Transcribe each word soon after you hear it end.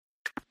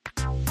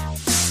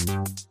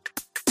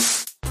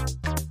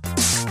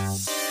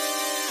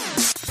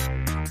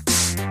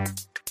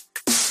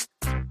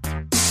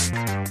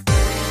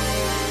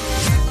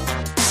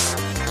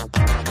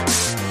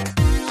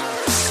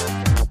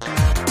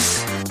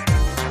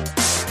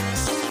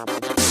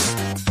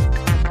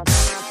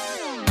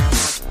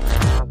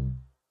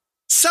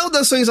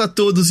Saudações a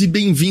todos e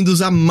bem-vindos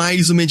a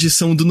mais uma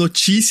edição do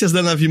Notícias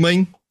da Nave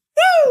Mãe,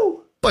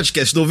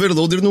 podcast do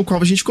Overloader, no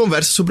qual a gente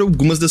conversa sobre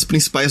algumas das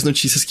principais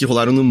notícias que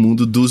rolaram no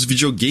mundo dos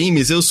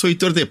videogames. Eu sou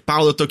Heitor de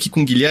Paula, eu tô aqui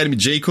com Guilherme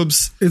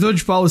Jacobs. Heitor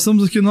de Paula,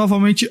 estamos aqui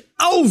novamente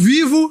ao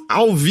vivo.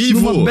 Ao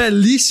vivo! Numa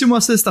belíssima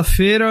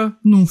sexta-feira,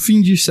 num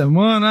fim de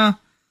semana,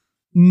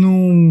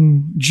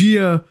 num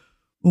dia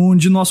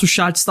onde nosso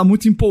chat está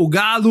muito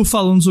empolgado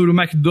falando sobre o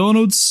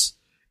McDonald's.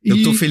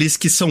 Eu tô feliz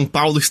que São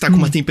Paulo está com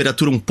uma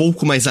temperatura um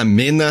pouco mais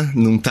amena,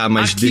 não tá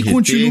mais aqui derreter.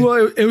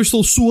 Continua, eu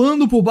estou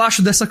suando por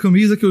baixo dessa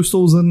camisa que eu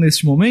estou usando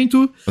neste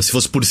momento. Se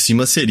fosse por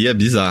cima seria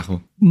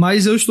bizarro.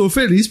 Mas eu estou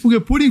feliz porque,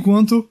 por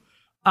enquanto,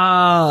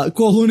 a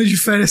coluna de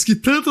férias que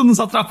tanto nos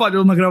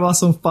atrapalhou na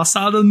gravação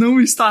passada não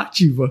está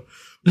ativa.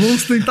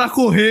 Vamos tentar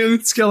correr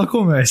antes que ela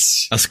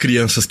comece. As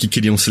crianças que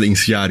queriam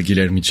silenciar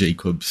Guilherme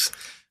Jacobs.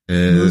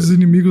 Meus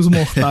inimigos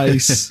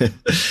mortais.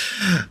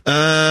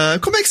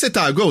 Como é que você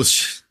tá,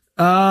 Ghost?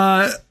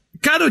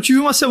 Cara, eu tive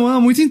uma semana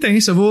muito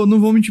intensa, não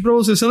vou mentir pra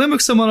você. Você lembra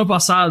que semana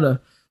passada,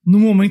 no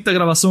momento da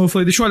gravação, eu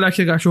falei, deixa eu olhar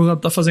que a cachorra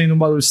tá fazendo um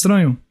barulho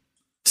estranho?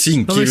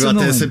 Sim, talvez que eu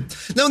até...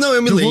 Não,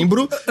 eu me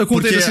lembro. Eu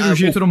contei da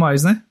cirurgia e tudo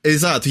mais, né?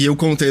 Exato, e o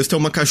contexto é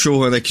uma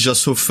cachorra, né, que já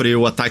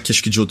sofreu ataque,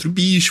 acho que de outro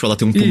bicho, ela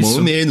tem um pulmão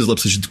a menos, ela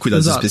precisa de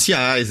cuidados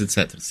especiais,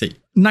 etc. Sei.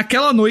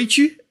 Naquela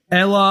noite,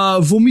 ela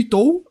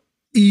vomitou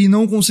e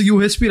não conseguiu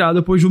respirar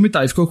depois de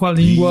vomitar, e ficou com a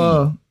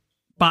língua...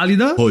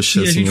 pálida, roxa,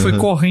 e a assim, gente foi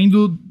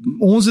correndo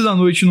 11 da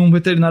noite num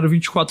veterinário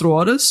 24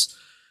 horas,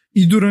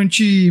 e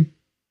durante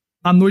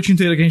a noite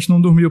inteira que a gente não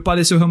dormiu,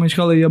 pareceu realmente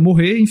que ela ia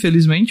morrer,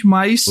 infelizmente,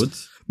 mas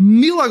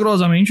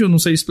milagrosamente, eu não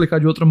sei explicar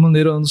de outra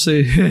maneira a não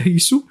ser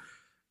isso,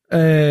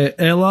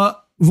 ela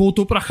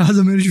voltou pra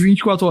casa menos de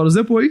 24 horas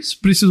depois,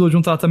 precisou de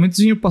um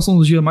tratamentozinho, passou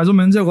uns dias mais ou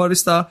menos, e agora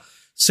está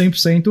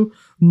 100%,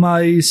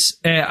 mas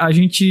a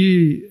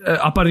gente,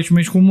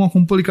 aparentemente, com uma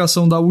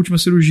complicação da última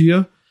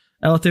cirurgia,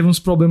 ela teve uns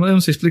problemas, eu não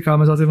sei explicar,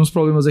 mas ela teve uns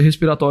problemas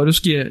respiratórios,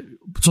 que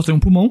só tem um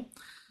pulmão.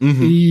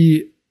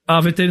 E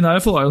a veterinária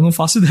falou, eu não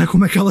faço ideia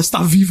como é que ela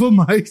está viva,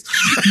 mas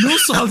não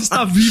só ela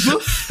está viva,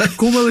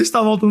 como ela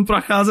está voltando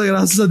pra casa,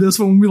 graças a Deus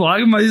foi um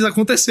milagre, mas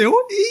aconteceu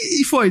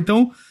e foi.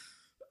 Então,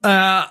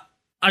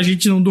 a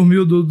gente não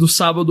dormiu do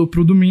sábado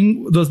pro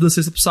domingo, da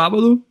sexta pro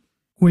sábado,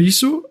 com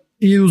isso,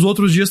 e os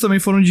outros dias também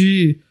foram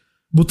de...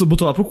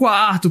 Botou lá pro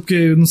quarto,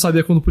 porque não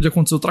sabia quando podia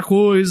acontecer outra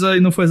coisa,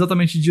 e não foi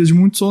exatamente dias de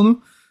muito sono.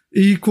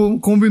 E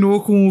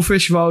combinou com o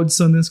festival de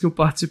Sundance que eu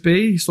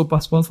participei, estou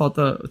participando,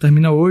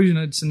 termina hoje,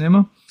 né, de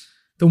cinema.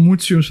 Então,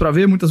 muitos filmes pra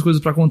ver, muitas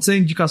coisas pra acontecer,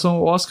 indicação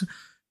ao Oscar.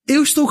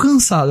 Eu estou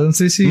cansado, não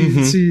sei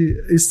se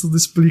isso tudo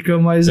explica,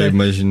 mas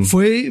imagino.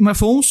 Mas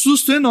foi um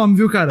susto enorme,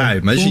 viu, cara?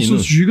 Imagino. Foi um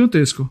susto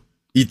gigantesco.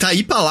 E tá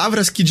aí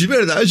palavras que, de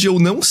verdade, eu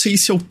não sei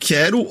se eu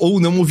quero ou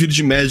não ouvir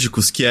de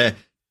médicos, que é,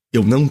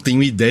 eu não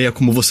tenho ideia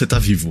como você tá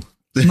vivo.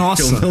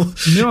 Nossa,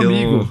 meu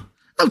amigo...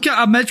 Porque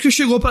a médica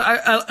chegou pra...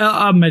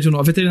 A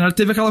veterinária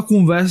teve aquela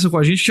conversa com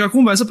a gente, tinha a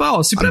conversa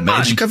pra, se prepare. A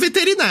médica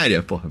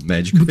veterinária, porra.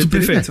 Médica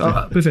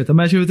veterinária. Perfeito, a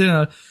médica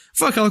veterinária.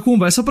 Foi aquela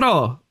conversa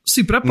pra,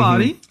 se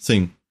preparem.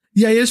 Sim.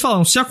 E aí eles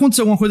falaram, se acontecer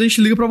alguma coisa, a gente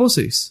liga pra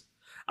vocês.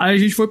 Aí a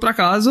gente foi pra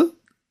casa,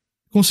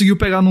 conseguiu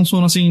pegar num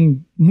sono,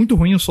 assim, muito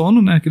ruim o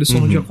sono, né? Aquele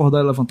sono de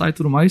acordar e levantar e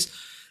tudo mais.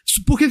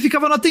 Porque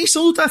ficava na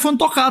tensão do telefone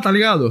tocar, tá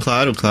ligado?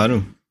 Claro.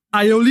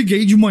 Aí eu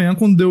liguei de manhã,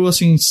 quando deu,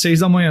 assim, 6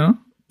 da manhã.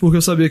 Porque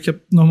eu sabia que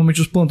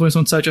normalmente os plantões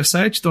são de 7 às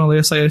 7, então ela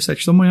ia sair às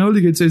 7 da manhã, eu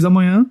liguei de 6 da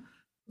manhã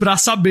pra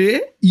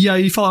saber, e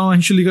aí falaram, a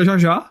gente liga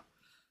já.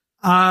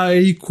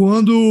 Aí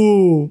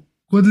quando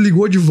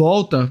ligou de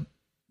volta,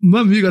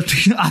 meu amigo,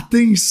 a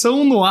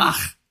tensão no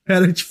ar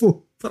era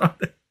tipo,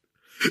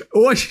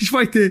 ou a gente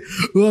vai ter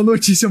uma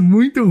notícia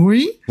muito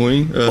ruim,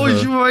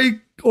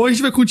 ou a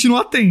gente vai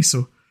continuar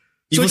tenso.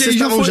 E só vocês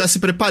estavam já se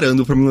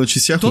preparando pra uma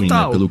notícia ruim,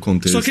 né, pelo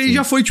contexto. Só que aí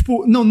já foi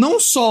tipo, não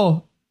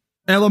só...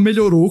 ela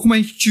melhorou, como a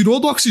gente tirou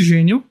do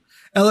oxigênio,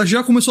 ela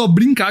já começou a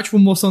brincar, tipo,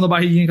 mostrando a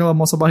barriguinha, que ela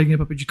mostra a barriguinha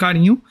pra pedir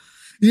carinho,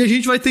 e a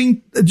gente vai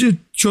tentar...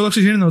 Tirou do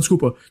oxigênio não,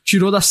 desculpa.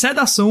 Tirou da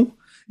sedação,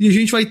 e a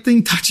gente vai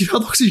tentar tirar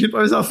do oxigênio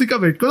pra ver se ela fica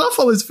bem. Quando ela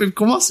falou isso, eu falei,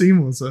 como assim,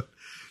 moça?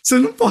 Você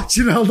não pode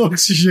tirar ela do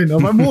oxigênio,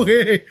 ela vai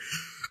morrer.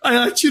 Aí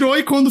ela tirou,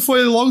 e quando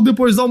foi logo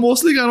depois do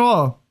almoço,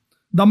 ligaram,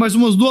 dá mais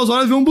umas 2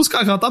 horas e vamos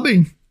buscar, que ela tá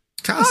bem.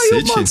 Cacete. Aí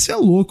eu, mano, você é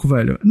louco,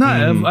 velho.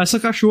 Não, essa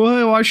cachorra,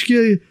 eu acho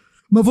que...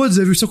 Mas vou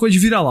dizer, viu, isso é coisa de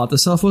vira-lata.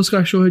 Se ela fosse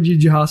cachorra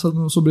de raça,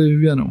 não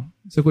sobrevivia, não.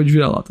 Isso é coisa de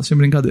vira-lata, sem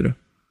brincadeira.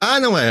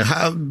 Não é.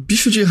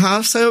 Bicho de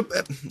raça,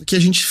 que a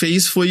gente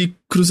fez foi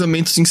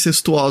cruzamentos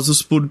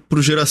incestuosos por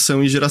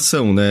geração e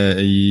geração,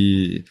 né?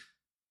 E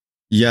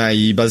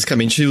aí,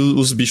 basicamente,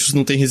 os bichos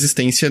não têm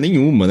resistência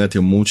nenhuma, né?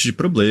 Tem um monte de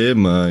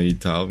problema e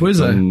tal. Pois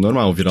então, é.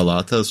 Normal,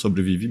 vira-lata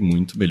sobrevive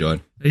muito melhor.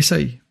 É isso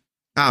aí.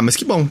 Mas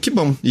que bom.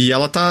 E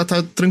ela tá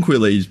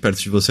tranquila aí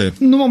perto de você.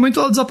 No momento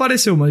ela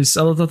desapareceu, mas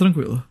ela tá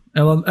tranquila.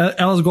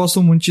 Elas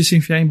gostam muito de se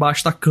enfiar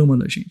embaixo da cama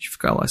da gente,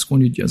 ficar lá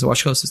escondidinhas. Eu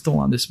acho que elas estão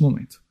lá nesse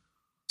momento.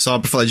 Só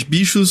pra falar de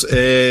bichos,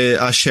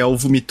 a Shell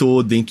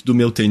vomitou dentro do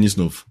meu tênis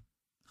novo.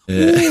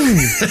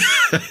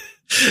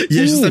 E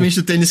é justamente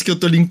o tênis que eu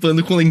tô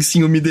limpando com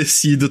lencinho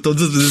umedecido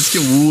todas as vezes que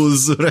eu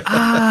uso.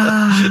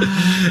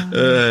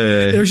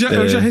 Eu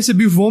já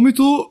recebi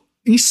vômito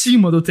em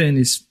cima do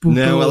tênis.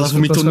 Não, ela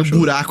vomitou no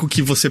buraco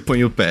que você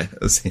põe o pé.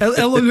 Assim.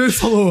 Ela olhou e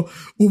falou,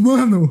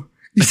 humano,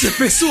 isso é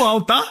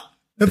pessoal, tá?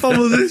 É pra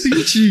você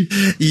sentir.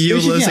 E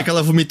o lance é que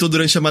ela vomitou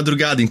durante a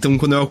madrugada, então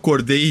quando eu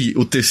acordei,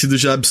 o tecido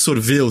já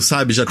absorveu,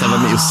 sabe? Já tava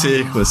meio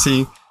seco,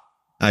 assim.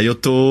 Aí eu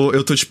tô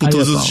tipo,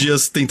 todos os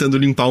dias tentando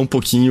limpar um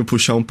pouquinho,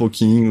 puxar um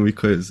pouquinho e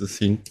coisas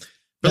assim.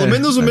 Pelo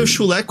menos o meu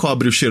chulé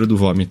cobre o cheiro do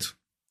vômito.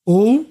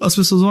 Ou as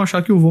pessoas vão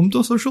achar que o vômito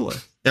é o seu chulé.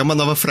 É uma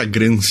nova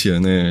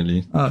fragrância, né,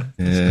 ali.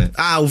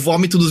 O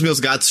vômito dos meus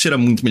gatos cheira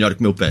muito melhor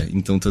que o meu pé,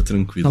 então tá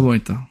tranquilo. Tá bom,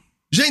 então.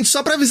 Gente,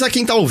 só pra avisar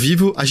quem tá ao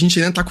vivo, a gente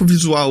ainda tá com o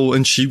visual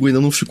antigo, ainda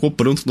não ficou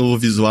pronto o novo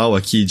visual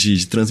aqui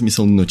de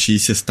transmissão de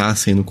notícias, tá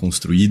sendo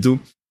construído.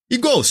 E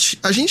Ghost,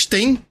 a gente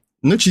tem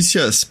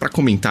notícias pra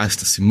comentar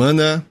esta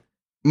semana,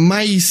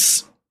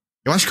 mas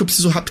eu acho que eu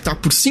preciso raptar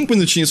por 5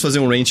 minutinhos fazer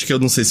um rant, que eu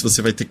não sei se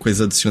você vai ter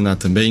coisa a adicionar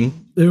também.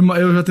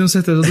 Eu já tenho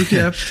certeza do que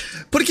é.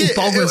 Porque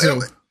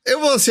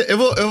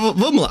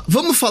vamos lá,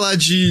 vamos falar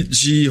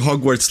de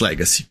Hogwarts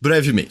Legacy,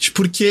 brevemente,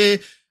 porque...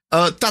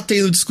 tá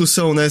tendo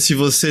discussão, né, se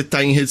você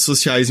tá em redes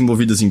sociais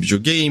envolvidas em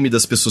videogame,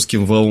 das pessoas que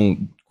vão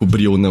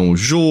cobrir ou não o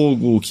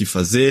jogo, o que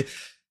fazer.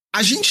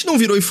 A gente não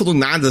virou e falou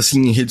nada, assim,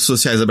 em redes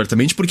sociais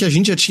abertamente, porque a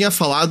gente já tinha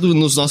falado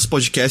nos nossos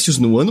podcasts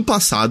no ano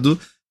passado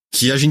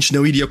que a gente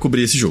não iria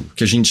cobrir esse jogo.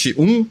 Que a gente,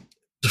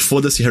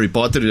 foda-se Harry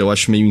Potter, eu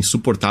acho meio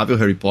insuportável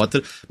Harry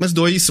Potter, mas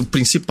 2, o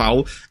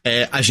principal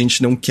é a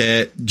gente não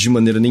quer, de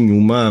maneira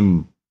nenhuma,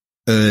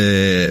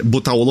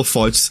 botar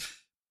holofotes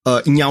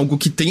em algo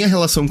que tenha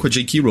relação com a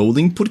J.K.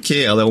 Rowling, porque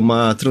ela é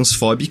uma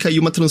transfóbica e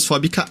uma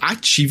transfóbica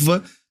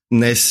ativa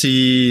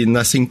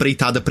nessa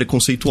empreitada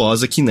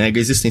preconceituosa que nega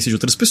a existência de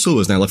outras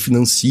pessoas, né? Ela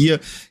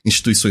financia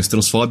instituições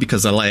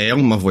transfóbicas, ela é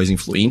uma voz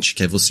influente,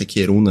 quer você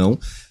queira ou não,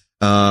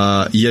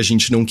 e a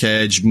gente não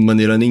quer de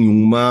maneira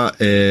nenhuma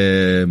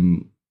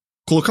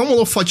colocar um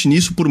holofote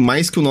nisso, por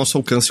mais que o nosso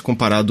alcance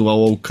comparado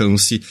ao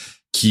alcance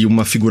que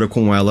uma figura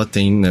como ela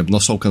tem, né?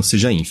 Nosso alcance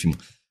seja ínfimo.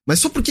 Mas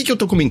só por que eu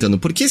tô comentando?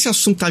 Porque esse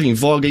assunto tava em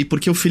voga e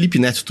porque o Felipe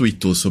Neto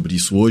tweetou sobre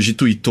isso hoje,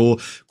 tweetou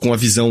com a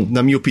visão,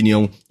 na minha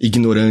opinião,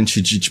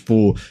 ignorante de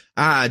tipo,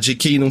 a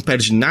JK não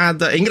perde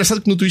nada. É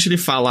engraçado que no tweet ele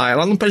fala,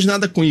 ela não perde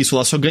nada com isso,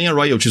 ela só ganha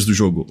royalties do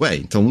jogo. Ué,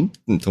 então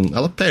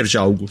ela perde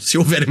algo, se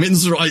houver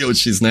menos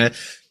royalties, né?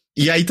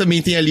 E aí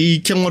também tem ali,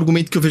 que é um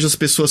argumento que eu vejo as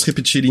pessoas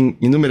repetirem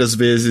inúmeras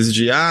vezes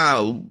de,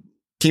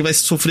 quem vai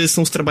sofrer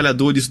são os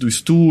trabalhadores do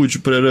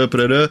estúdio,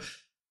 parará.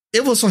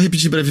 Eu vou só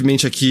repetir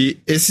brevemente aqui,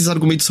 esses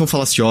argumentos são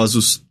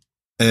falaciosos.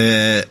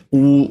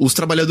 Os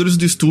trabalhadores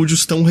do estúdio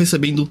estão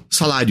recebendo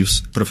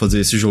salários pra fazer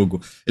esse jogo.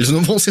 Eles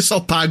não vão ser só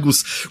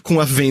pagos com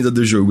a venda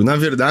do jogo. Na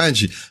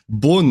verdade,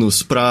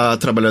 bônus pra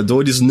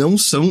trabalhadores não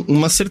são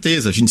uma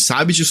certeza. A gente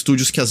sabe de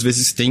estúdios que às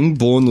vezes têm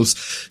bônus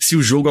se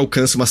o jogo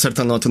alcança uma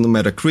certa nota no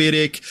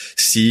Metacritic,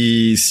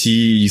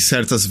 se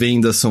certas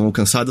vendas são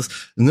alcançadas.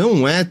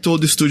 Não é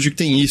todo estúdio que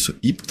tem isso.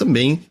 E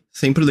também,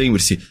 sempre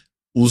lembre-se,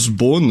 os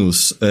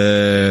bônus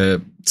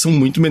são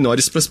muito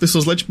menores para as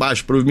pessoas lá de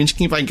baixo. Provavelmente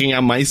quem vai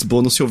ganhar mais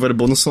bônus, se houver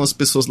bônus, são as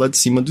pessoas lá de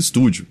cima do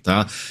estúdio,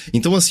 tá?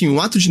 Então, assim, o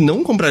ato de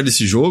não comprar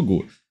esse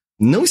jogo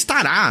não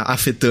estará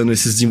afetando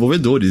esses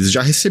desenvolvedores. Eles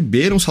já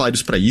receberam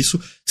salários para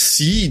isso.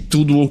 Se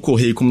tudo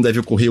ocorrer como deve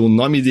ocorrer, o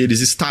nome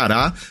deles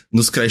estará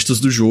nos créditos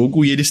do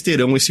jogo e eles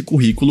terão esse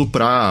currículo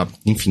pra,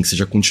 enfim,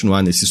 seja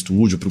continuar nesse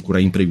estúdio, procurar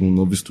emprego em um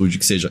novo estúdio,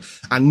 que seja.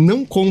 A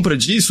não compra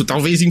disso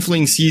talvez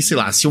influencie, sei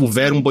lá, se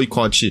houver um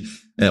boicote,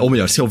 ou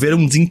melhor, se houver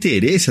um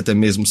desinteresse até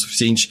mesmo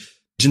suficiente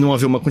de não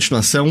haver uma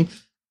continuação,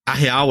 a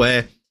real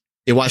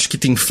eu acho que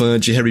tem fã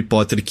de Harry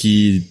Potter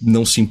que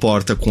não se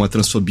importa com a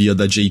transfobia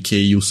da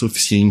J.K. o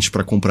suficiente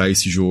pra comprar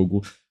esse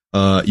jogo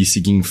e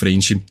seguir em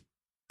frente.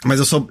 Mas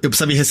eu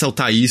precisava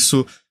ressaltar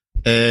isso.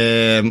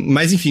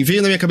 Mas enfim,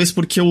 veio na minha cabeça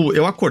porque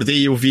eu acordei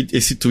e eu vi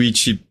esse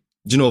tweet,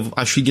 de novo,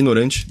 acho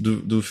ignorante,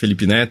 do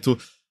Felipe Neto.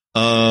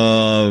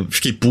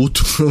 Fiquei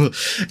puto,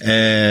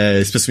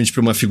 especialmente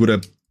pra uma figura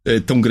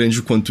tão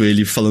grande quanto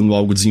ele falando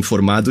algo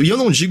desinformado. E eu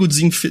não digo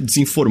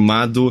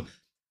desinformado...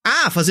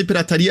 fazer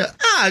pirataria...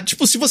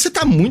 tipo, se você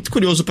tá muito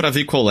curioso pra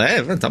ver qual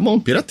tá bom,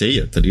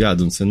 pirateia, tá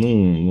ligado? Você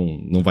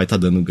não vai tá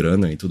dando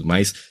grana e tudo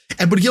mais.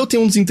 É porque eu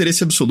tenho um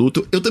desinteresse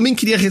absoluto. Eu também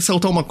queria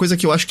ressaltar uma coisa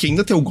que eu acho que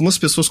ainda tem algumas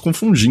pessoas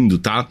confundindo,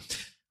 tá?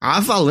 A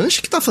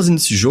Avalanche que tá fazendo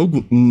esse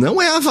jogo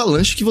não é a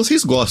Avalanche que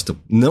vocês gostam.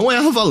 Não é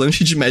a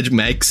Avalanche de Mad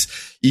Max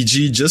e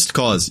de Just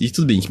Cause. E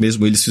tudo bem que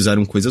mesmo eles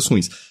fizeram coisas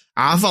ruins.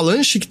 A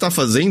Avalanche que tá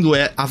fazendo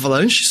é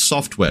Avalanche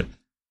Software.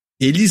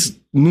 Eles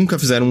nunca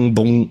fizeram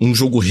um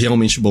jogo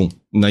realmente bom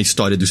na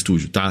história do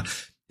estúdio, tá?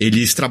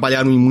 Eles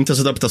trabalharam em muitas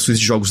adaptações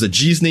de jogos da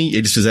Disney,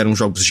 eles fizeram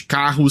jogos de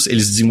carros,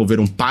 eles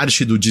desenvolveram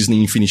parte do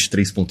Disney Infinity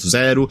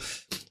 3.0.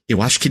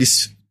 Eu acho que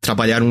eles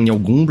trabalharam em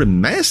algum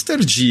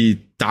remaster de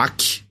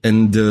Tak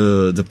and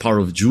the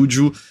Power of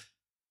Juju.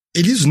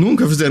 Eles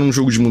nunca fizeram um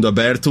jogo de mundo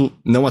aberto,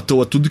 não à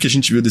toa tudo que a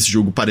gente viu desse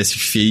jogo parece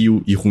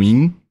feio e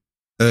ruim.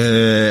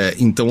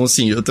 Então,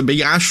 assim, eu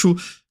também acho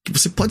que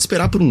você pode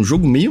esperar por um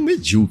jogo meio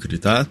medíocre,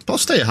 tá?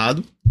 Posso estar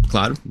errado,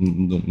 claro,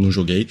 não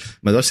joguei,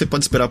 mas acho que você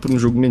pode esperar por um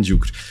jogo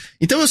medíocre.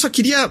 Então eu só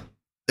queria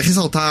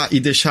ressaltar e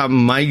deixar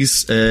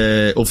mais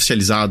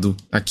oficializado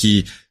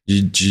aqui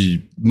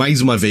de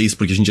mais uma vez,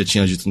 porque a gente já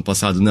tinha dito no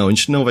passado, não, a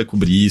gente não vai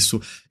cobrir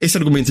isso. Esse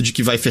argumento de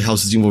que vai ferrar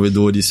os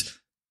desenvolvedores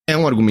é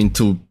um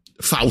argumento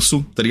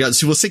falso, tá ligado?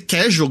 Se você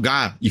quer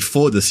jogar e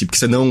foda-se, porque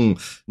você não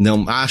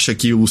acha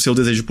que o seu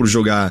desejo por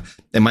jogar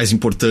é mais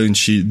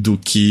importante do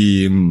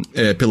que,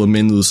 pelo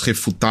menos,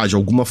 refutar de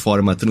alguma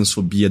forma a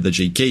transfobia da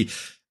JK,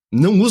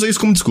 não usa isso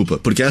como desculpa,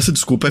 porque essa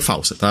desculpa é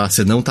falsa, tá?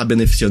 Você não tá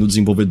beneficiando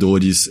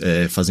desenvolvedores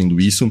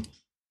fazendo isso.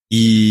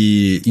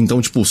 E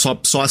então, tipo,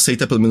 só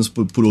aceita pelo menos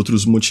por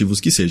outros motivos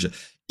que seja.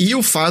 E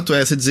o fato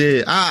é você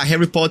dizer,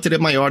 Harry Potter é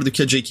maior do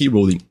que a J.K.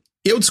 Rowling.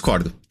 Eu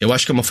discordo. Eu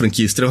acho que é uma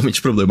franquia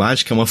extremamente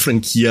problemática, é uma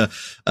franquia...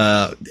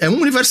 é um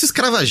universo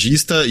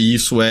escravagista, e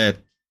isso é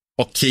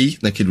ok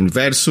naquele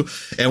universo.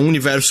 É um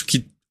universo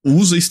que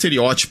usa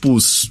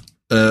estereótipos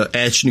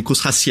étnicos,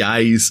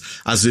 raciais,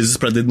 às vezes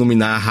pra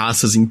denominar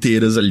raças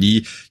inteiras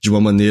ali de uma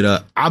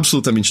maneira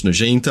absolutamente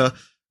nojenta.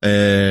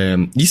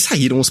 E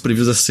saíram os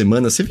previews essa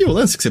semana. Você viu o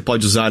lance que você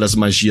pode usar as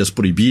magias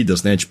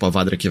proibidas, né? Tipo a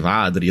Vadra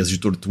Kedavra e as de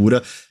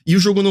tortura. E o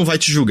jogo não vai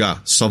te julgar.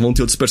 Só vão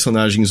ter outros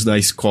personagens na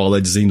escola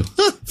dizendo,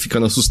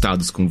 ficando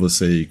assustados com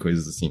você e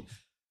coisas assim.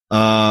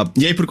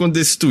 E aí, por conta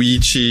desse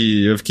tweet,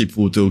 eu fiquei,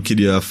 puto, eu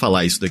queria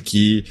falar isso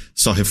daqui,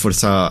 só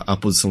reforçar a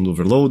posição do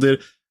Overloader.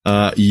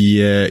 E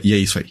é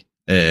isso aí.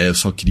 Eu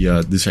só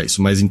queria deixar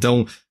isso. Mas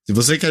então, se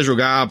você quer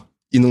jogar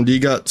e não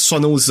liga, só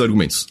não use esses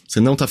argumentos.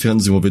 Você não tá ferrando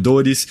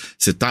desenvolvedores,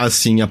 você tá,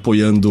 assim,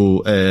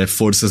 apoiando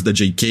forças da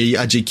JK.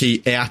 A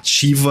JK é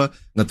ativa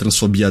na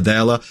transfobia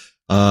dela.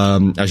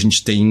 A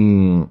gente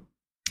tem...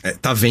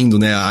 tá vendo,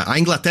 né? A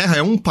Inglaterra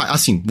é um país...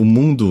 Assim, o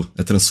mundo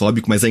é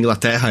transfóbico, mas a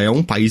Inglaterra é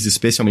um país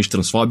especialmente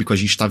transfóbico. A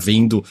gente tá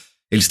vendo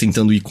eles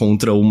tentando ir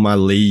contra uma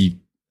lei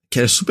que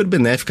é super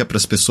benéfica para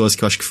as pessoas,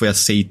 que eu acho que foi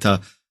aceita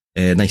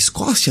na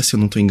Escócia, se eu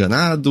não tô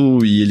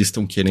enganado, e eles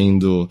estão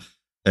querendo...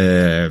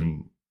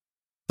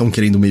 estão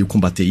querendo meio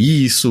combater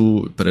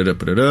isso,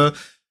 parará.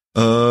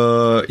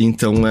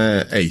 Então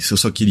é isso, eu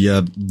só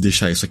queria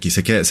deixar isso aqui.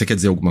 Você quer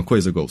dizer alguma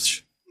coisa,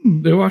 Ghost?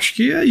 Eu acho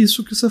que é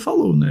isso que você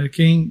falou, né?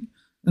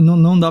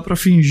 Não dá pra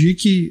fingir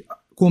que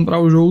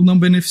comprar o jogo não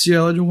beneficia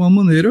ela de alguma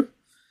maneira.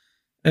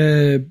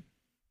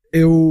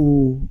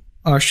 Eu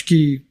acho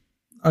que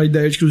a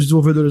ideia de que os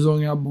desenvolvedores vão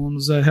ganhar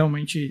bônus é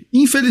realmente,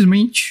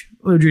 infelizmente,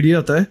 eu diria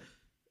até,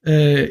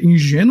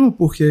 ingênua,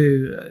 porque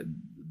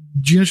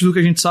diante do que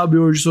a gente sabe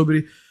hoje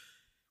sobre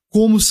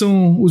como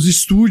são os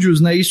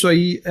estúdios, né? Isso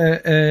aí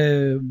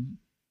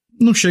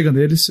não chega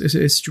neles,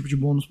 esse tipo de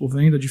bônus por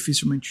venda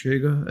dificilmente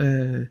chega.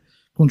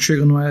 Quando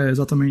chega não é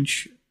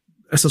exatamente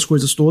essas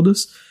coisas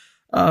todas.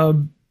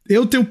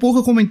 Eu tenho pouco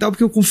a comentar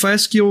porque eu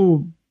confesso que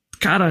eu,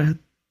 cara,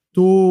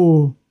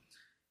 tô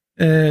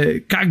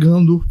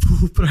cagando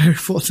pra Harry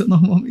Potter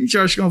normalmente.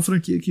 Eu acho que é uma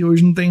franquia que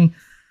hoje não tem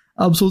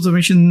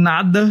absolutamente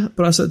nada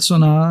pra se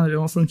adicionar. É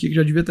uma franquia que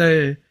já devia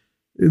ter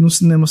no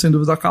cinema, sem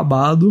dúvida,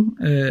 acabado.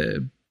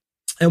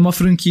 É uma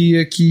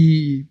franquia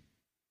que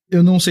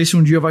eu não sei se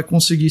um dia vai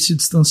conseguir se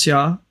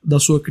distanciar da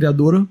sua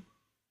criadora.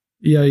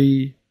 E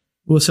aí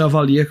você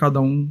avalia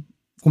cada um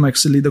como é que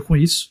se lida com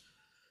isso.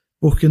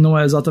 Porque não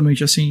é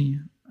exatamente assim...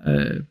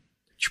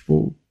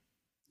 tipo...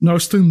 Não é o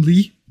Stan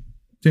Lee,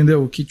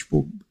 entendeu? Que,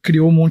 tipo,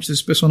 criou um monte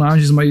desses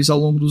personagens, mas ao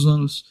longo dos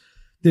anos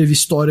teve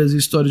histórias e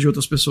histórias de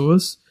outras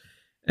pessoas.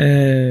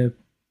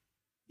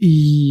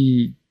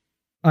 E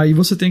aí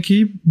você tem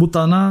que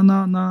botar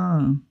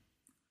na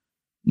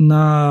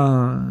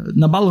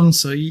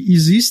balança. E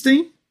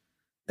existem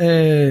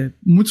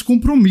muitos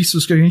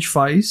compromissos que a gente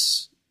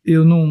faz.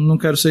 Eu não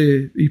quero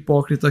ser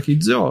hipócrita aqui e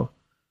dizer,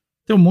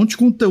 tem um monte de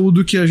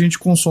conteúdo que a gente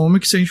consome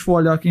que, se a gente for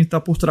olhar quem tá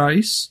por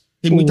trás...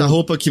 Tem muita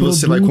roupa que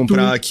você vai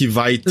comprar que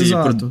vai ter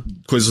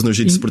coisas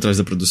nojentas por trás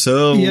da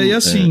produção. E aí,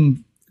 assim...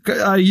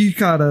 Aí,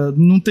 cara,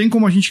 não tem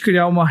como a gente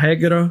criar uma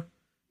regra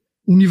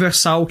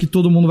universal que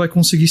todo mundo vai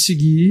conseguir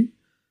seguir.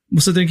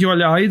 Você tem que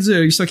olhar e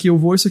dizer, isso aqui eu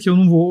vou, isso aqui eu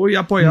não vou, e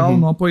apoiar ou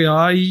não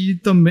apoiar. E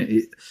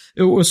também...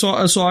 Eu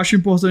só acho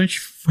importante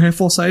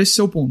reforçar esse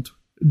seu ponto.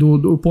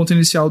 Do ponto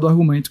inicial do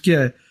argumento, que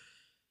é...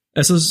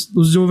 os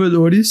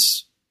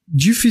desenvolvedores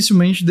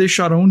dificilmente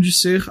deixarão de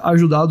ser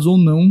ajudados ou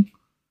não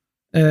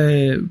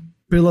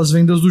pelas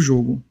vendas do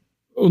jogo.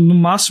 No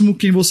máximo,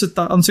 quem você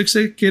tá... A não ser que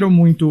você queira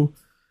muito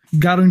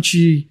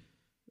garantir,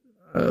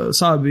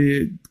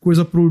 sabe,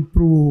 coisa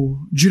pro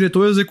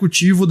diretor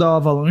executivo da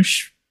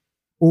Avalanche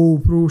ou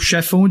pro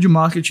chefão de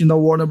marketing da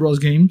Warner Bros.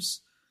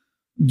 Games,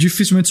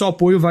 dificilmente seu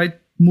apoio vai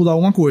mudar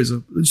alguma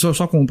coisa.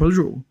 Só compra do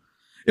jogo.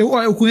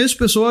 Eu conheço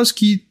pessoas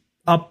que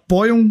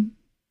apoiam,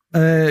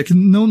 que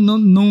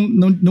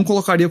não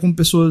colocaria como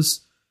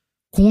pessoas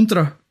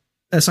contra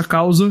essa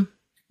causa,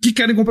 que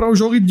querem comprar o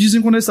jogo e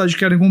dizem com honestidade que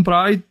querem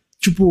comprar e,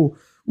 tipo,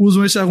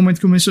 usam esse argumento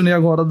que eu mencionei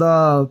agora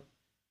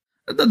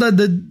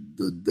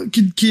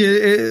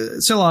que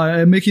sei lá,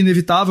 é meio que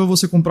inevitável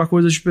você comprar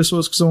coisas de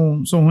pessoas que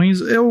são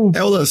ruins. É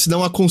o lance,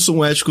 não há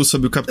consumo ético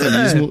sobre o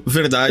capitalismo,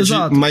 verdade,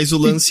 exato. Mas o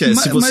lance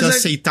se você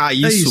aceitar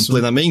isso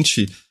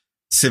plenamente,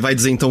 você vai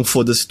dizer então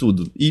foda-se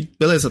tudo. E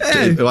beleza,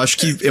 eu acho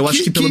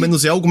que pelo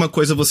menos é alguma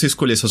coisa você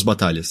escolher suas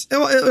batalhas.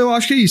 Eu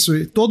acho que é isso.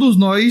 Todos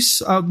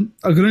nós,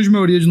 a grande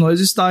maioria de nós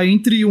está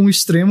entre um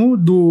extremo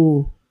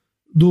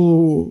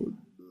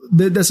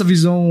dessa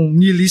visão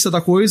nihilista da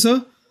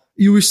coisa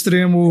e o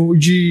extremo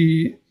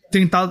de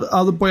tentar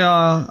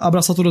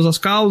abraçar todas as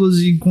causas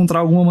e encontrar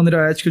alguma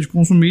maneira ética de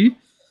consumir.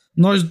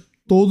 Nós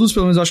todos,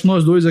 pelo menos acho que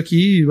nós dois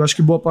aqui, acho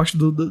que boa parte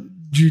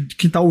de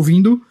quem tá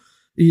ouvindo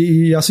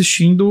e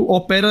assistindo,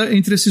 opera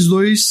entre esses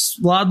dois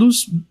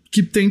lados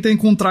que tenta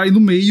encontrar aí no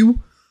meio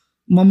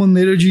uma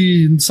maneira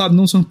de, sabe,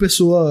 não ser uma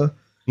pessoa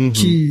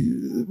que,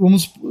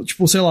 vamos,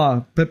 tipo, sei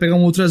lá, pegar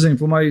um outro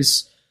exemplo,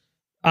 mas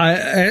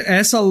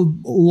essa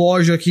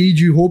loja aqui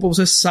de roupa,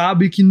 você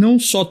sabe que não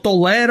só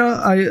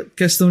tolera a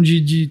questão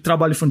de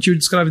trabalho infantil,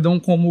 de escravidão,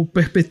 como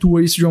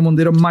perpetua isso de uma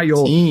maneira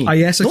maior. Sim.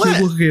 Aí essa aqui eu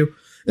bloqueio.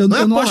 Eu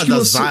não acho que da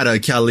Zara,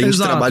 que além de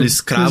trabalho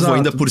escravo,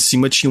 ainda por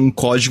cima tinha um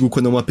código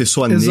quando uma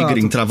pessoa negra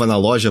entrava na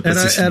loja pra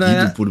ser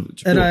seguido por...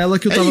 Tipo, era ela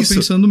que eu tava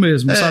pensando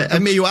mesmo, sabe? É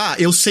meio,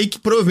 eu sei que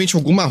provavelmente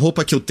alguma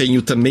roupa que eu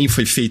tenho também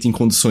foi feita em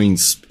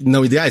condições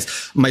não ideais,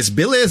 mas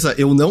beleza,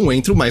 eu não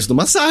entro mais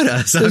numa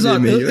Zara, sabe?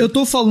 Exato, eu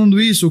tô falando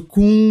isso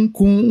com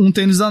um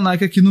tênis da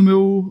Nike aqui no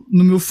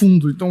meu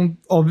fundo, então,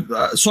 óbvio,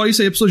 só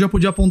isso aí a pessoa já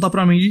podia apontar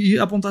pra mim e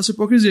apontar essa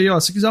hipocrisia. E, ó,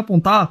 se quiser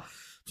apontar...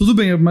 Tudo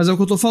bem, mas é o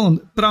que eu tô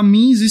falando. Pra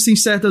mim, existem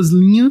certas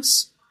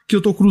linhas que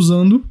eu tô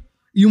cruzando,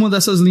 e uma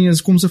dessas linhas,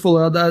 como você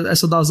falou,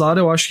 essa da Zara,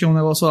 eu acho que é um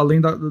negócio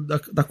além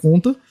da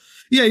conta.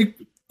 E aí,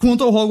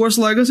 quanto ao Hogwarts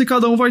Legacy,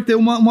 cada um vai ter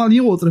uma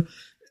linha ou outra.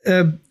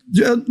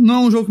 Não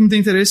é um jogo que me tem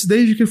interesse,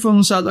 desde que foi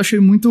anunciado, achei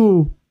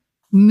muito...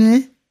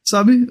 né,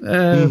 sabe?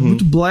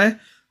 Muito blé.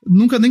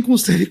 Nunca nem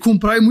considerei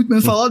comprar e muito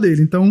menos falar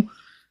dele. Então,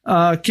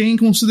 quem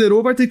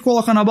considerou vai ter que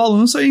colocar na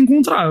balança e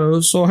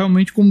encontrar. Só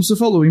realmente, como você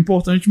falou, é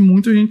importante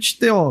muito a gente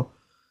ter,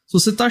 se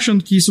você tá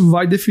achando que isso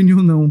vai definir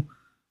ou não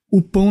o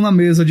pão na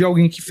mesa de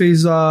alguém que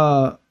fez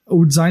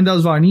o design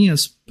das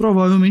varinhas,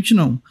 provavelmente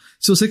não.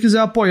 Se você quiser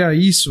apoiar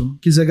isso,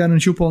 quiser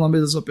garantir o pão na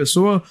mesa dessa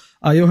pessoa,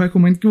 aí eu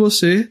recomendo que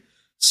você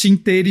se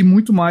inteire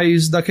muito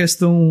mais da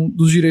questão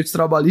dos direitos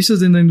trabalhistas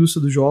dentro da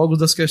indústria dos jogos,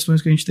 das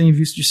questões que a gente tem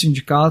visto de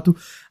sindicato,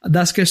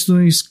 das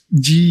questões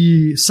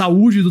de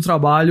saúde do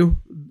trabalho,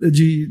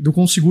 do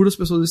quão seguro as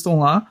pessoas estão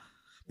lá,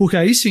 porque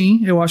aí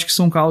sim, eu acho que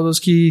são causas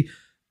que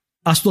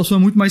a situação é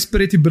muito mais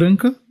preta e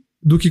branca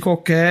do que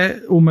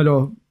qualquer, ou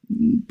melhor,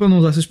 pra não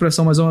usar essa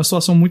expressão, mas é uma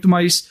situação muito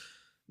mais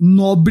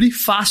nobre,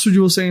 fácil de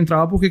você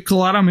entrar, porque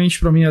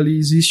claramente pra mim ali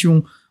existe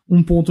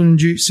um ponto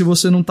onde, se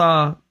você não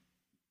tá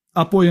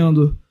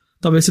apoiando,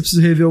 talvez você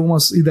precise rever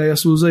algumas ideias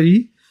suas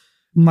aí,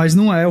 mas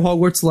não é o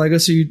Hogwarts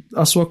Legacy,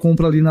 a sua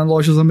compra ali nas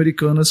lojas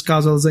americanas,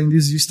 caso elas ainda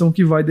existam,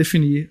 que vai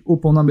definir o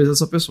pão na mesa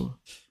dessa pessoa.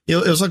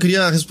 Eu só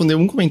queria responder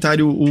um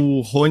comentário.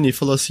 O Rony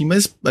falou assim,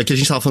 mas aqui a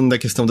gente tava falando da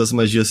questão das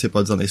magias que você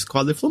pode usar na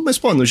escola. Ele falou, mas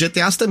pô, no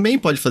GTA você também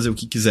pode fazer o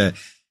que quiser.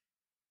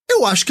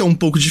 Eu acho que é um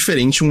pouco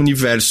diferente um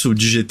universo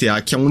de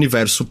GTA, que é um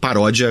universo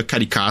paródia,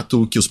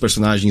 caricato, que os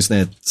personagens,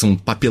 né, são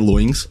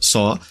papelões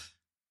só,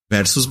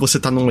 versus você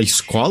tá numa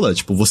escola,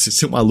 tipo, você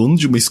ser um aluno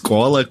de uma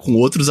escola com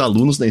outros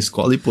alunos na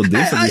escola e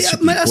poder fazer esse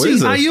tipo de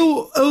coisa. Assim, aí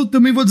eu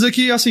também vou dizer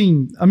que,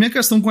 assim, a minha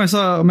questão com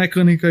essa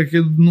mecânica que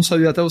eu não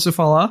sabia até você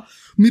falar,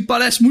 me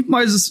parece muito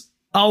mais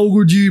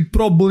algo de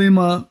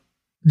problema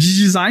de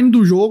design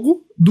do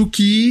jogo do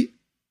que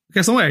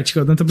questão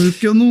ética, né?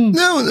 Porque eu não...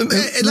 Não,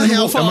 na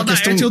real, vou falar é uma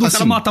questão ética do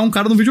cara matar um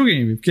cara no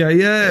videogame, porque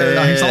aí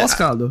a gente tá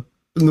lascado.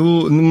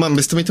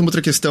 Mas também tem uma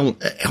outra questão.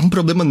 É um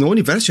problema no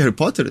universo de Harry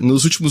Potter?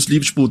 Nos últimos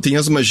livros, tipo, tem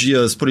as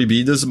magias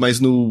proibidas, mas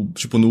no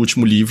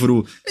último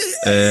livro,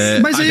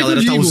 mas a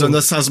galera tá usando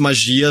essas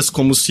magias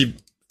como se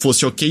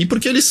fosse ok,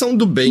 porque eles são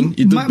do bem,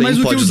 e do bem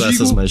pode usar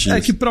essas magias.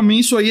 É que pra mim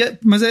isso aí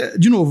mas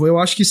de novo, eu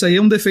acho que isso aí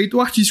é um defeito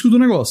artístico do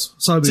negócio,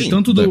 sabe? Sim,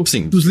 tanto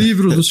dos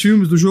livros, dos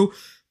filmes, do jogo.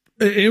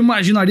 Eu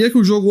imaginaria que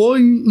o jogo ou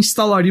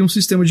instalaria um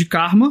sistema de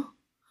karma,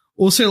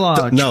 ou sei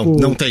lá,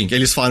 não tem.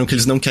 Eles falaram que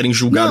eles não querem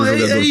julgar o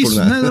jogador por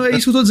nada. Não, é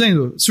isso que eu tô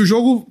dizendo. Se o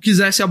jogo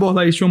quisesse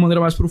abordar isso de uma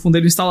maneira mais profunda,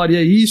 ele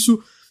instalaria isso,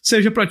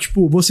 seja pra,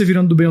 tipo, você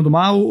virando do bem ou do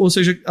mal, ou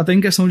seja, até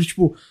em questão de,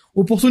 tipo,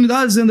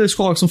 oportunidades dentro da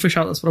escola que são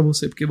fechadas pra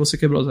você, porque você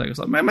quebrou as regras,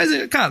 sabe? Mas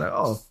cara,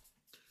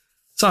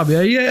 sabe,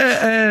 aí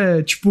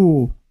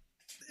tipo,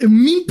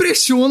 me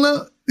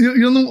impressiona,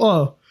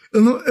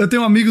 eu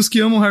tenho amigos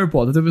que amam Harry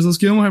Potter, tenho pessoas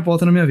que amam Harry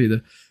Potter na minha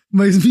vida,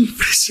 mas me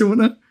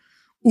impressiona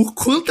o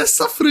quanto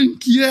essa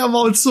franquia é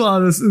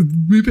amaldiçoada.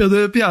 Me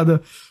perdoe a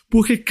piada.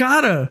 Porque,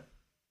 cara,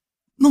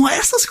 não é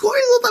essas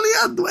coisas, tá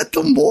ligado? Não é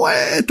tão boa,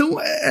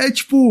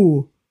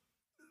 tipo...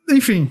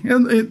 Enfim,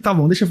 tá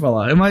bom, deixa eu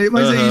falar. Mas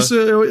é isso,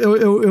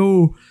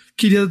 eu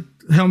queria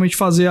realmente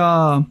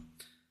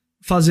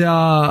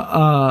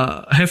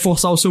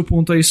reforçar o seu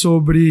ponto aí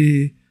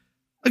sobre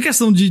a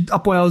questão de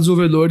apoiar os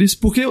desenvolvedores,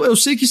 porque eu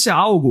sei que isso é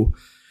algo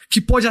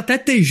que pode até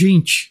ter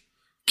gente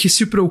que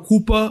se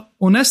preocupa,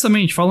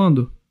 honestamente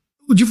falando,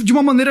 de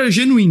uma maneira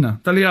genuína,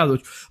 tá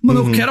ligado?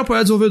 Mano, eu quero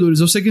apoiar desenvolvedores,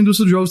 eu sei que a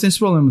indústria dos jogos tem esses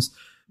problemas,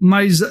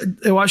 mas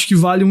eu acho que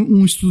vale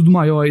um estudo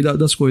maior aí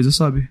das coisas,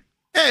 sabe?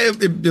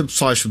 Eu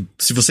só acho,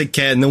 se você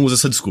quer, não usa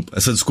essa desculpa.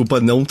 Essa desculpa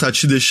não tá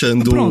te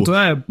deixando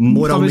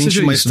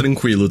moralmente mais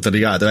tranquilo, tá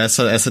ligado?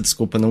 Essa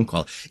desculpa não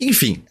cola.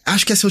 Enfim,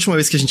 acho que essa é a última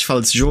vez que a gente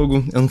fala desse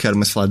jogo. Eu não quero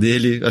mais falar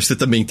dele. Acho que você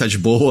também tá de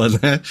boa,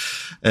 né?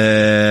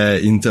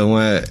 Então,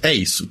 é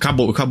isso.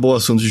 Acabou o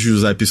assunto de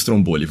Giuseppe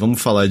Stromboli.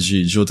 Vamos falar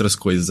de outras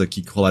coisas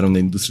aqui que rolaram na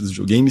indústria dos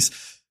videogames.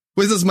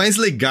 Coisas mais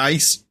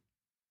legais.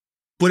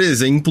 Por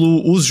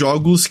exemplo, os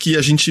jogos que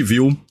a gente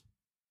viu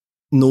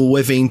no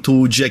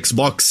evento de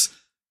Xbox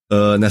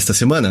nesta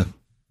semana.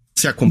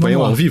 Você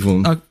acompanhou ao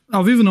vivo?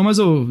 Ao vivo não, mas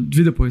eu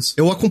vi depois.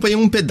 Eu acompanhei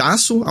um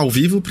pedaço ao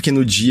vivo, porque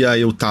no dia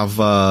eu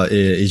tava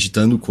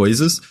editando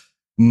coisas,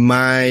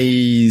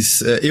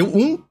 mas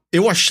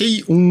eu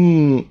achei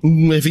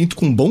um evento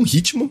com bom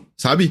ritmo,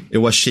 sabe?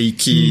 Eu achei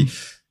que...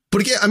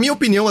 Porque a minha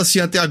opinião, assim,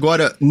 até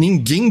agora,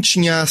 ninguém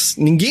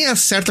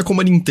acerta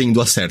como a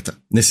Nintendo acerta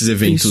nesses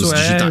eventos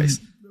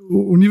digitais.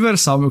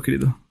 Universal, meu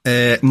querido.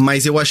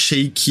 Mas eu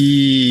achei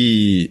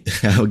que...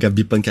 o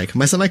Gabi Panqueca.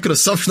 Mas a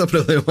Microsoft não é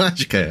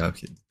problemática?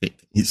 Ok, tem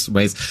isso,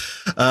 mas...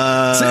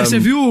 Você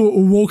viu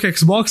o Woke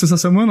Xbox essa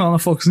semana lá na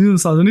Fox News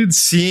nos Estados Unidos?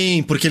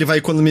 Sim, porque ele vai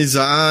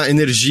economizar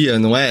energia,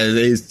 não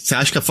é? Você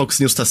acha que a Fox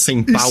News tá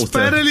sem pauta?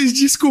 Espera eles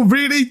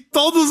descobrirem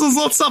todos os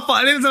outros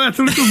aparelhos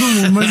eletrônicos do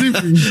mundo, mas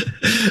enfim.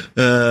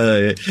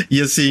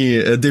 E assim,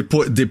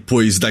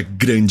 depois da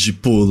grande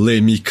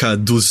polêmica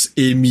dos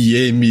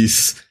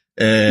MMs...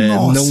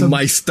 não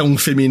mais tão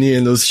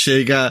femininos,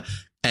 chega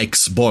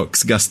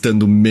Xbox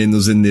gastando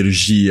menos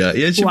energia.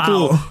 E é tipo...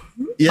 Uau.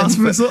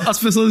 As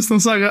pessoas estão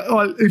sagando.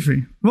 Olha,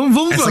 enfim.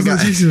 Vamos para as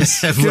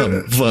notícias.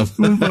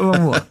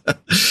 Vamos lá.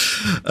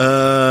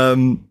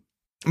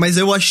 Mas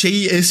eu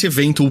achei esse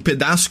evento, o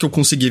pedaço que eu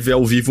consegui ver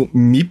ao vivo,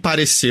 me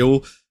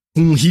pareceu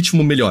com um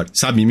ritmo melhor,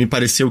 sabe? Me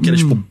pareceu que era,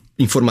 tipo,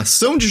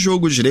 informação de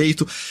jogo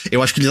direito.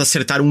 Eu acho que eles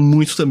acertaram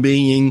muito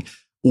também em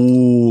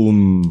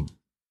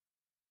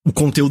o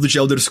conteúdo de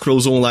Elder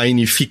Scrolls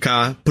Online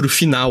ficar pro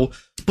final,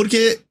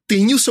 porque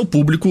tem o seu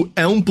público,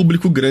 é um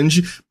público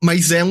grande,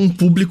 mas é um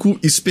público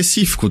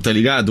específico, tá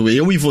ligado?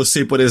 Eu e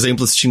você, por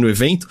exemplo, assistindo o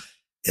evento,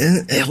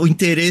 o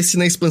interesse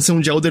na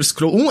expansão de Elder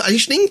Scrolls... a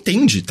gente nem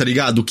entende, tá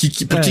ligado?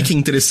 Por que é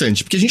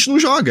interessante? Porque a gente não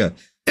joga.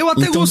 Eu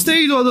até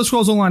gostei do Elder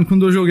Scrolls Online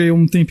quando eu joguei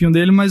um tempinho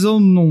dele, mas eu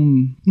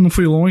não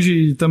fui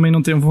longe e também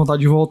não tenho vontade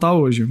de voltar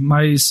hoje.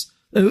 Mas...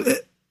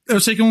 Eu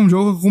sei que é um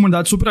jogo com a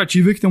comunidade super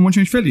ativa e que tem um monte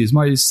de gente feliz,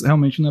 mas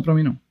realmente não é pra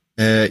mim, não.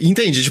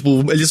 Entende?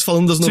 Tipo, eles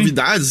falando das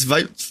novidades,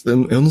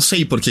 eu não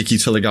sei por que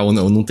isso é legal ou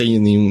não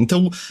tenho nenhum...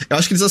 Então, eu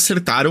acho que eles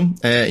acertaram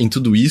em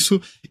tudo isso,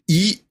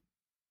 e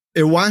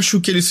eu acho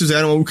que eles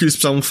fizeram o que eles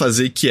precisavam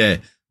fazer, que é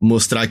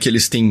mostrar que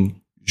eles têm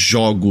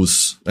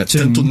jogos,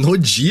 tanto no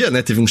dia,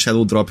 né, teve um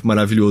Shadow Drop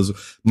maravilhoso,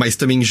 mas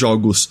também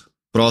jogos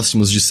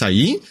próximos de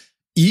sair,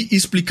 e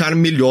explicar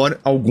melhor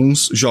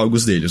alguns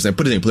jogos deles, né?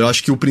 Por exemplo, eu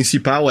acho que o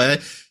principal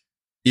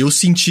eu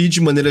senti,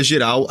 de maneira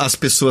geral, as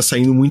pessoas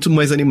saindo muito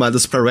mais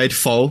animadas pra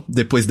Redfall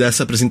depois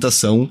dessa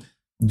apresentação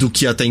do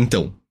que até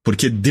então.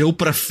 Porque deu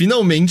pra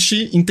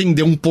finalmente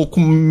entender um pouco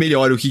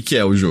melhor o que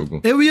é o jogo.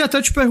 Eu ia até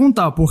te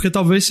perguntar, porque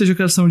talvez seja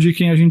questão de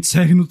quem a gente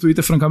segue no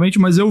Twitter, francamente,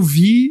 mas eu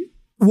vi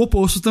o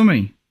oposto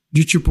também.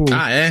 De tipo...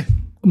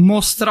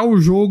 mostrar o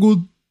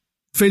jogo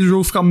fez o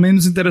jogo ficar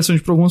menos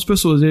interessante pra algumas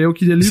pessoas. E aí eu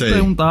queria lhe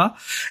perguntar...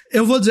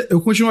 Eu vou dizer, eu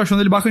continuo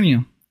achando ele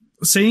bacaninha.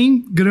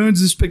 Sem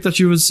grandes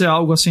expectativas de ser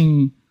algo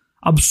assim...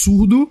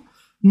 absurdo,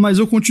 mas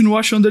eu continuo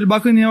achando ele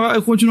bacaninha,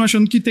 eu continuo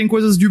achando que tem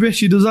coisas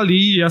divertidas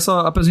ali, e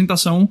essa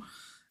apresentação,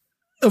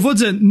 eu vou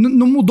dizer,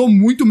 não mudou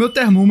muito o meu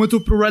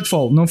termômetro pro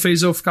Redfall, não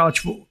fez eu ficar,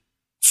 tipo,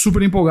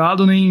 super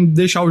empolgado, nem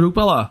deixar o jogo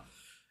pra lá,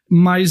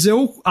 mas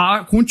eu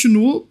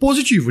continuo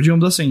positivo,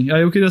 digamos assim.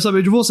 Aí eu queria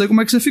saber de você como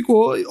é que você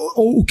ficou,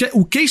 ou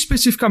o que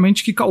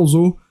especificamente que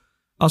causou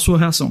a sua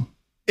reação.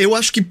 Eu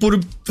acho que por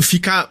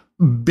ficar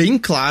bem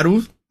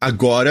claro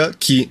agora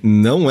que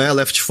não é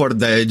Left 4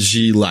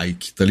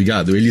 Dead-like, tá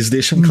ligado? Eles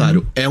deixam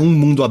claro, é um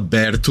mundo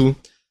aberto,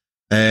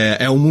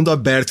 é um mundo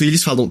aberto, e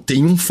eles falam,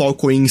 tem um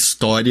foco em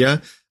história,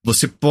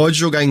 você pode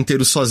jogar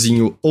inteiro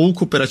sozinho ou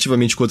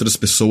cooperativamente com outras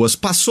pessoas,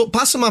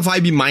 passa uma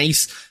vibe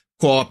mais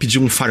co-op de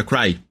um Far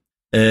Cry.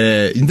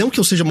 Não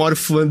que eu seja o maior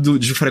fã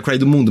de Far Cry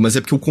do mundo, mas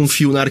é porque eu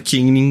confio na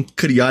Arkane em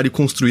criar e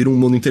construir um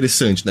mundo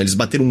interessante, né? Eles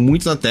bateram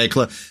muito na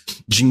tecla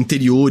de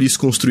interiores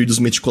construídos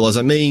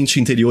meticulosamente,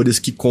 interiores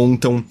que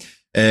contam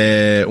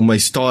uma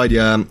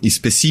história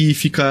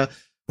específica.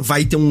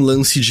 Vai ter um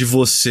lance de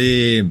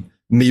você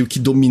meio que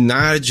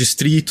dominar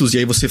distritos, e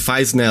aí você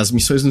faz, né, as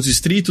missões nos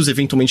distritos,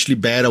 eventualmente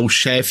libera o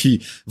chefe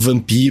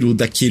vampiro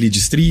daquele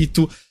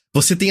distrito.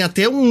 Você tem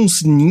até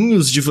uns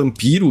ninhos de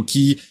vampiro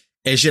que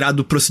é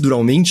gerado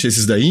proceduralmente,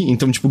 esses daí.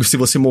 Então, tipo, se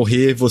você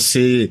morrer,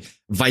 você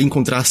vai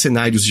encontrar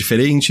cenários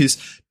diferentes.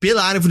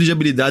 Pela árvore de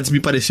habilidades, me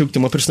pareceu que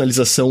tem uma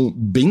personalização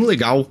bem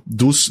legal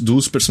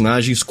dos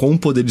personagens, com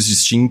poderes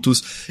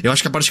distintos. Eu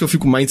acho que a parte que eu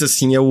fico mais,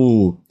 assim, é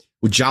o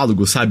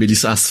diálogo, sabe?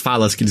 As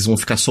falas que eles vão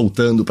ficar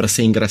soltando pra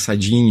ser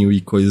engraçadinho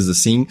e coisas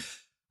assim.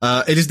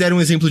 Eles deram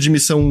um exemplo de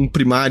missão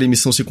primária e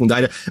missão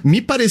secundária.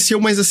 Me pareceu,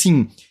 mas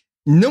assim...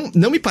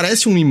 Não me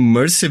parece um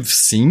immersive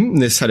sim,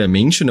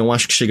 necessariamente, não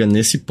acho que chega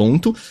nesse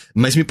ponto,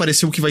 mas me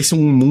pareceu que vai ser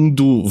um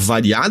mundo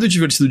variado e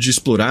divertido de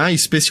explorar,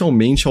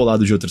 especialmente ao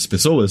lado de outras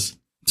pessoas.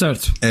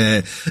 Certo.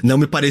 Não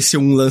me pareceu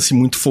um lance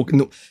muito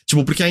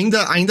tipo, porque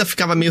ainda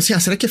ficava meio assim,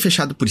 será que é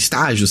fechado por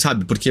estágio,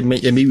 sabe? Porque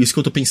é meio isso que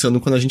eu tô pensando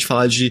quando a gente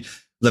fala de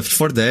Left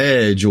 4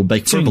 Dead, ou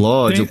Back 4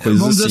 Blood, ou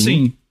coisas vamos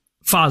assim.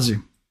 Vamos dizer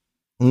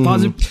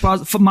assim,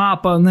 fase,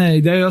 mapa, né?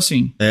 Ideia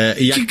assim.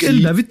 E aqui...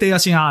 Ele deve ter,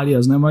 assim,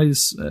 áreas, né?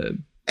 Mas...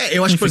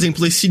 eu acho que, por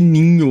exemplo, esse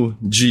ninho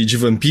de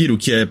vampiro,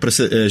 que é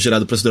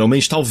gerado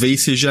proceduralmente,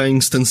 talvez seja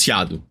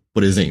instanciado,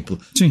 por exemplo.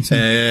 Sim.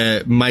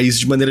 Mas,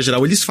 de maneira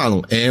geral, eles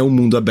falam, é um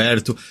mundo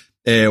aberto.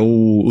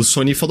 O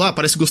Sony falou,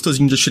 parece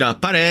gostosinho de atirar.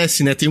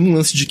 Parece, né? Tem um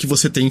lance de que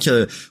você tem que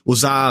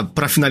usar,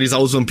 pra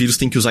finalizar os vampiros,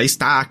 tem que usar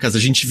estacas. A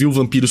gente viu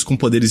vampiros com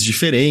poderes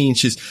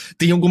diferentes.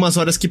 Tem algumas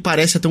horas que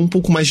parece até um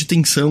pouco mais de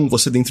tensão,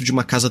 você dentro de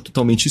uma casa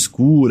totalmente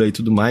escura e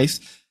tudo mais.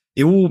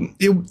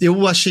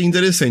 Eu achei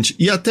interessante.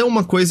 E até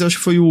uma coisa, eu acho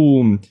que foi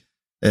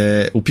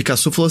o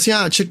Picasso falou assim,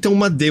 tinha que ter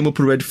uma demo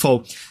pro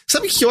Redfall.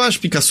 Sabe o que eu acho,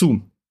 Picasso?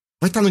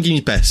 Vai estar no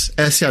Game Pass.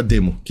 Essa é a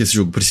demo que esse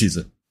jogo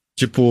precisa.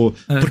 Tipo,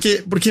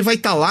 porque vai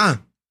estar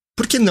lá,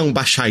 por que não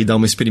baixar e dar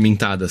uma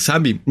experimentada,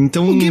 sabe?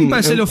 Então... O Game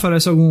Pass, ele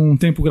oferece algum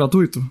tempo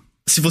gratuito?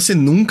 Se você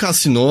nunca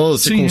assinou,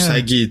 você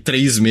consegue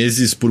 3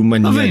 meses por uma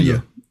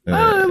ninharia.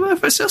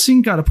 Vai ser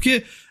assim, cara,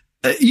 porque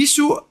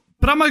isso,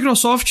 pra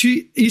Microsoft,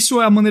 isso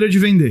é a maneira de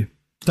vender.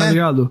 Tá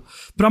ligado?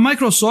 Pra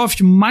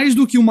Microsoft, mais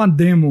do que uma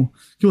demo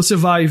que você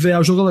vai ver,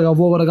 o jogo é legal,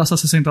 vou agora gastar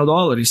 $60,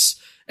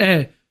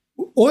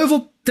 ou eu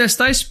vou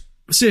testar esse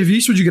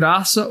serviço de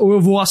graça, ou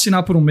eu vou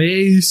assinar por um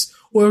mês,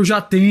 ou eu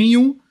já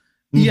tenho,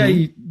 e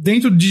aí,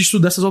 dentro disso,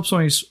 dessas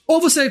opções,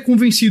 ou você é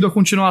convencido a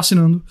continuar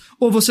assinando,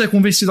 ou você é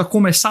convencido a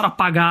começar a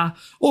pagar,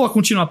 ou a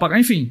continuar a pagar,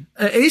 enfim.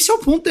 Esse é o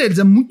ponto deles,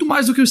 é muito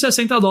mais do que os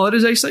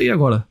 $60, é isso aí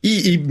agora.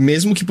 E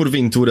mesmo que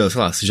porventura, sei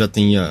lá, você já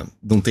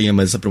não tenha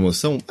mais essa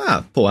promoção,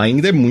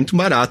 ainda é muito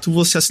barato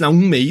você assinar um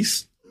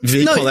mês,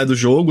 ver qual é do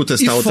jogo,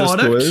 testar outras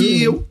coisas.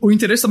 E fora que o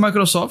interesse da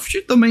Microsoft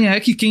também é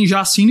que quem já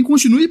assine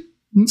continue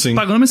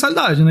pagando a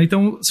mensalidade, né?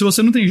 Então, se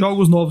você não tem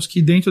jogos novos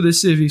que dentro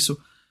desse serviço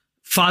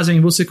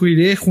fazem você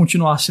querer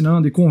continuar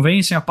assinando e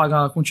convencem a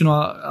pagar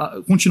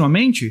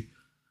continuamente,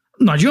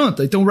 não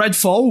adianta. Então,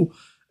 Redfall,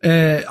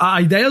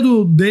 a ideia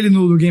dele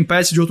no Game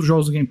Pass e de outros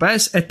jogos do Game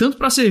Pass é tanto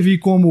para servir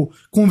como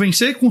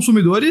convencer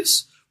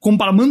consumidores, como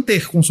para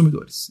manter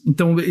consumidores.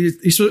 Então,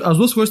 as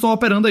duas coisas estão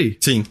operando aí.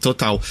 Sim,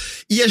 total.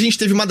 E a gente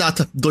teve uma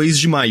data, 2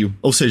 de maio,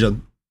 ou seja,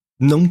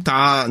 não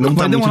tá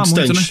muito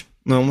distante. Muito, né?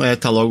 Não,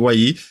 tá logo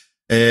aí.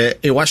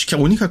 Eu acho que a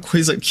única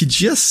coisa... Que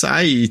dia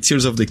sai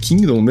Tears of the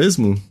Kingdom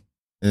mesmo?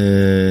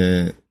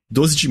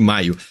 12 de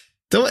maio.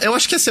 Então, eu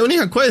acho que essa é a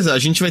única coisa. A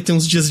gente vai ter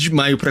uns dias de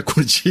maio pra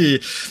curtir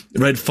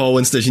Redfall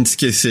antes da gente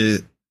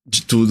esquecer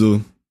de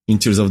tudo em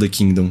Tears of the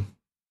Kingdom.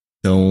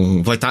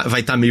 Então,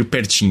 vai tá meio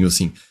pertinho,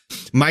 assim.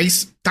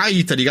 Mas tá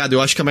aí, tá ligado?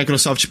 Eu acho que a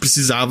Microsoft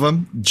precisava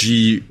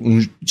de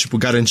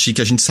garantir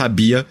que a gente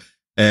sabia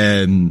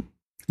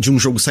de um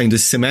jogo saindo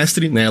esse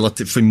semestre, né? Ela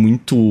foi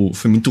muito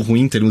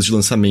ruim em termos de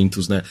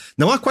lançamentos, né?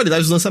 Não a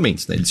qualidade dos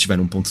lançamentos, né? Eles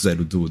tiveram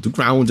 1.0 do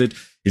Grounded,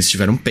 eles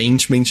tiveram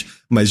Paintment,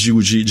 mas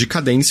digo de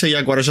cadência, e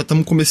agora já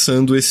estamos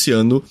começando esse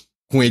ano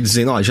com eles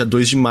dizendo, já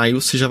 2 de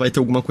maio você já vai ter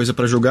alguma coisa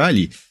pra jogar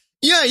ali.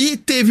 E aí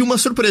teve uma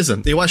surpresa.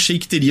 Eu achei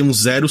que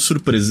teríamos 0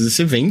 surpresas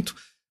nesse evento,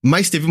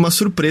 mas teve uma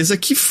surpresa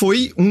que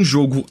foi um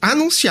jogo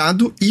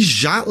anunciado e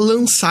já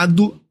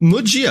lançado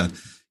no dia.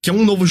 Que é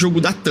um novo jogo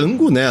da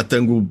Tango, né? A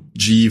Tango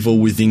de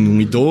Evil Within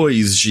 1 e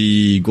 2,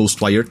 de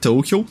Ghostwire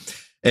Tokyo.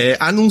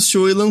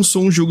 Anunciou e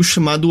lançou um jogo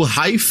chamado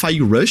Hi-Fi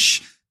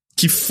Rush,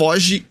 que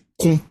foge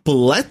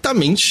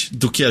completamente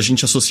do que a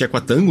gente associa com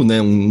a Tango,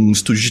 né? Um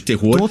estúdio de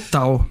terror.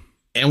 Total.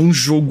 É um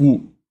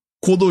jogo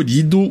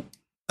colorido,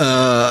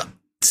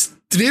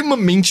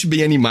 extremamente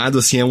bem animado,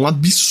 assim, é um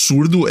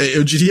absurdo.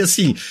 Eu diria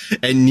assim,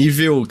 é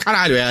nível...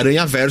 Caralho, é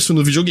Aranhaverso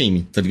no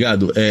videogame, tá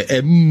ligado?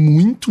 É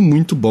muito,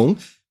 muito bom.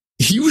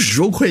 E o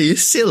jogo é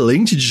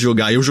excelente de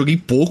jogar. Eu joguei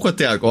pouco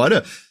até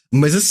agora,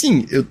 mas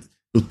assim, eu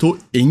tô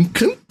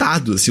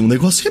encantado, assim, o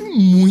negócio é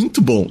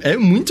muito bom. É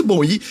muito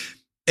bom. E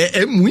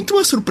é muito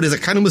uma surpresa.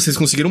 Caramba, vocês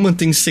conseguiram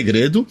manter em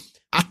segredo.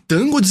 A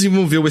Tango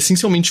desenvolveu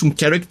essencialmente um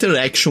character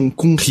action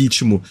com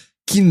ritmo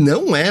que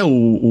não é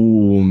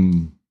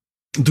o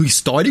do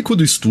histórico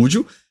do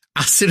estúdio.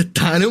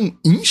 Acertaram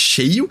em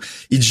cheio.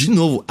 E, de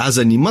novo, as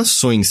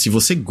animações. Se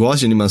você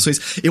gosta de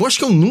animações... Eu acho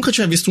que eu nunca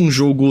tinha visto um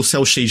jogo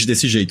cel shade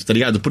desse jeito, tá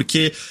ligado?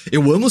 Porque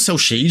eu amo cel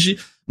shade,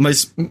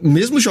 mas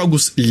mesmo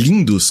jogos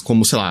lindos,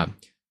 como, sei lá,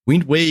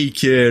 Wind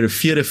Waker,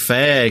 Fear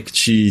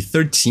Effect,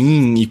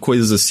 13 e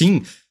coisas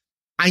assim,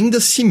 ainda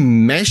se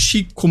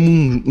mexe como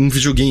um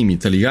videogame,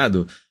 tá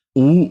ligado?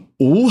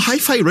 O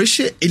Hi-Fi Rush,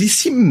 ele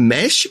se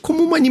mexe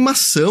como uma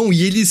animação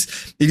e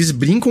eles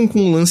brincam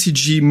com o lance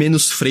de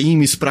menos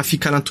frames pra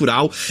ficar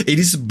natural.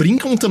 Eles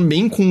brincam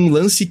também com um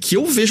lance que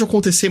eu vejo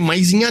acontecer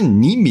mais em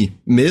anime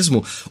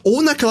mesmo,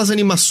 ou naquelas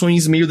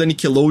animações meio da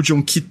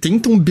Nickelodeon que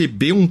tentam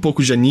beber um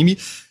pouco de anime,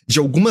 de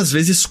algumas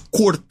vezes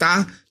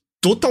cortar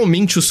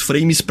totalmente os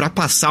frames pra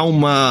passar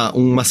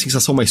uma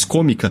sensação mais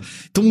cômica.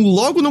 Então,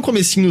 logo no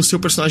comecinho, o seu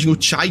personagem, o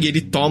Chai, ele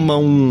toma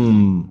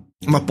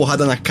uma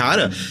porrada na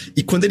cara,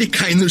 e quando ele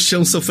cai no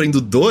chão sofrendo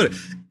dor,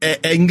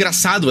 é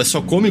engraçado, é só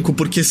cômico,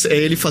 porque é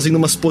ele fazendo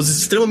umas poses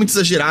extremamente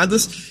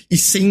exageradas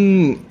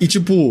e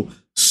tipo,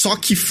 só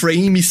que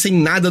frame sem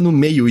nada no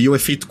meio, e o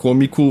efeito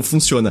cômico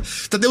funciona.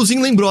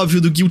 Tadeuzinho lembrou, óbvio,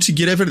 do Guilty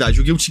Gear, é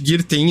verdade. O Guilty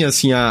Gear tem,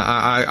 assim,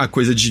 a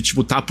coisa de,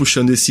 tipo, tá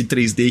puxando esse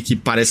 3D que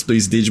parece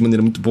 2D de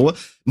maneira muito boa,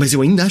 mas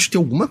eu ainda acho que tem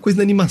alguma coisa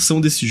na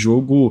animação desse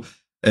jogo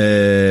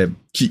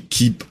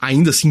que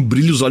ainda, assim,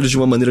 brilha os olhos de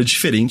uma maneira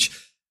diferente.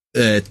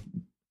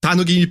 Tá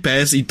no Game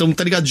Pass, então,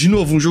 tá ligado? De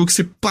novo, um jogo que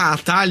você,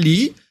 tá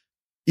ali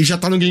e já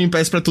tá no Game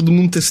Pass pra todo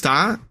mundo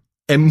testar.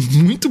 É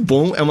muito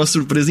bom, é uma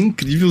surpresa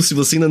incrível. Se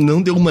você ainda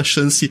não deu uma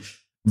chance,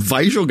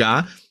 vai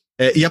jogar.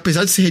 E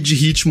apesar de ser de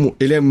ritmo,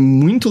 ele é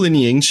muito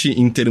leniente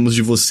em termos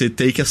de você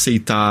ter que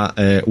aceitar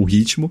o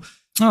ritmo.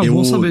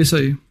 Bom saber isso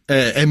aí.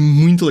 É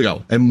muito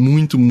legal. É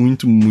muito,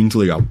 muito, muito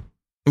legal.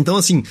 Então,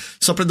 assim,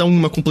 só pra dar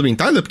uma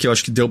complementada, porque eu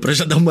acho que deu pra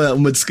já dar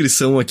uma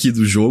descrição aqui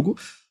do jogo.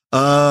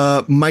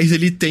 Mas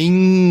ele tem,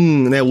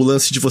 né, o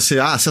lance de você,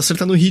 se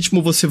acertar no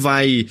ritmo, você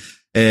vai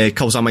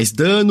causar mais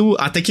dano.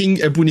 Até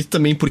que é bonito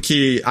também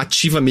porque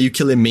ativa meio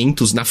que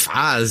elementos na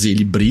fase,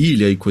 ele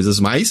brilha e coisas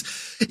mais.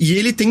 E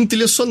ele tem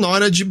trilha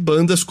sonora de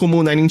bandas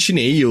como Nine Inch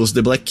Nails,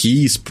 The Black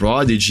Keys,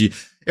 Prodigy.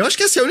 Eu acho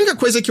que essa é a única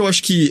coisa que eu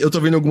acho que eu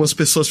tô vendo algumas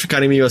pessoas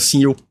ficarem meio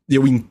assim, eu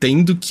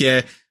entendo que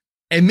é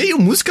meio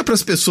música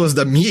pras pessoas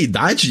da minha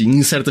idade,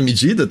 em certa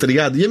medida, tá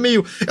ligado? E é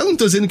meio... Eu não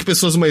tô dizendo que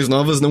pessoas mais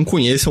novas não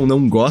conheçam,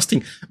 não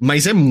gostem,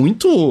 mas é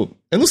muito...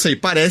 Eu não sei,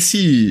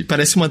 parece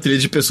uma trilha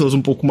de pessoas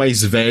um pouco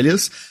mais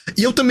velhas.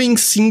 E eu também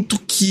sinto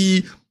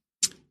que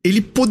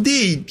ele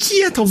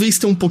que talvez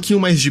ter um pouquinho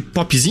mais de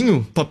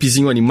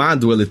popzinho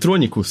animado,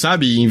 eletrônico,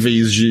 sabe? Em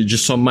vez de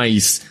só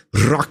mais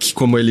rock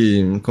como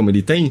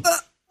ele tem.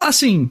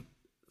 Assim,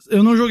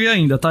 eu não joguei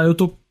ainda, tá?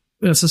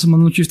 Essa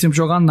semana não tive tempo de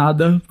jogar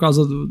nada, por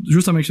causa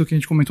justamente do que a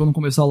gente comentou no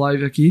começo da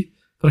live aqui.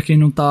 Pra quem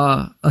não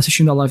tá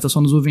assistindo a live, tá só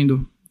nos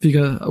ouvindo,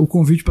 fica o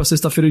convite pra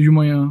sexta-feira de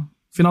manhã,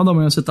 final da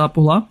manhã você tá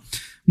por lá.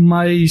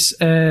 Mas,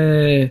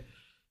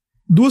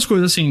 duas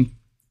coisas assim,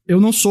 eu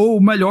não sou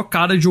o melhor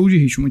cara de jogo de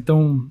ritmo,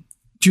 então,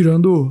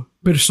 tirando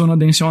Persona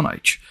Dancing All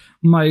Night.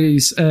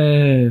 Mas,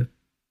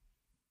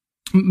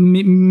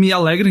 me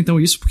alegra então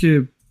isso,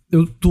 porque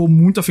eu tô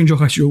muito afim de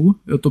jogar esse jogo.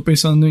 Eu tô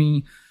pensando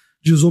em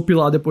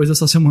desopilar depois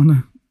dessa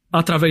semana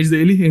através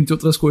dele, entre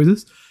outras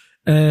coisas.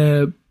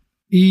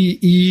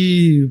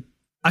 E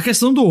a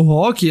questão do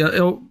rock,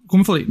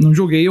 como eu falei, não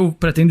joguei, eu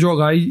pretendo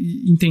jogar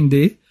e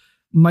entender,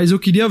 mas eu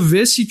queria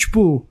ver se,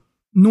 tipo,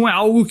 não é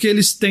algo que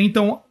eles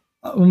tentam,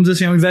 vamos dizer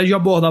assim, ao invés de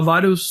abordar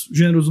vários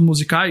gêneros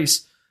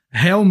musicais,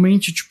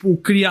 realmente, tipo,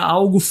 criar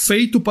algo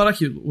feito para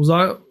aquilo.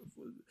 Usar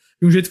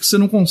de um jeito que você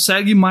não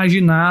consegue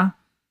imaginar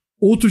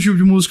outro tipo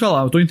de música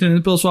lá. Eu tô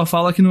entendendo pela sua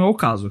fala que não é o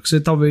caso, que você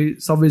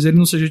talvez ele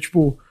não seja,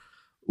 tipo,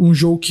 um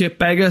jogo que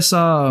pega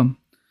essa...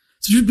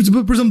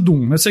 Por exemplo,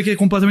 Doom. Eu sei que é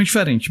completamente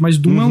diferente, mas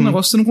Doom é um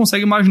negócio que você não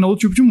consegue imaginar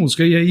outro tipo de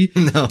música. E aí...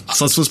 Não,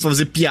 só se fosse pra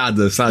fazer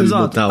piada, sabe?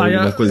 Exato. Botar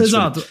alguma coisa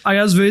exato. Diferente. Aí,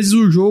 às vezes,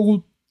 o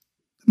jogo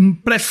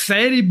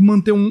prefere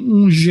manter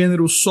um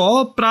gênero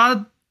só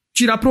pra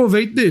tirar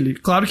proveito dele.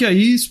 Claro que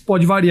aí isso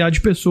pode variar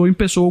de pessoa em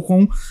pessoa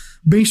com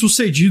bem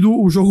sucedido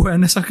o jogo é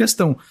nessa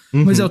questão.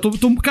 Mas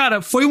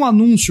cara, foi um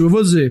anúncio, eu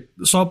vou dizer,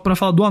 só pra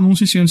falar do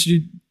anúncio em si, antes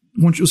de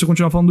você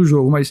continuar falando do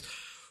jogo, mas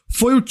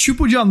foi o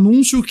tipo de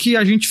anúncio que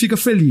a gente fica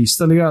feliz,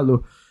 tá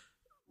ligado?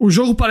 O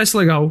jogo parece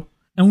legal,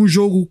 é um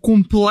jogo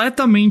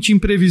completamente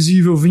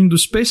imprevisível, vindo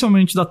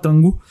especialmente da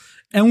Tango,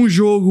 é um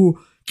jogo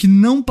que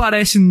não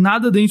parece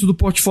nada dentro do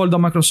portfólio da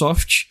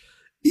Microsoft,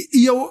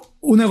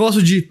 o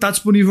negócio de tá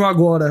disponível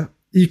agora,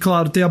 e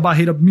claro, tem a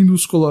barreira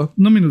minúscula,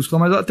 não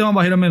minúscula, mas tem uma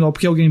barreira menor,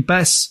 porque é o Game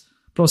Pass,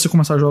 pra você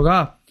começar a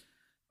jogar,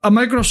 a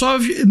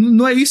Microsoft,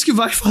 não é isso que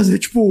vai fazer,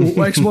 tipo,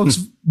 o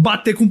Xbox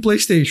bater com o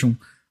PlayStation,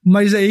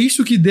 mas é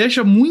isso que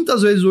deixa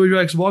muitas vezes hoje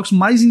o Xbox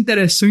mais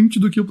interessante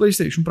do que o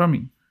PlayStation pra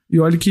mim. E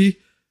olha que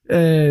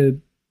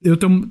eu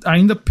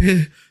ainda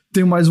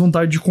tenho mais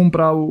vontade de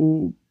comprar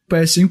o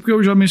PS5, porque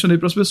eu já mencionei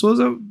pras pessoas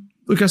a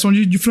questão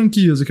de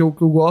franquias, que eu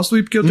gosto,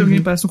 e porque eu tenho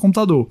Game Pass no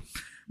computador.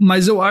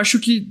 Mas eu acho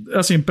que,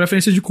 assim,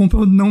 preferência de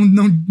compra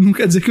não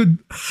quer dizer que eu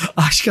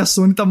acho que a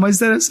Sony tá mais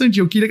interessante.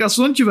 Eu queria que a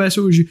Sony tivesse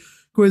hoje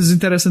coisas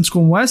interessantes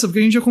como essa, porque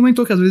a gente já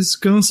comentou que às vezes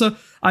cansa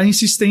a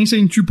insistência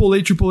em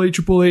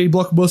AAA,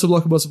 blockbuster.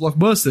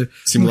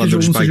 Simulador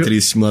de Pai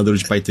 3, simulador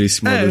de Pai 3,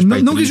 simulador de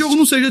Pai 3. Não que o jogo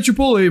não seja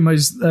AAA,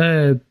 mas,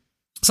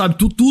 sabe,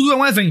 tudo é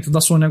um evento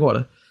da Sony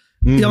agora.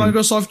 E a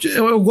Microsoft,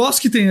 eu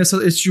gosto que tem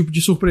esse tipo de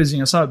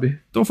surpresinha, sabe?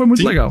 Então foi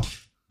muito legal.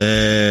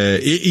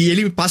 E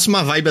ele me passa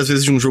uma vibe, às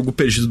vezes, de um jogo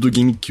perdido do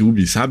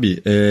GameCube,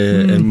 sabe?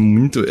 É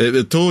muito...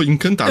 Eu tô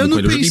encantado com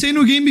ele. Eu não pensei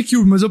no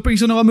GameCube, mas eu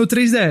pensei no meu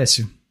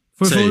 3DS.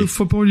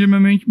 Foi pra onde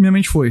minha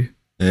mente foi.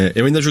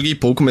 Eu ainda joguei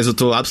pouco, mas eu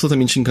tô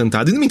absolutamente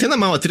encantado. E não me entenda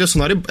mal, a trilha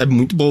sonora é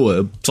muito boa.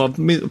 Eu só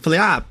falei,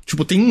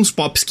 tem uns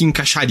pops que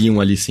encaixariam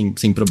ali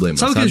sem problema,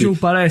 sabe? Sabe o que o jogo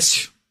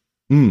parece?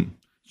 O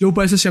jogo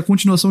parece assim, a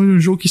continuação de um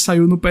jogo que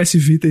saiu no PS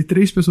Vita e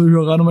 3 pessoas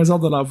jogaram, mas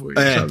adoravam ele,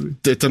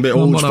 sabe? Também,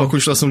 ou tipo a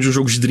continuação de um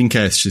jogo de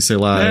Dreamcast, sei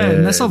lá.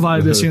 Nessa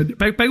vibe, assim.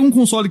 Pega um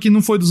console que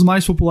não foi dos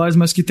mais populares,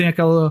 mas que tem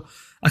aquela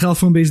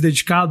fanbase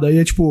dedicada, e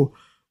é tipo,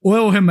 ou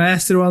é o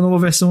remaster, ou é a nova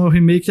versão, ou é o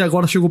remake, e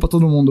agora chegou pra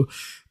todo mundo.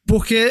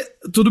 Porque,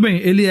 tudo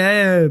bem, ele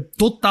é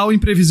total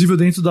imprevisível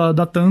dentro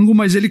da Tango,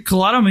 mas ele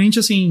claramente,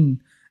 assim,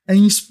 é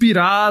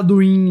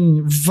inspirado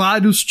em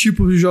vários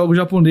tipos de jogos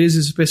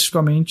japoneses,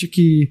 especificamente,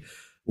 que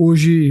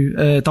hoje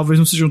talvez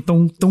não sejam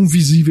tão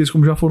visíveis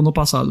como já foram no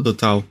passado.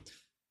 Total.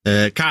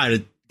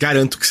 Cara,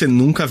 garanto que você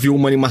nunca viu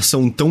uma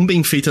animação tão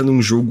bem feita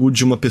num jogo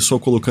de uma pessoa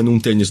colocando um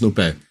tênis no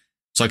pé.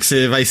 Só que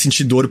você vai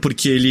sentir dor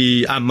porque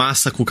ele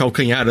amassa com o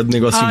calcanhar do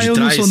negocinho de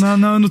trás.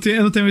 Eu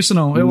não tenho isso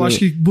não. Eu acho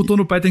que botou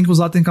no pé, tem que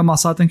usar, tem que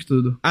amassar, tem que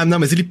tudo. Não,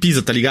 mas ele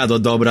pisa, tá ligado? A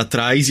dobra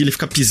atrás e ele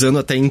fica pisando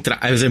até entrar.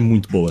 Mas é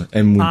muito boa,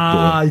 é muito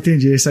boa.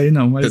 Entendi, isso aí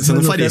não. Mas você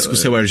não faria isso com o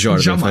seu Air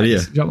Jordan,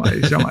 faria?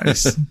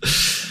 Jamais.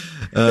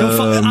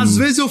 Às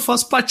vezes eu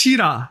faço pra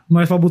tirar,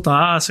 mas pra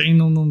botar, assim,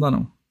 não dá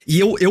não. E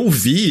eu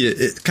vi,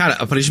 cara,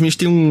 aparentemente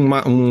tem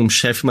um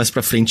chefe mais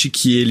pra frente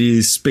que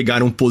eles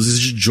pegaram poses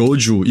de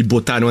Jojo e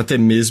botaram até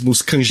mesmo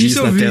os kanjis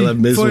na tela,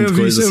 mesmo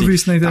coisa assim. Eu vi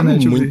isso na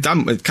internet.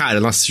 Cara,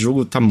 nossa, esse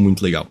jogo tá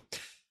muito legal.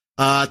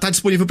 Tá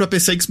disponível pra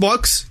PC e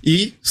Xbox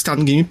e está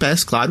no Game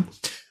Pass, claro.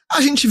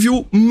 A gente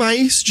viu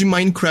mais de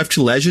Minecraft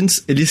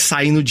Legends, ele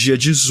sai no dia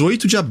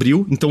 18 de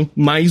abril, então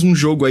mais um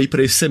jogo aí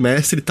pra esse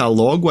semestre, tá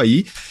logo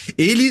aí.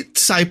 Ele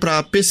sai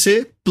pra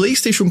PC,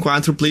 PlayStation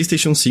 4,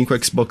 PlayStation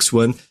 5, Xbox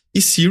One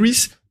e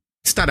Series,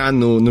 estará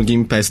no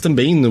Game Pass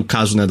também, no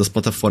caso, né, das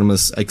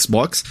plataformas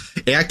Xbox.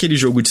 É aquele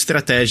jogo de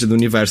estratégia do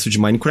universo de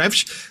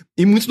Minecraft,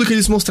 e muito do que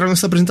eles mostraram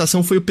nessa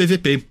apresentação foi o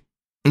PVP,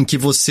 em que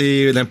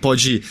você, né,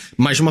 pode,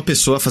 mais de uma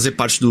pessoa fazer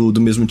parte do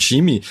mesmo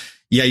time,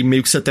 e aí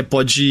meio que você até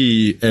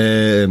pode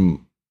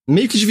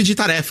meio que dividir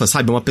tarefas,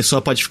 sabe? Uma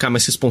pessoa pode ficar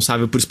mais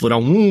responsável por explorar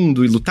o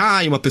mundo e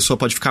lutar, e uma pessoa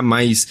pode ficar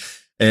mais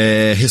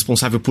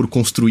responsável por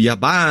construir a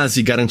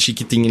base, garantir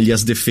que tem ali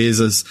as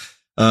defesas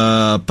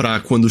pra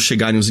quando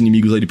chegarem os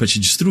inimigos ali pra te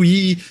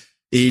destruir.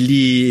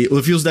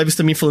 Eu vi os devs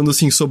também falando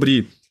assim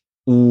sobre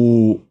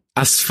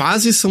as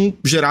fases são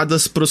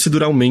geradas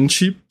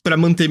proceduralmente pra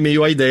manter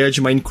meio a ideia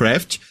de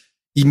Minecraft,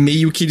 e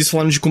meio que eles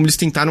falaram de como eles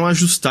tentaram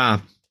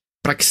ajustar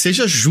pra que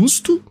seja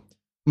justo,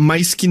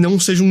 mas que não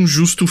seja um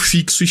justo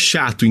fixo e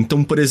chato.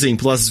 Então, por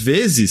exemplo, às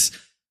vezes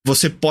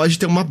você pode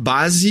ter uma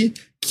base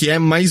que é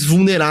mais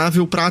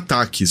vulnerável pra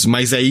ataques,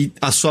 mas aí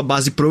a sua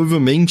base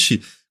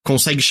provavelmente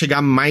consegue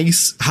chegar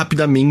mais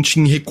rapidamente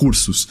em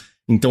recursos.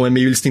 Então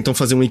eles tentam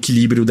fazer um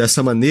equilíbrio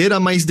dessa maneira,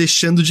 mas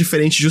deixando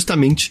diferente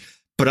justamente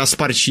para as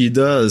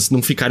partidas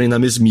não ficarem na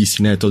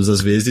mesmice, né, todas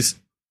as vezes.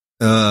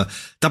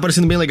 Tá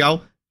parecendo bem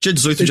legal. Dia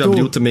 18 de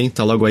abril também,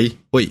 tá logo aí.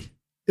 Oi.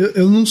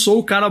 Eu não sou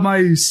o cara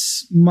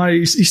mais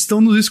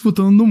estão nos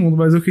escutando no mundo,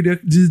 mas eu queria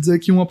dizer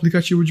que um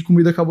aplicativo de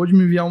comida acabou de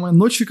me enviar uma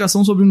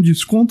notificação sobre um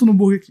desconto no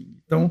Burger King.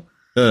 Então,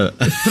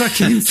 pra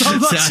quem tá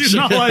no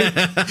sinal aí,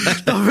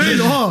 tá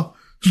vendo? Ó,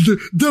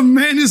 the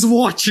man is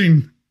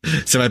watching.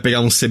 Você vai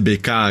pegar um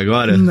CBK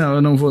agora? Não,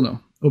 eu não vou não.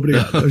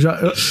 Obrigado.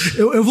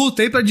 Eu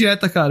voltei pra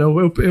dieta, cara.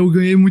 Eu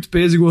ganhei muito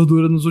peso e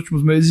gordura nos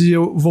últimos meses e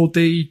eu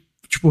voltei,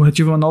 tipo, eu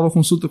tive uma nova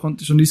consulta com a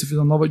nutricionista, fiz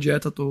uma nova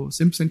dieta, tô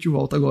 100% de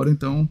volta agora,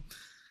 então...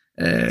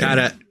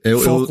 Cara,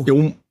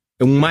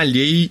 eu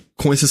malhei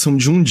com exceção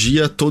de um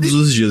dia todos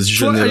os dias de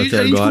janeiro até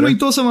agora. A gente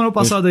comentou semana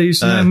passada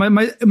isso, né?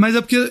 Mas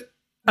é porque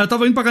eu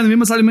tava indo pra academia,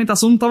 mas a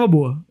alimentação não tava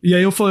boa. E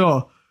aí eu falei,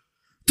 ó...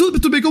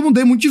 Tudo bem que eu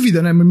mudei muito de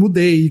vida, né? Me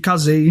mudei,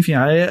 casei, enfim.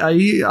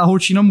 Aí a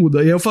rotina muda.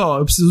 E aí eu falei, ó,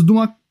 eu preciso de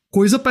uma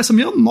coisa pra essa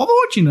minha nova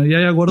rotina. E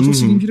aí agora eu tô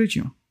seguindo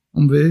direitinho.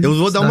 Vamos ver. Eu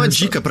vou dar uma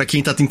dica pra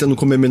quem tá tentando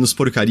comer menos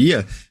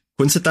porcaria.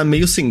 Quando você tá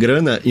meio sem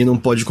grana e não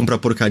pode comprar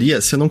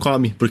porcaria, você não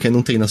come, porque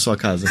não tem na sua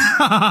casa.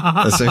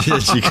 Essa é a minha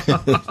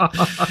dica.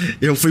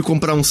 Eu fui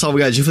comprar um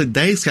salgadinho, falei,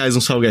 R$10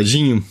 um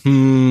salgadinho?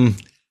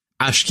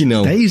 Acho que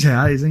não.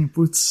 R$10, hein?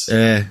 Putz.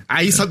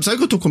 Aí, sabe o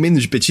que eu tô comendo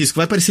de petisco?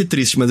 Vai parecer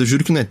triste, mas eu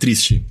juro que não é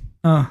triste.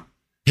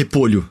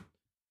 Repolho.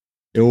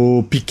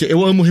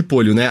 Eu amo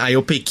repolho, né? Aí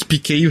eu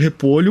piquei o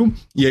repolho,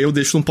 e aí eu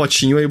deixo num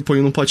potinho, aí eu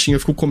ponho num potinho e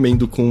fico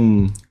comendo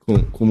com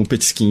um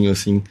petisquinho,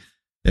 assim.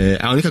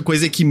 A única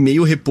coisa é que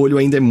meio repolho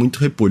ainda é muito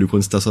repolho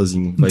quando você tá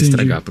sozinho. Vai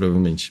estragar,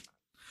 provavelmente.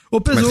 Ô,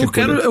 Pedro,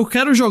 eu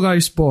quero jogar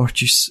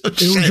esportes.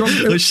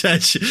 O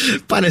chat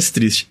parece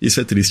triste.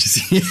 Isso é triste,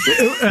 sim.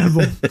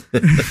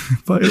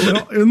 Bom.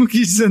 Eu não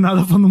quis dizer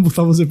nada pra não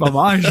botar você pra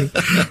baixo,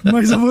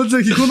 mas eu vou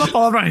dizer que quando a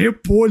palavra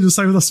repolho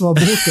saiu da sua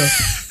boca,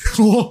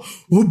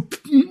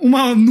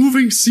 uma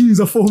nuvem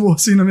cinza formou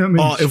assim na minha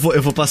mente. Ó,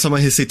 eu vou passar uma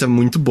receita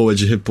muito boa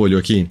de repolho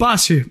aqui.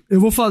 Passe, eu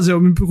vou fazer, eu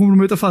me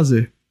comprometo a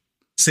fazer.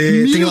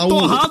 Você milho tem lá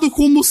torrado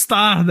com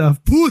mostarda.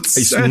 Putz,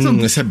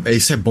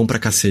 isso é bom pra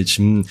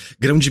cacete.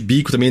 Grão de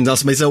bico também,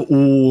 nossa, mas eu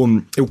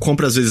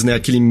compro às vezes, né,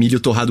 aquele milho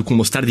torrado com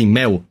mostarda e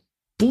mel.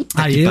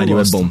 Puta que pariu,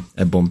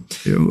 é bom.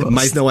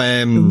 Mas não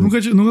é... Eu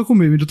nunca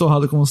comi milho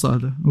torrado com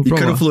mostarda. E o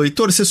cara falou,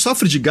 Heitor, você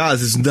sofre de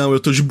gases? Não, eu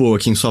tô de boa,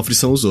 quem sofre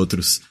são os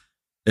outros.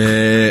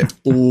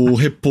 O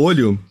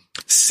repolho,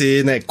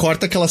 você, né,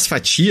 corta aquelas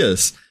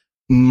fatias,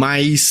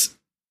 mas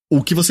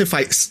o que você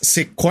faz?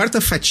 Você corta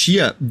a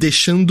fatia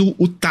deixando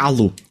o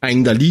talo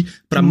ainda ali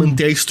pra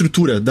manter a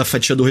estrutura da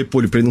fatia do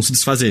repolho, pra ele não se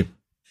desfazer.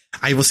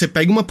 Aí você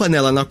pega uma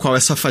panela na qual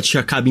essa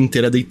fatia cabe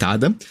inteira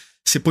deitada,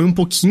 você põe um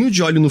pouquinho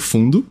de óleo no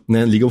fundo,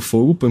 né? Liga o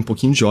fogo, põe um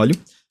pouquinho de óleo,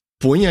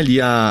 põe ali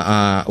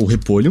o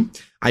repolho,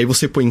 aí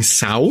você põe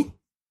sal,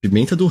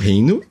 pimenta do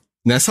reino,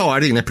 nessa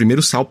ordem, né?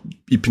 Primeiro sal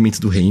e pimenta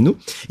do reino,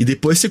 e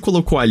depois você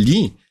colocou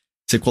ali,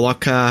 você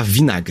coloca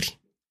vinagre.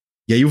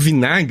 E aí o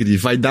vinagre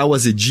vai dar o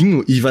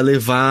azedinho e vai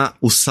levar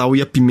o sal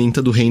e a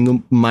pimenta do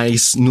reino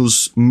mais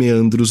nos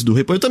meandros do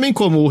repolho. Eu também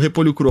como o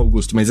repolho cru,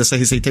 Augusto, mas essa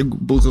receita é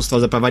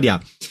gostosa pra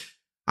variar.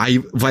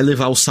 Aí vai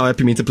levar o sal e a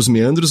pimenta pros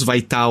meandros, vai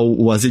estar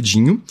o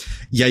azedinho.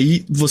 E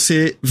aí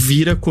você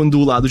vira quando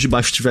o lado de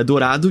baixo estiver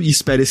dourado e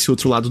espera esse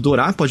outro lado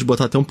dourar. Pode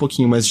botar até um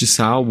pouquinho mais de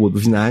sal ou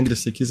vinagre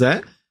se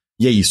quiser.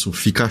 E é isso,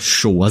 fica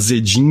show.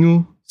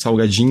 Azedinho,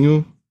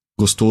 salgadinho,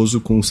 gostoso,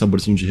 com um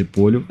saborzinho de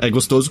repolho. É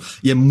gostoso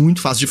e é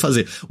muito fácil de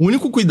fazer. O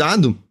único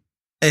cuidado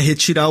é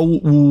retirar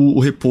o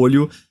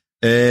repolho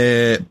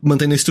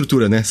mantendo a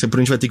estrutura, né? Você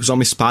provavelmente vai ter que usar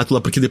uma espátula,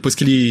 porque depois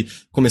que ele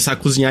começar a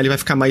cozinhar, ele vai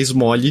ficar mais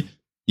mole.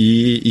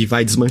 E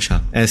vai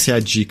desmanchar. Essa é a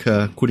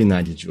dica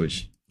culinária de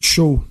hoje.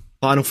 Show.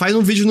 Falaram, faz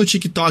um vídeo no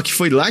TikTok.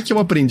 Foi lá que eu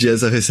aprendi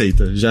essa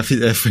receita.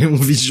 Foi um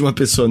vídeo de uma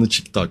pessoa no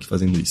TikTok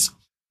fazendo isso.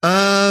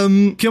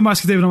 O que mais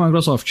que teve na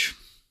Microsoft?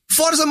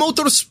 Forza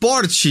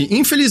Motorsport.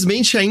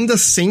 Infelizmente, ainda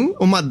sem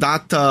uma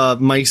data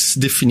mais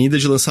definida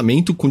de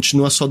lançamento.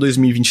 Continua só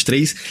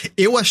 2023.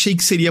 Eu achei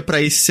que seria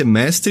pra esse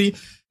semestre.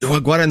 Eu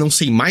agora não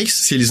sei mais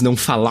se eles não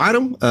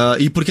falaram,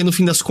 e porque no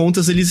fim das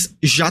contas eles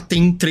já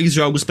têm 3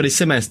 jogos pra esse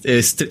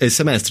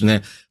semestre,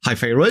 né?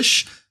 Hi-Fi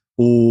Rush,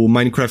 o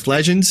Minecraft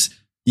Legends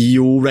e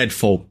o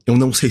Redfall. Eu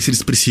não sei se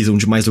eles precisam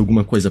de mais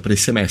alguma coisa pra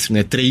esse semestre,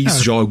 né?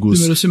 3 jogos.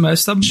 O primeiro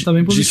semestre tá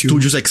bem positivo.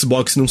 De estúdios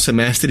Xbox num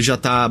semestre já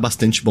tá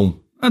bastante bom.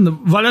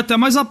 Vale até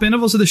mais a pena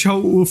você deixar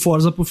o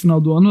Forza pro final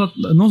do ano,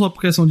 não só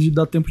por questão de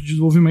dar tempo de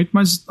desenvolvimento,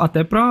 mas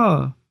até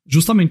pra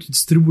justamente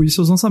distribuir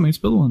seus lançamentos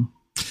pelo ano.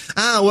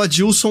 O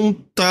Adilson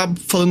tá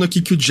falando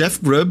aqui que o Jeff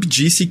Grubb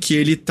disse que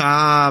ele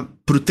tá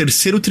pro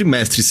terceiro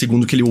trimestre,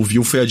 segundo o que ele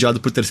ouviu, foi adiado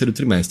pro terceiro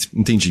trimestre.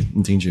 Entendi.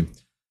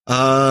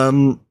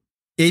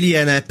 Ele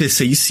é, né,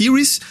 PC e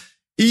Series,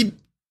 e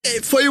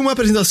foi uma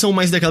apresentação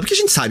mais daquela, porque a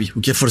gente sabe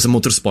o que é Forza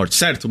Motorsport,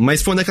 certo?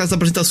 Mas foi uma daquelas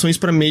apresentações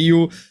pra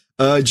meio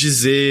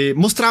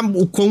mostrar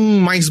o quão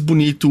mais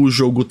bonito o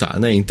jogo tá,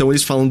 né? Então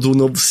eles falam do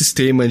novo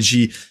sistema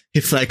de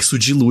reflexo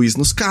de luz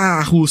nos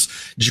carros,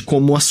 de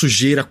como a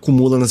sujeira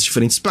acumula nas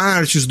diferentes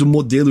partes, do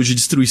modelo de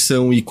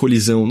destruição e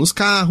colisão nos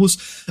carros.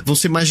 Vão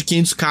ser mais de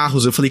 500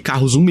 carros, eu falei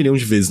carros 1 milhão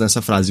de vezes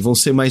nessa frase, vão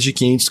ser mais de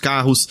 500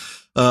 carros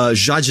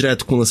já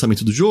direto com o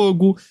lançamento do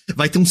jogo.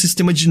 Vai ter um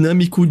sistema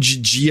dinâmico de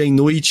dia e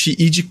noite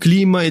e de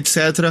clima,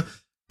 etc.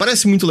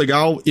 Parece muito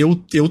legal.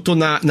 Eu tô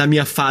na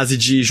minha fase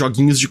de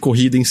joguinhos de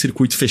corrida em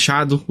circuito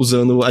fechado,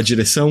 usando a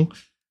direção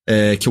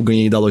que eu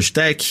ganhei da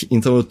Logitech,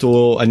 então eu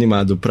tô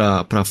animado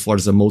pra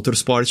Forza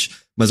Motorsport,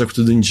 mas é o que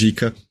tudo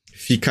indica,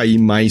 fica aí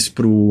mais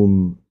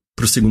pro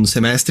segundo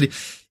semestre.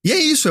 E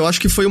é isso, eu acho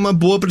que foi uma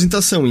boa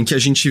apresentação, em que a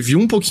gente viu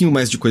um pouquinho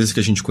mais de coisas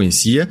que a gente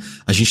conhecia,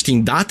 a gente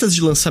tem datas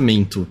de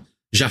lançamento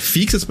já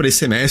fixas pra esse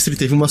semestre,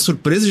 teve uma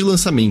surpresa de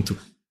lançamento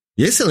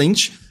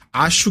excelente.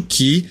 Acho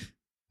que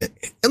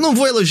eu não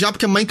vou elogiar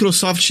porque a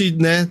Microsoft,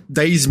 né,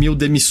 10 mil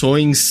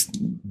demissões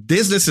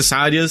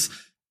desnecessárias,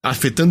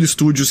 afetando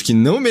estúdios que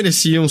não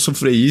mereciam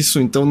sofrer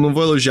isso, então não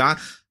vou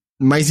elogiar,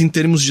 mas em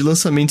termos de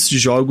lançamentos de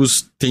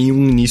jogos, tem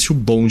um início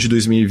bom de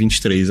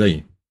 2023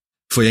 aí.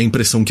 Foi a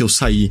impressão que eu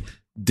saí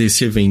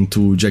desse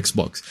evento de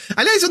Xbox.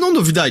 Aliás, eu não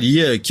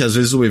duvidaria que às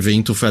vezes o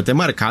evento foi até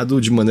marcado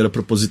de maneira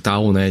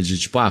proposital, né, de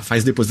tipo,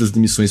 faz depois das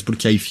demissões,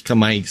 porque aí fica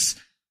mais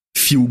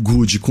feel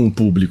good com o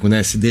público,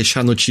 né, se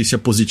deixa a notícia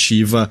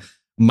positiva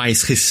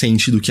mais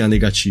recente do que a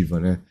negativa,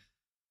 né.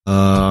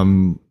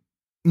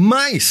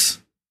 Mas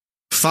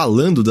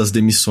falando das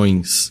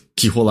demissões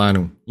que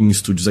rolaram em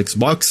estúdios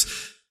Xbox,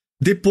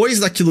 depois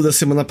daquilo da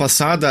semana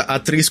passada, a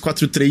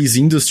 343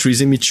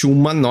 Industries emitiu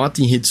uma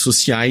nota em redes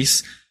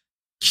sociais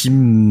que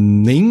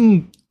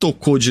nem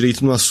tocou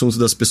direito no assunto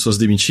das pessoas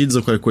demitidas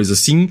ou qualquer coisa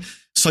assim,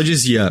 só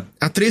dizia: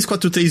 a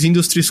 343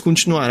 Industries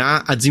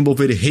continuará a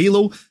desenvolver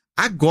Halo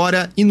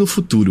agora e no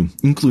futuro,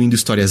 incluindo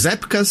histórias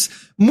épicas,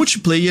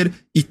 multiplayer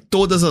e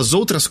todas as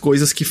outras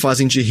coisas que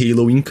fazem de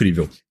Halo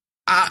incrível.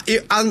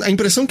 A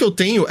impressão que eu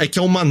tenho é que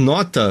é uma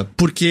nota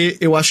porque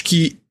eu acho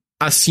que,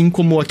 assim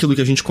como aquilo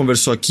que a gente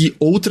conversou aqui,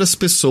 outras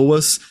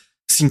pessoas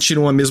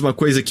sentiram a mesma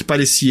coisa, que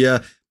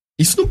parecia...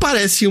 Isso não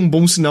parece um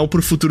bom sinal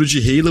pro futuro de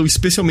Halo,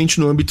 especialmente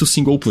no âmbito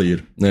single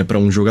player, né, pra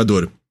um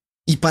jogador.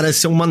 E parece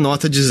ser uma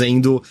nota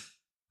dizendo...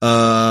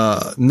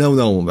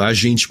 não, a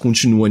gente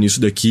continua nisso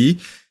daqui.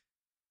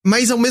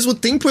 Mas ao mesmo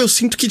tempo eu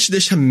sinto que te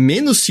deixa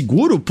menos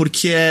seguro,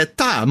 porque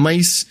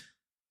mas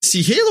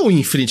se Halo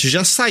Infinite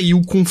já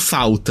saiu com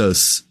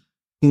faltas,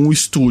 com o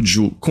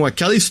estúdio, com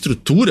aquela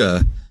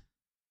estrutura,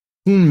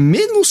 com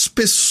menos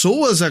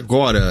pessoas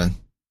agora,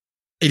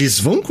 eles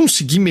vão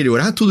conseguir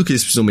melhorar tudo que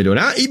eles precisam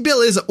melhorar? E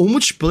beleza, o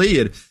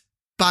multiplayer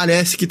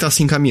parece que tá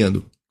se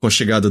encaminhando, com a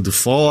chegada do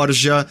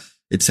Forja,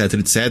 etc,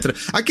 etc.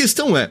 A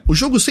questão o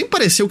jogo sempre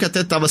pareceu que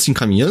até tava se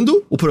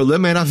encaminhando, o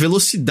problema era a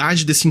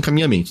velocidade desse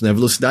encaminhamento, né? A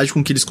velocidade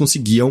com que eles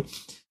conseguiam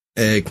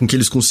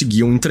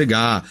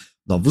entregar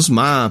novos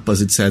mapas,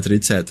 etc,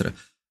 etc.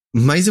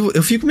 Mas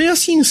eu fico meio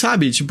assim,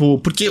 sabe? Tipo,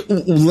 porque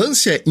o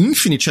lance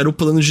Infinite era o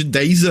plano de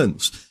 10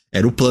 anos.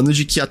 Era o plano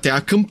de que até a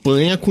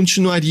campanha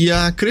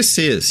continuaria a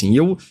crescer, assim. E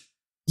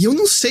eu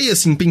não sei,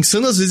 assim,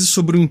 pensando às vezes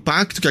sobre o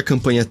impacto que a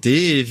campanha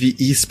teve,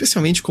 e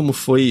especialmente como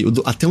foi,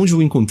 até onde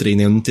eu encontrei,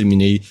 né? Eu não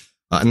terminei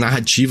a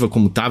narrativa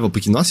como tava,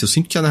 porque, nossa, eu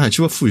sinto que a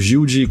narrativa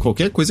fugiu de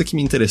qualquer coisa que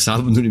me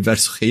interessava no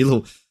universo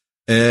Halo.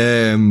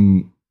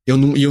 Eu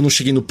não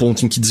cheguei no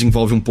ponto em que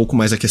desenvolve um pouco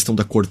mais a questão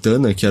da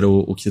Cortana, que era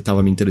o que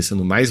tava me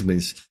interessando mais,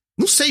 mas...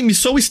 Não sei, me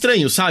soa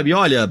estranho, sabe?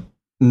 Olha,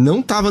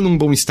 não tava num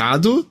bom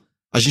estado,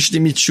 a gente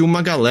demitiu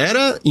uma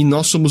galera e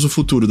nós somos o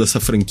futuro dessa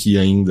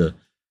franquia ainda.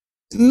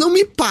 Não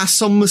me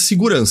passa uma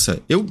segurança.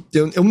 Eu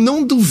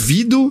não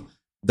duvido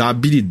da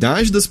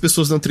habilidade das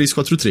pessoas na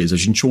 343. A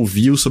gente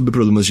ouviu sobre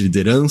problemas de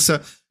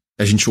liderança,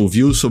 a gente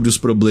ouviu sobre os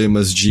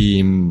problemas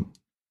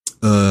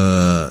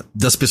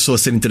das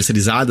pessoas serem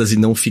terceirizadas e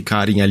não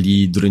ficarem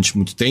ali durante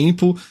muito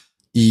tempo.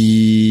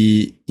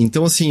 E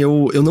então, assim,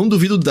 eu não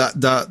duvido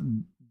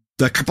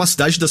da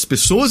capacidade das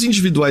pessoas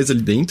individuais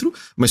ali dentro,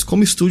 mas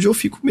como estúdio eu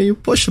fico meio,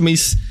 poxa,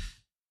 mas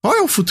qual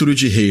é o futuro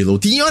de Halo?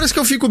 Tem horas que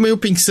eu fico meio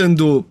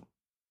pensando,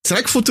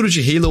 será que o futuro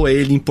de Halo é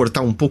ele importar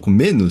um pouco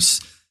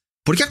menos?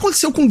 Porque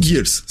aconteceu com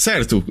Gears,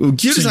 certo? O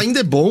Gears ainda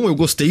é bom, eu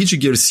gostei de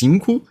Gears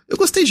 5, eu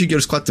gostei de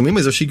Gears 4 também,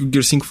 mas eu achei que o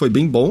Gears 5 foi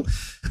bem bom,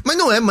 mas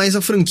não é mais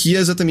a franquia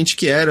exatamente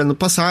que era no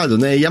passado,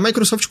 né? E a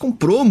Microsoft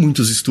comprou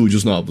muitos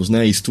estúdios novos,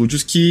 né?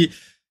 Estúdios que,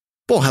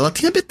 porra, ela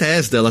tem a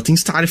Bethesda, ela tem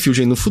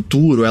Starfield aí no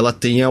futuro, ela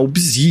tem a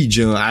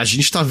Obsidian, a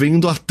gente tá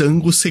vendo a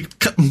Tango ser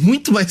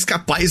muito mais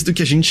capaz do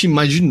que a gente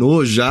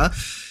imaginou já.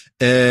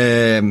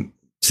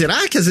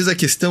 Será que às vezes a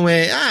questão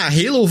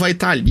Halo vai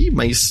estar ali,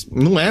 mas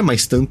não é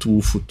mais tanto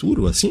o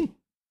futuro, assim?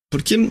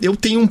 Porque eu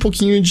tenho um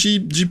pouquinho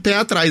de pé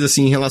atrás,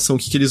 assim, em relação ao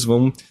que eles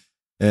vão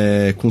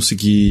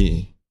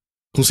conseguir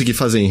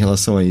fazer em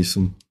relação a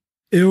isso.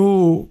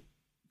 Eu,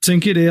 sem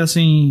querer,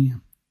 assim,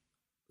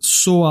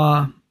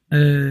 soar,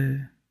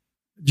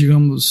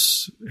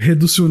 digamos,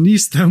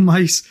 reducionista,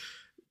 mas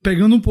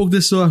pegando um pouco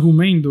desse seu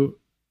argumento,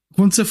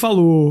 quando você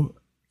falou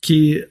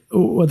que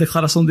a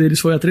declaração deles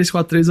foi a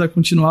 343 vai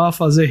continuar a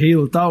fazer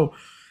Halo e tal,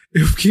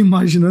 eu fiquei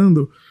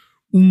imaginando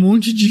um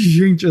monte de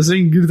gente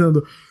assim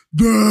gritando,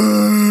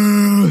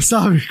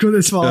 sabe, quando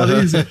eles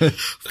falaram isso,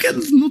 porque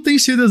não tem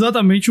sido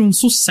exatamente um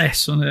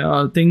sucesso, né?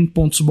 Tem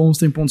pontos bons,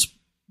 tem pontos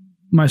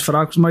mais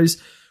fracos, mas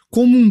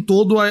como um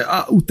todo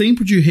o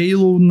tempo de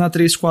Halo na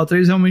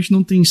 343 realmente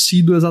não tem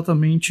sido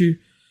exatamente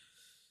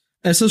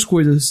essas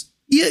coisas.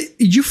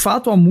 E de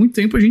fato, há muito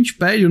tempo a gente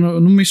pede, eu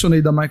não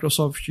mencionei da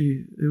Microsoft,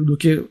 do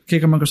que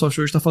a Microsoft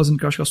hoje está fazendo,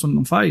 que eu acho que a Sony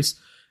não faz,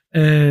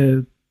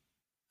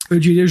 eu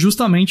diria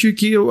justamente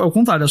que é o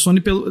contrário, a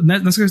Sony,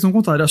 nessa questão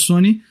contrária, a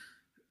Sony,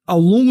 ao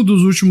longo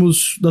das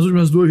últimas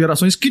 2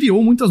 gerações,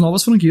 criou muitas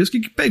novas franquias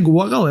que pegou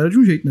a galera de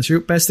um jeito, né?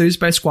 O PS3 e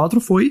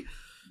PS4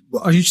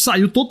 a gente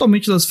saiu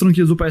totalmente das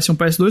franquias do PS1 e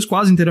PS2,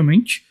 quase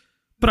inteiramente,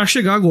 pra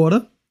chegar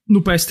agora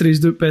no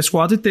PS3 e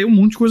PS4 e ter um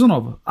monte de coisa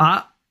nova.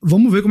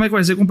 Vamos ver como é que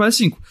vai ser com o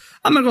PS5.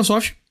 A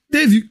Microsoft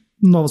teve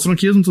novas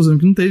franquias, não tô dizendo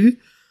que não teve,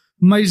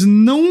 mas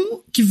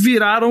não que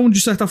viraram,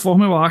 de certa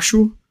forma, eu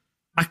acho,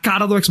 a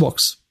cara do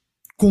Xbox.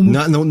 Como...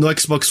 No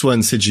Xbox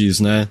One, você diz,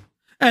 né?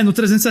 No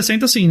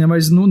 360 sim, né?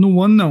 Mas no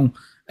One não.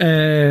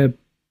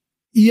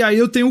 E aí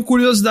eu tenho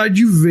curiosidade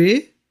de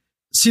ver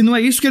se não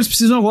é isso que eles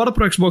precisam agora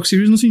pro Xbox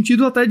Series, no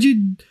sentido até de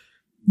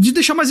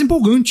deixar mais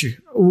empolgante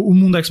o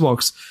mundo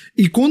Xbox.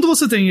 E quando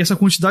você tem essa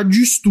quantidade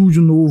de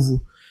estúdio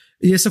novo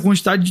e essa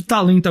quantidade de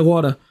talento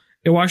agora,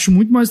 eu acho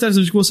muito mais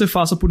interessante que você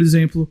faça, por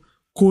exemplo,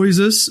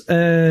 coisas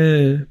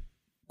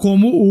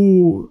como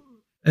o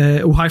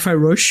Hi-Fi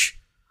Rush,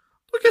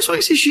 porque só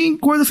insistir em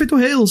coisa feita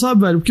Halo,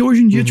 sabe, velho? Porque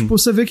hoje em dia, tipo,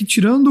 você vê que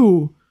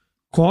tirando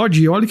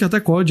COD, olha que até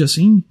COD,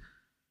 assim,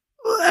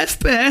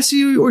 FPS,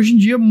 hoje em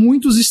dia,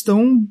 muitos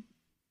estão...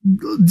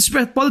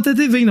 pode até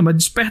ter venda, mas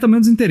desperta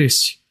menos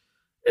interesse.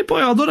 E, pô,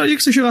 eu adoraria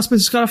que você chegasse pra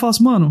esses caras e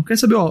falasse, mano, quer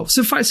saber,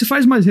 você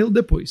faz mais Halo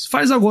depois.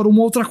 Faz agora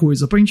uma outra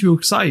coisa, pra gente ver o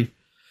que sai.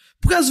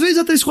 Porque às vezes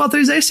a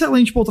 343 é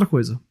excelente pra outra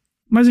coisa.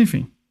 Mas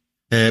enfim.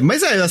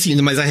 Mas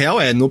a real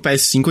no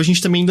PS5 a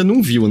gente também ainda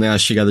não viu, né, a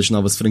chegada de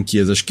novas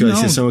franquias. Acho que a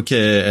exceção é que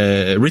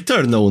é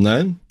Returnal,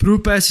 né? Pro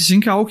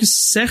PS5 é algo que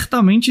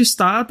certamente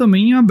está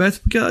também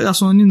aberto, porque a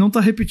Sony não tá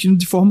repetindo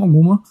de forma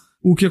alguma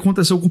o que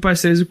aconteceu com o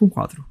PS3 e com o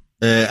 4.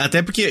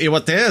 Até porque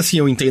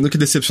eu entendo que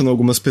decepcionou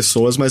algumas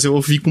pessoas, mas eu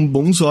ouvi com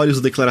bons olhos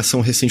a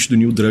declaração recente do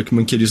Neil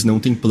Druckmann que eles não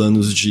têm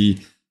planos de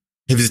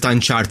revisitar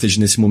Uncharted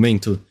nesse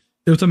momento.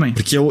 Eu também.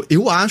 Porque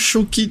eu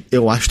acho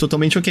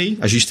totalmente ok.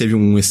 A gente teve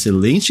um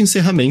excelente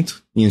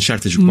encerramento em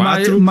Uncharted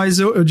 4. Mas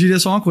eu diria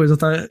só uma coisa,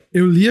 tá?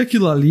 Eu li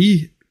aquilo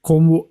ali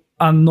como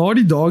a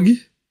Naughty Dog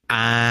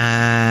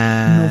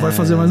não vai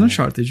fazer mais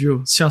Uncharted,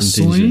 viu? Se a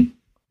Sony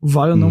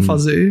vai ou não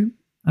fazer,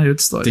 aí é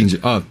outra história. Entendi.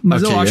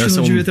 Mas eu acho que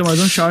não devia ter mais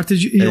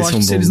Uncharted, e eu acho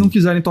que se eles não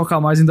quiserem tocar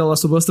mais em The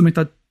Last of Us, também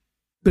tá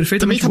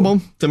perfeitamente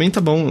bom. Também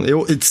tá bom.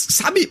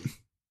 Sabe?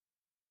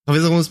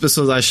 Talvez algumas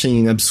pessoas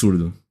achem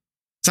absurdo.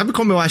 Sabe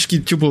como eu acho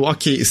que,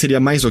 seria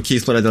mais ok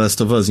explorar The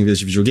Last of Us em vez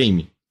de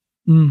videogame?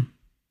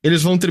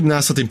 Eles vão terminar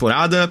essa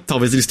temporada,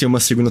 talvez eles tenham uma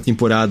segunda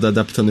temporada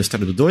adaptando a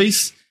história do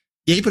 2,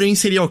 e aí pra mim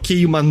seria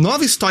ok uma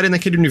nova história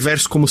naquele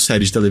universo como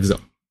série de televisão,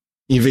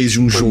 em vez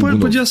de um jogo novo.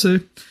 Podia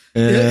ser.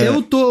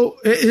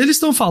 Eles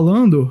estão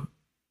falando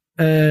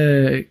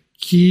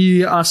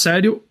que a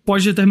série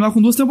pode terminar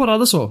com 2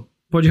 temporadas só.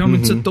 Pode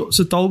realmente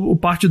citar o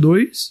parte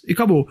 2 e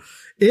acabou.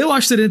 Eu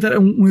acho que seria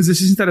um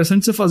exercício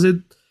interessante você fazer...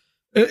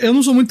 Eu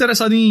não sou muito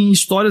interessado em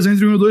histórias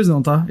entre 1 e 2,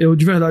 não, tá? Eu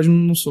de verdade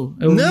não sou.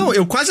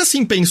 Eu quase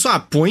assim penso,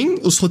 põe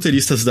os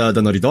roteiristas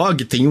da Naughty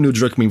Dog, tem o Neil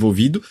Druckmann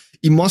envolvido,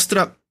 e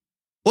mostra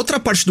outra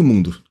parte do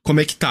mundo. Como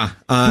é que tá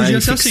a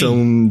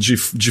infecção de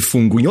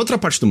fungo em outra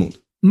parte do mundo.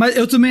 Mas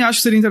eu também acho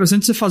que seria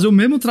interessante você fazer o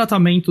mesmo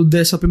tratamento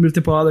dessa primeira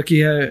temporada,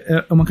 que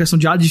é uma questão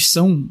de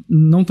adição,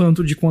 não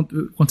tanto de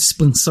quanto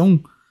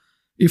expansão,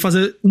 e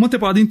fazer uma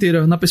temporada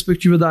inteira na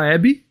perspectiva da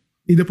Abby,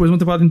 e depois uma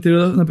temporada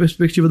inteira na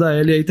perspectiva da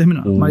Ellie e aí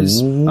terminar. Mas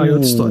aí é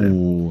outra história.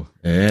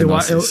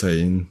 Isso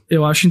aí.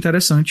 Eu acho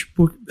interessante.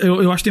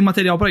 Eu acho que tem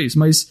material pra isso,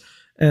 mas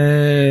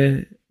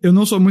eu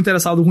não sou muito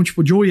interessado com,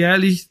 tipo, Joe e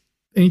Ellie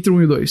entre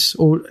 1 e 2.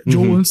 Ou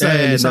Joe antes da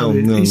Ellie,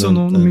 sabe? Isso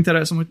não me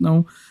interessa muito,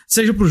 não.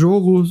 Seja pro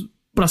jogo,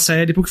 pra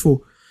série, pro que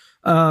for.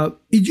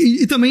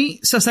 E também,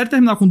 se a série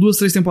terminar com 2,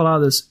 3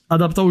 temporadas,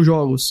 adaptar os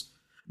jogos,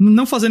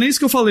 não fazer nem isso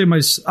que eu falei,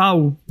 mas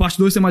o parte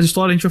 2 tem mais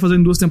história, a gente vai fazer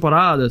em 2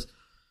 temporadas,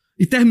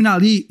 e terminar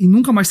ali e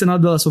nunca mais ter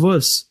nada da Last of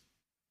Us,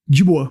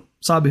 de boa,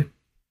 sabe?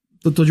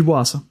 Tô de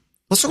boaça.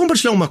 Posso só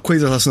compartilhar uma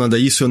coisa relacionada a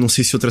isso? Eu não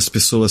sei se outras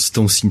pessoas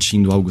estão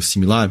sentindo algo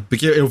similar.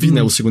 Porque eu vi,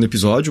 o segundo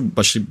episódio,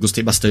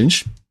 gostei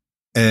bastante.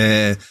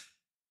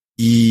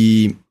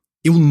 E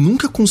eu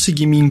nunca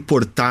consegui me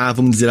importar,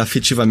 vamos dizer,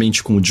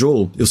 afetivamente com o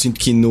Joel. Eu sinto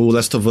que no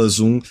Last of Us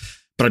 1,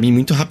 pra mim,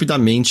 muito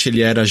rapidamente, ele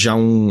era já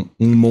um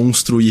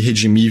monstro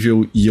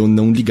irredimível e eu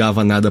não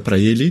ligava nada pra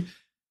ele.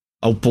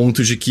 Ao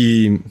ponto de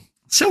que...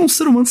 Você é um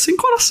ser humano sem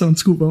coração,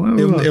 desculpa.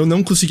 Eu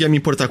não conseguia me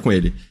importar com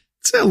ele.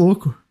 Você é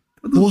louco.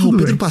 Porra, o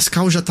Pedro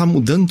Pascal já tá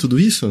mudando tudo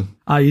isso?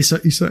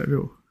 Isso é,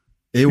 meu.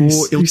 Eu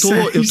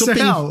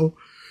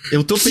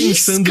tô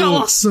pensando...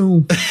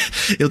 Escalação!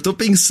 Eu tô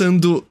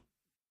pensando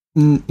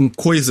em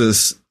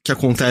coisas que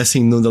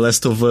acontecem no The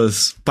Last of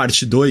Us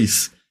Parte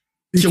 2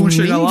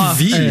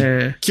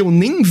 que eu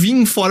nem vi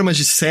em forma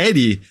de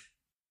série,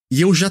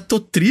 e eu já tô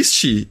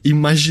triste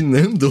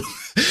imaginando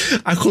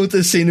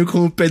acontecendo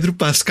com o Pedro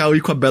Pascal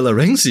e com a Bella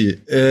Ramsey.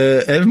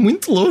 É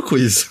muito louco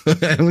isso.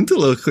 É muito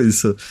louco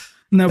isso.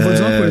 Não, eu vou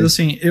dizer uma coisa,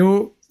 assim,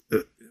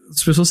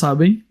 as pessoas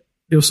sabem,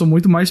 eu sou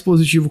muito mais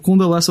positivo com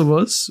The Last of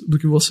Us do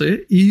que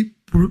você, e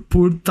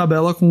por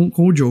tabela com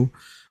o Joe.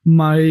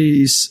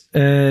 Mas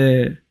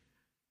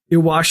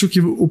eu acho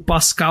que o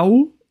Pascal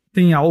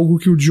tem algo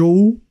que o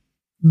Joe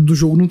do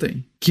jogo não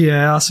tem. Que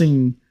é,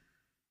 assim...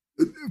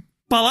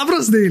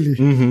 Palavras dele.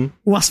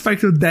 O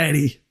aspecto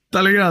daddy,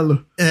 tá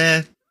ligado?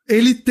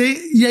 Ele tem...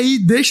 E aí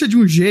deixa de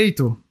um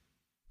jeito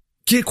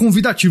que é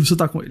convidativo você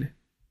tá com ele.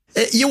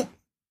 E eu...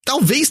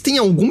 Talvez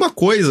tenha alguma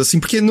coisa, assim,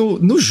 porque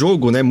no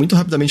jogo, né, muito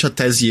rapidamente a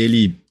Tess e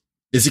ele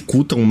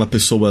executam uma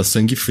pessoa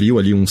sangue frio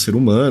ali, um ser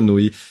humano,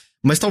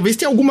 mas talvez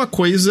tenha alguma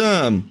coisa...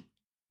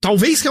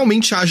 Talvez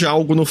realmente haja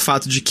algo no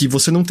fato de que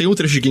você não tem o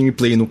trecho de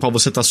gameplay no qual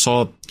você tá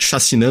só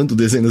chacinando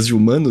dezenas de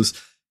humanos,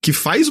 que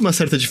faz uma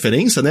certa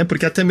diferença, né,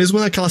 porque até mesmo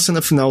naquela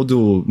cena final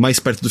mais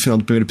perto do final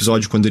do primeiro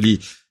episódio, quando ele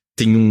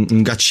tem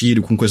um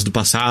gatilho com coisa do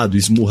passado,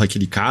 esmurra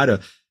aquele cara...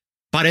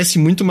 Parece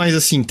muito mais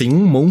assim, tem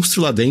um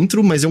monstro lá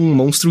dentro, mas é um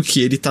monstro que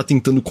ele tá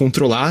tentando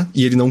controlar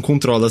e ele não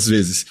controla às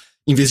vezes.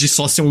 Em vez de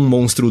só ser um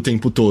monstro o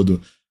tempo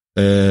todo.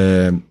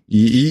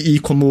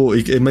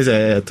 Mas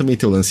também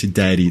tem o lance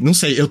Daddy. Não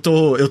sei, eu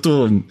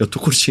tô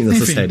curtindo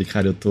essa série,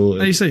 cara.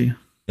 É isso aí.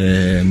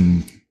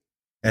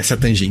 Essa é a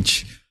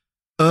tangente.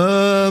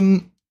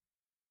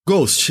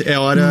 Ghost, é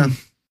hora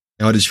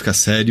de ficar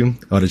sério,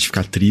 é hora de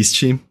ficar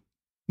triste.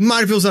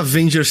 Marvel's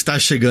Avengers tá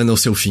chegando ao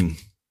seu fim.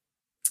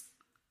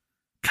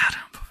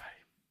 Caramba,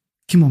 velho.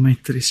 Que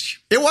momento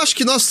triste. Eu acho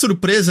que nossa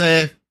surpresa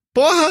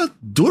porra,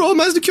 durou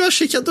mais do que eu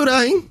achei que ia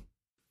durar, hein?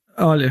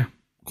 Olha,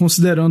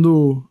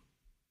 considerando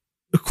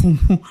como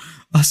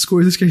as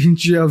coisas que a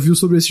gente já viu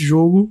sobre esse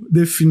jogo,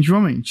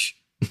 definitivamente.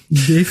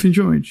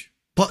 Definitivamente.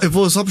 Eu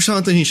vou só puxar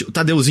uma tangente. O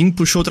Tadeuzinho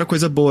puxou outra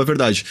coisa boa, é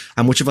verdade.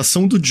 A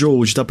motivação do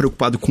Joe de estar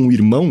preocupado com o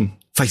irmão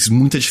faz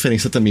muita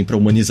diferença também pra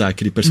humanizar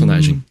aquele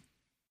personagem.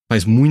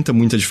 Faz muita,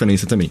 muita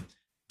diferença também.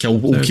 que é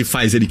o que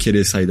faz ele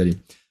querer sair dali.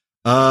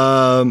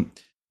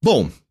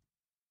 Bom,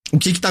 o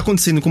que tá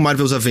acontecendo com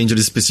Marvel's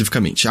Avengers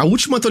especificamente? A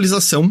última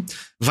atualização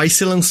vai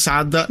ser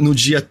lançada no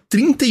dia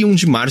 31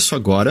 de março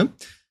agora.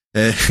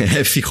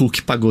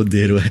 F-Hulk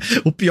pagodeiro.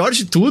 O pior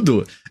de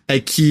tudo é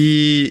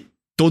que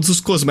todos os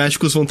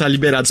cosméticos vão estar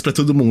liberados pra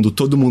todo mundo.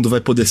 Todo mundo vai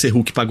poder ser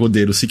Hulk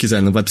pagodeiro se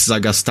quiser. Não vai precisar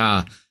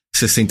gastar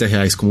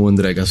R$60 como o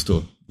André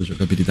gastou da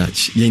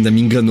jogabilidade. E ainda me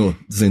enganou,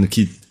 dizendo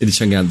que ele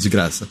tinha ganhado de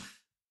graça.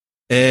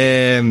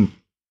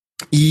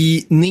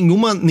 E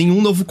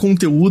nenhum novo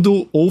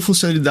conteúdo ou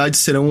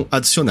funcionalidades serão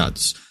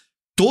adicionados.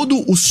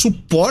 Todo o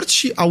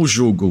suporte ao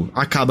jogo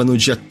acaba no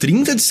dia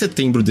 30 de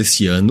setembro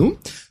desse ano,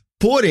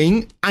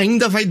 porém,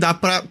 ainda vai dar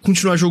pra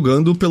continuar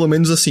jogando, pelo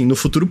menos assim, no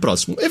futuro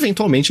próximo.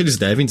 Eventualmente eles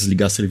devem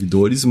desligar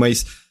servidores,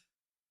 mas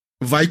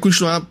vai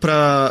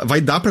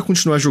dar pra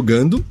continuar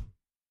jogando,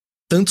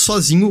 tanto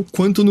sozinho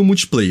quanto no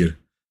multiplayer.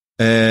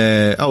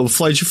 O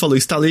Floyd falou,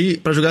 instalei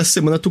pra jogar essa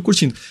semana, tô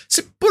curtindo.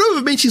 Você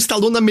provavelmente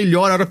instalou na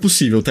melhor hora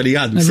possível, tá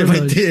ligado?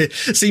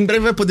 Você em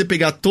breve vai poder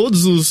pegar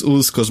todos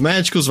os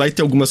cosméticos, vai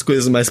ter algumas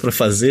coisas mais pra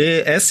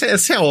fazer. Essa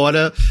é a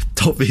hora,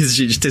 talvez,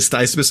 de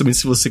testar, especialmente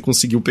se você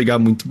conseguiu pegar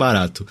muito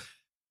barato.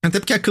 Até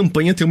porque a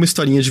campanha tem uma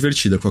historinha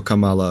divertida com a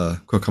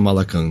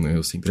Kamala Khan, né?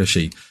 Eu sempre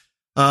achei.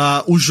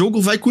 O jogo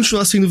vai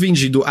continuar sendo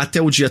vendido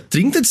até o dia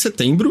 30 de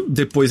setembro,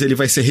 depois ele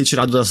vai ser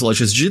retirado das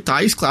lojas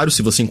digitais, claro,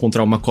 se você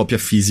encontrar uma cópia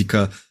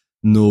física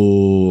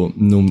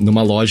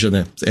numa loja,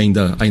 né?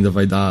 Ainda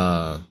vai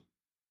dar...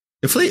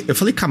 Eu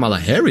falei Kamala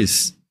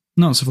Harris?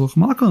 Não, você falou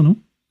Kamala Khan, não?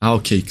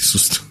 Ok, que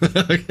susto.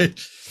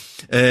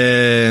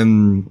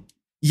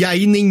 E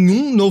aí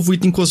nenhum novo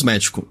item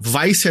cosmético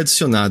vai ser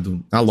adicionado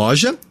à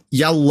loja,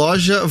 e a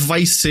loja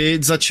vai ser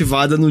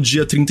desativada no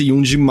dia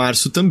 31 de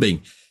março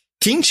também.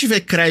 Quem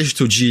tiver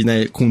crédito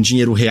com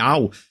dinheiro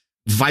real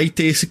vai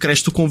ter esse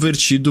crédito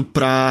convertido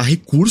para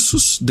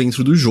recursos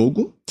dentro do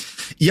jogo.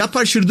 E a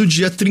partir do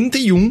dia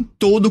 31,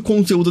 todo o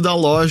conteúdo da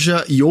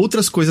loja e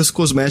outras coisas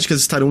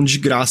cosméticas estarão de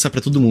graça pra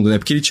todo mundo, né?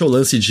 Porque ele tinha o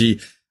lance de,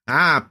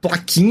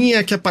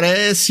 plaquinha que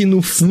aparece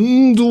no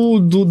fundo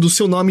do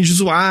seu nome de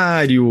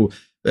usuário,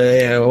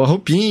 a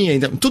roupinha,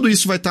 tudo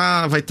isso vai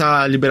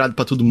tá liberado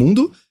pra todo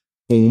mundo,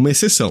 com uma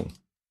exceção.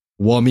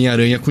 O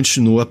Homem-Aranha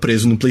continua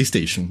preso no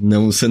PlayStation.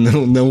 Você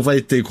não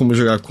vai ter como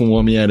jogar com o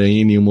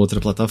Homem-Aranha em nenhuma outra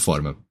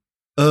plataforma.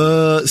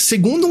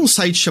 Segundo um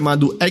site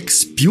chamado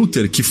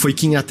Xputer, que foi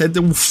quem até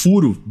deu um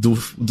furo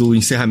do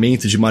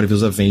encerramento de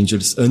Marvel's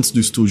Avengers antes do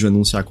estúdio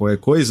anunciar qualquer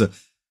coisa,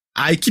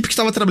 a equipe que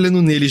estava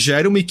trabalhando nele já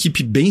era uma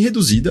equipe bem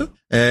reduzida,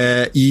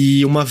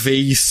 e uma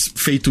vez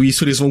feito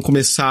isso, eles vão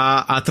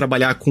começar a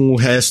trabalhar com o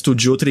resto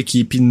de outra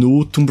equipe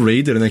no Tomb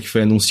Raider, né, que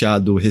foi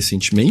anunciado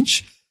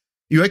recentemente.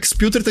 E o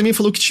Xputer também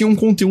falou que tinham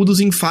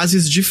conteúdos em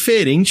fases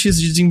diferentes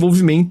de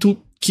desenvolvimento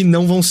que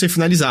não vão ser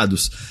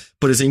finalizados.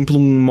 Por exemplo,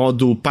 um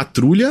modo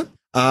patrulha,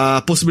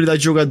 a possibilidade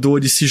de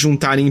jogadores se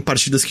juntarem em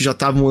partidas que já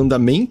estavam em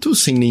andamento,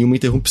 sem nenhuma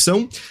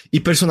interrupção,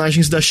 e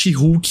personagens da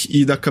She-Hulk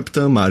e da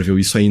Capitã Marvel.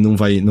 Isso aí não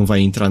vai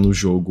entrar no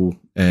jogo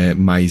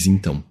mais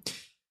então.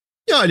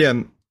 E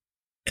olha,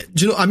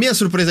 a minha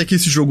surpresa é que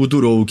esse jogo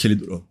durou o que ele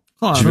durou.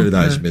 Claro, de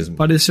verdade mesmo.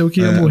 Pareceu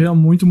que ia morrer há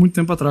muito, muito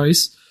tempo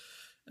atrás.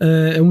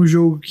 É um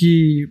jogo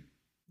que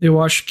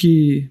eu acho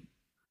que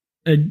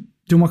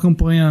tem uma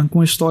campanha com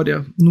a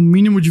história no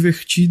mínimo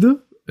divertida,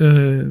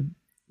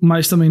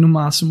 mas também no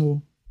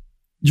máximo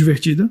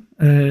divertida.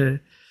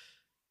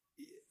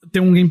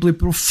 Tem um gameplay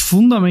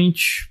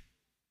profundamente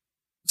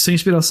sem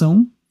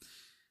inspiração.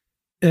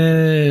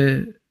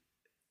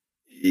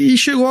 E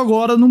chegou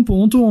agora num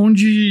ponto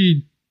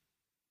onde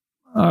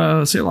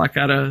sei lá,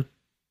 cara,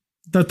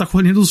 tá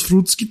colhendo os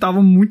frutos que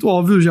estavam muito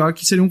óbvios já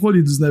que seriam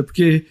colhidos, né?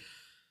 Porque,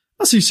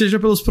 assim, seja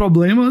pelos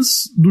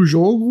problemas do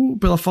jogo,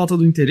 pela falta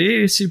do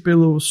interesse,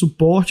 pelo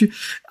suporte,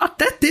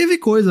 até teve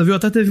coisa, viu?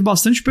 Até teve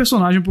bastante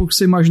personagem por que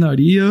você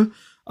imaginaria.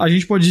 A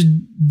gente pode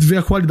ver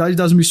a qualidade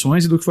das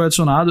missões e do que foi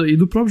adicionado e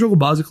do próprio jogo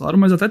base, claro,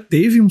 mas até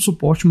teve um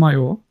suporte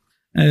maior.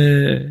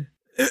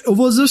 Eu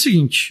vou dizer o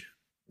seguinte,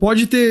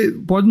 pode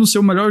não ser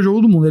o melhor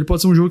jogo do mundo, ele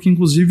pode ser um jogo que,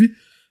 inclusive,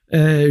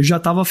 já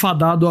estava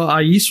fadado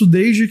a isso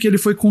desde que ele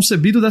foi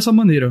concebido dessa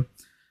maneira.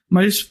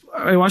 Mas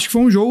eu acho que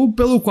foi um jogo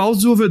pelo qual os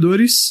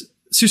desenvolvedores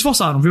se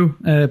esforçaram, viu?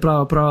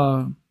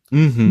 Pra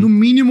no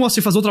mínimo,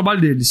 assim, fazer o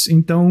trabalho deles.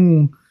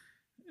 Então,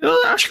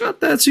 eu acho que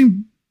até,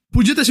 assim,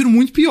 podia ter sido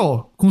muito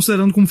pior,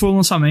 considerando como foi o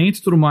lançamento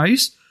e tudo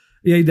mais.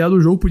 E a ideia do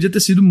jogo podia ter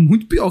sido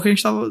muito pior que a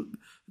gente tava...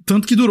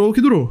 Tanto que durou o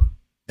que durou.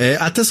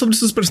 Até sobre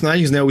esses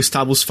personagens, né? O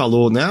Stavros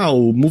falou, né?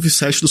 O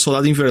moveset do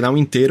Soldado Invernal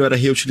inteiro era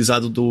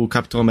reutilizado do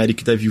Capitão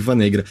América e da Viúva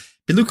Negra.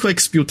 Pelo que o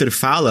Xputer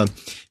fala,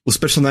 os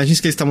personagens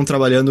que eles estavam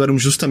trabalhando eram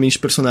justamente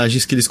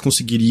personagens que eles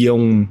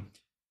conseguiriam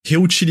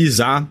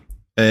reutilizar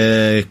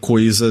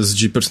coisas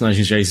de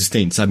personagens já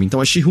existentes, sabe?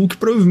 Então a She-Hulk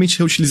provavelmente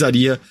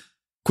reutilizaria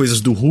coisas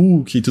do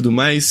Hulk e tudo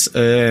mais,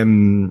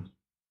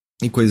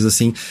 e coisas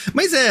assim.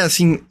 Mas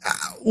assim,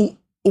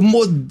 o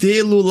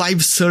modelo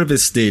live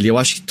service dele, eu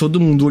acho que todo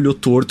mundo olhou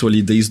torto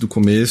ali desde o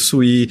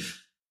começo e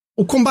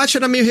O combate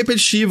era meio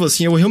repetitivo,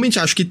 assim, eu realmente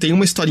acho que tem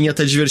uma historinha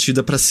até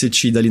divertida pra ser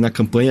tida ali na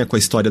campanha, com a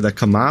história da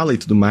Kamala e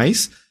tudo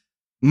mais.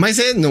 Mas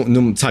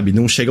sabe,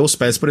 não chega aos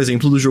pés, por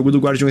exemplo, do jogo do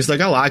Guardiões da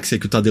Galáxia,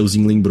 que o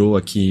Tadeuzinho lembrou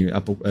aqui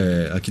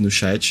no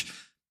chat.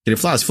 Ele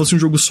falou, se fosse um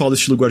jogo solo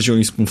estilo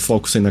Guardiões com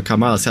foco sendo a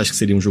Kamala, você acha que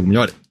seria um jogo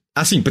melhor?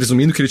 Assim,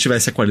 presumindo que ele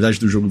tivesse a qualidade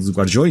do jogo dos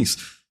Guardiões,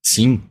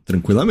 sim,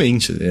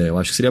 tranquilamente. Eu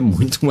acho que seria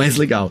muito mais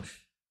legal.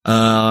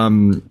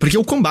 Porque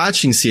o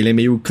combate em si, ele é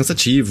meio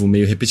cansativo,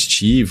 meio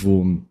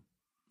repetitivo...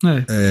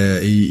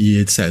 e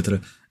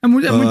etc. É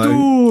muito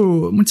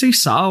sem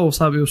sal,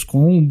 sabe? Os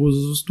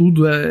combos,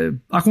 tudo.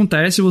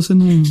 Acontece e você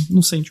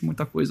não sente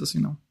muita coisa assim,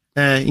 não.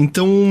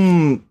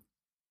 Então...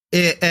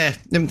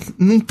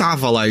 não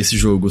tava lá esse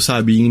jogo,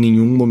 sabe? Em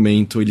nenhum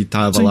momento ele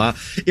tava lá.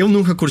 Eu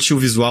nunca curti o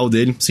visual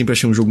dele, sempre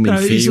achei um jogo meio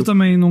feio. Isso eu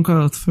também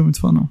nunca fui muito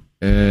fã, não.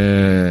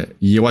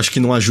 E eu acho que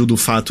não ajuda o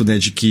fato, né,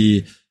 de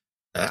que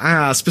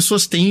as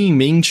pessoas têm em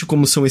mente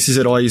como são esses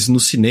heróis no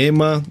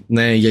cinema,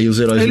 né? E aí os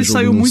heróis ele no jogo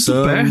saiu não muito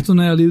são. Perto,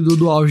 né? Ali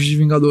do auge de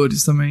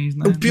Vingadores também,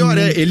 né? O pior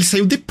ele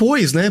saiu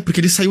depois, né?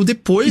 Porque ele saiu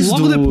depois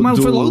mas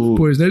foi logo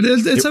depois, né?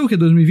 Ele saiu o quê?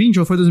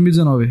 2020 ou foi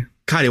 2019?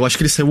 Cara, eu acho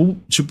que ele saiu,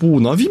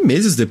 9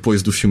 meses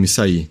depois do filme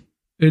sair.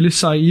 Ele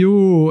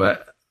saiu...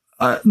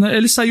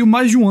 ele saiu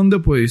mais de um ano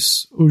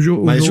depois.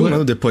 Mais de um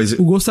ano depois.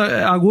 O Ghost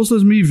é agosto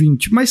de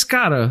 2020. Mas,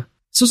 cara...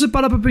 Se você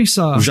parar pra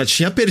pensar... Eu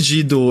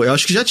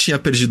acho que já tinha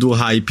perdido o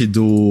hype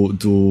do...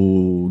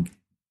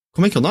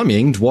 Como é que é o nome?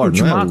 End War,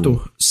 Ultimato. Não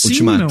é?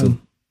 Ultimato. Não.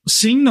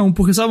 Sim, não.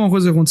 Porque sabe uma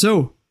coisa que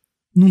aconteceu?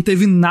 Não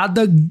teve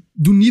nada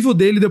do nível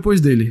dele depois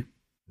dele.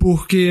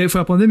 Porque foi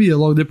a pandemia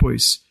logo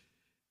depois.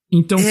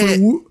 Então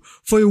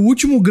foi o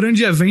último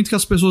grande evento que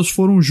as pessoas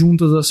foram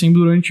juntas, assim,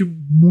 durante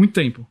muito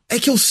tempo. É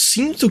que eu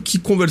sinto que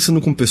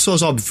conversando com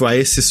pessoas, óbvio, há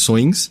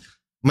exceções,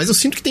 mas eu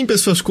sinto que tem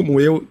pessoas como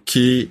eu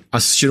que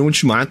assistiram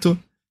Ultimato,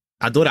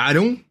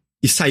 adoraram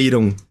e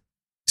saíram.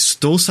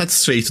 Estou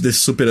satisfeito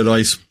desses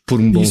super-heróis por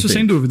um bom tempo. Isso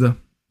sem dúvida.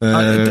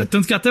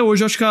 Tanto que até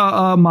hoje eu acho que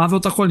a Marvel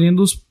tá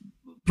colhendo os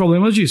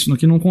problemas disso,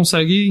 que não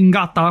consegue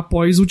engatar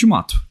após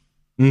Ultimato.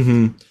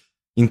 Uhum.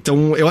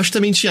 Então, eu acho que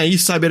também tinha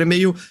isso, sabe? Era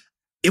meio...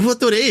 Eu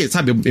adorei,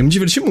 sabe? Eu me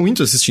diverti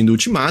muito assistindo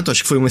Ultimato.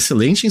 Acho que foi um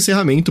excelente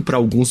encerramento pra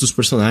alguns dos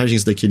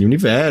personagens daquele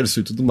universo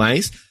e tudo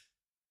mais.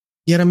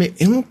 E era meio...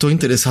 Eu não tô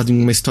interessado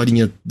em uma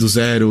historinha do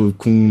zero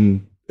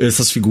com...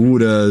 essas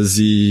figuras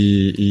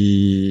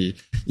e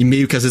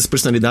meio que às vezes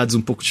personalidades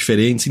um pouco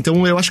diferentes.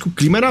 Então eu acho que o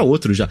clima era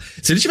outro já.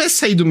 Se ele tivesse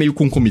saído meio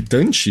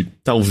concomitante,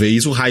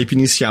 talvez o hype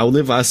inicial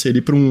levasse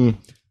ele pra um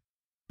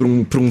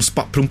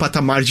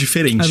patamar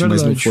diferente,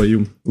 mas não foi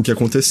o que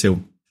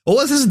aconteceu. Ou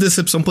às vezes a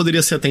decepção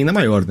poderia ser até ainda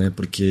maior, né?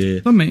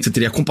 Porque também. Você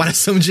teria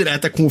comparação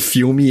direta com o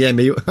filme e é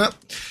meio...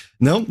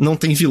 Não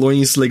tem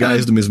vilões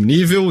legais do mesmo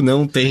nível,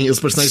 não tem... Os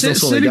personagens não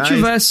são legais. Se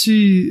ele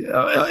tivesse...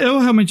 Eu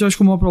realmente acho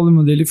que o maior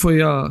problema dele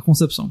foi a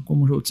concepção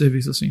como jogo de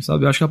serviço, assim,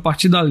 sabe? Eu acho que a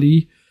partir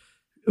dali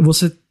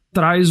você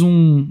traz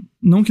um...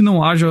 Não que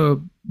não haja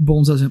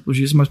bons exemplos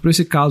disso, mas pra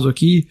esse caso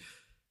aqui,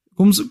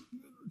 como se...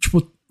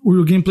 Tipo,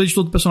 o gameplay de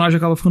todo personagem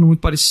acaba ficando muito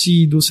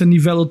parecido, você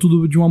nivela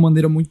tudo de uma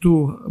maneira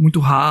muito, muito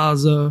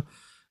rasa,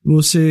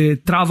 você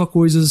trava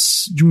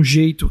coisas de um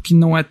jeito que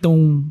não é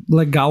tão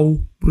legal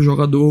pro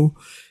jogador...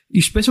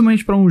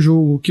 Especialmente pra um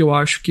jogo que eu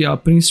acho que a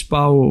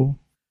principal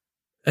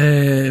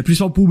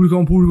público é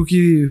um público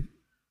que...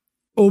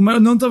 Ou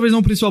não, talvez não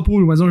o principal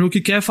público, mas é um jogo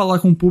que quer falar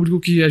com um público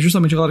que é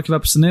justamente a galera que vai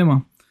pro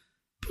cinema.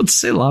 Putz,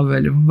 sei lá,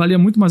 velho. Valia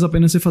muito mais a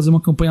pena você fazer uma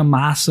campanha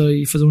massa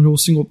e fazer um jogo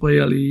single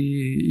player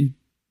ali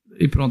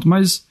e pronto.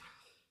 Mas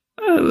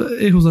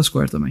erros da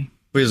Square também.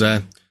 Pois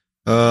é.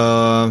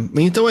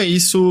 Então é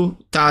isso.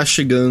 Tá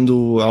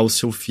chegando ao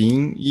seu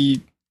fim e...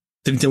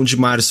 31 de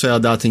março é a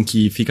data em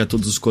que fica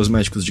todos os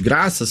cosméticos de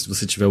graça, se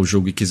você tiver o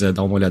jogo e quiser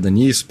dar uma olhada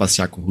nisso,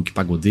 passear com o Hulk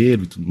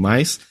Pagodeiro e tudo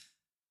mais.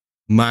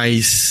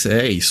 Mas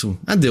é isso.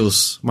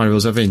 Adeus,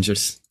 Marvel's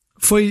Avengers.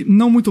 Foi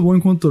não muito bom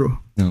enquanto durou.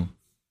 Não,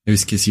 eu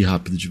esqueci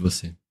rápido de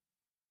você.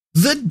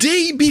 The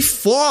Day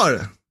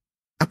Before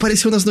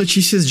apareceu nas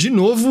notícias de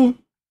novo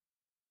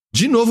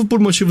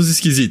por motivos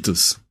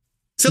esquisitos.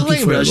 Você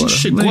lembra? A gente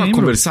chegou a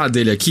conversar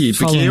dele aqui?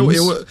 Porque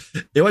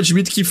eu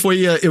admito que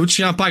eu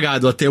tinha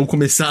apagado até eu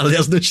começar a ler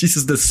as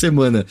notícias dessa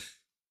semana.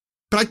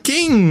 Pra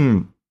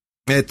quem,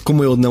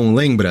 como eu não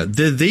lembra,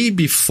 The Day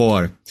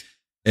Before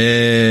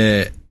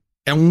é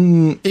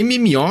um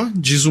MMO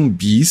de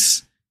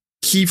zumbis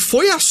que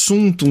foi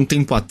assunto um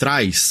tempo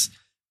atrás,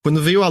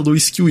 quando veio à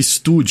luz que o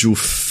estúdio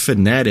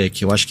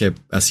Fnatic, eu acho que é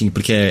assim,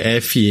 porque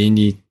é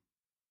FN...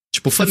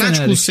 Tipo,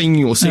 fanático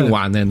sem o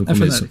A, né, no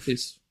começo. Fnatic,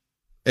 isso.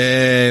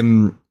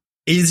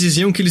 Eles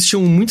diziam que eles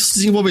tinham muitos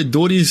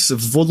desenvolvedores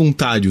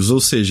voluntários,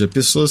 ou seja,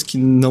 pessoas que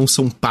não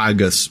são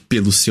pagas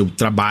pelo seu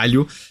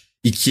trabalho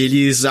e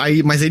que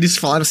mas eles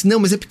falaram assim, não,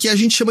 mas é porque a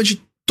gente chama de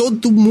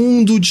todo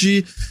mundo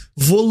de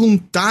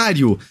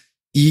voluntário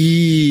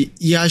e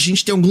a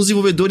gente tem alguns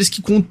desenvolvedores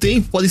que com o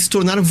tempo podem se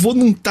tornar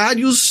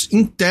voluntários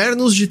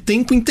internos de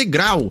tempo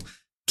integral.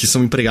 que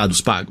são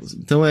empregados pagos.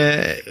 Então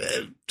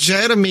já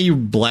era meio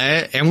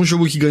blé. É um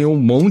jogo que ganhou um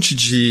monte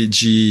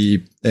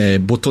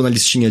botou na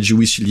listinha de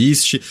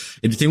wishlist.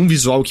 Ele tem um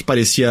visual que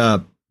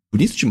parecia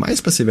bonito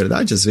demais pra ser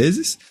verdade, às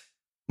vezes.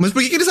 Mas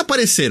por que eles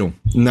apareceram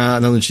na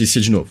notícia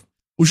de novo?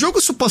 O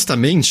jogo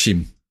supostamente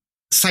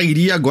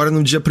sairia agora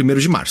no dia 1º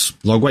de março.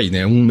 Logo aí,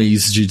 né? Um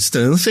mês de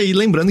distância. E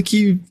lembrando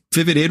que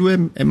fevereiro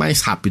é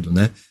mais rápido,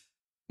 né?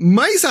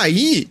 Mas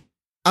aí,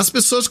 as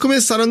pessoas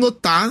começaram a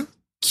notar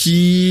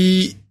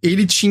que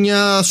ele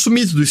tinha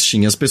sumido do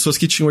Steam. As pessoas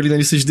que tinham ali na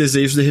lista de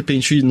desejos, de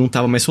repente, não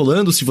tava mais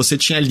rolando. Se você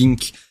tinha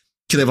link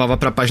que levava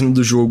pra página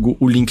do jogo,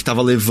 o link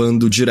tava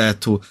levando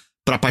direto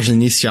pra página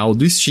inicial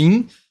do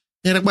Steam.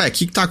 E era, o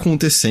que tá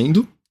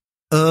acontecendo?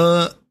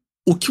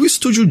 O que o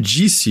estúdio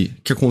disse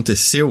que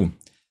aconteceu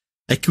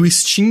é que o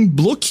Steam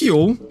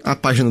bloqueou a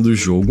página do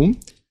jogo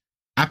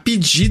a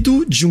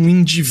pedido de um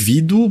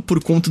indivíduo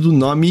por conta do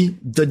nome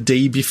The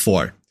Day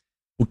Before.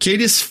 O que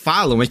eles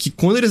falam é que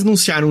quando eles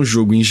anunciaram o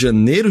jogo em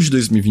janeiro de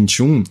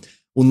 2021,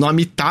 o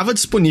nome estava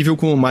disponível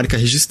como marca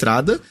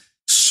registrada,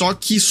 só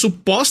que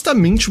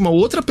supostamente uma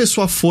outra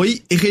pessoa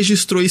foi e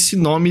registrou esse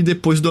nome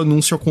depois do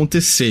anúncio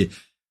acontecer.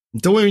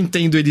 Então eu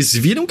entendo, eles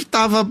viram que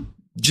estava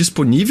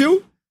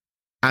disponível,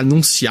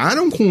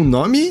 anunciaram com o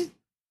nome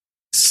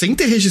sem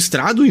ter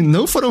registrado e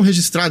não foram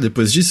registrados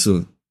depois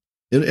disso.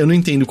 Eu não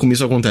entendo como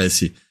isso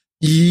acontece.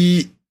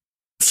 E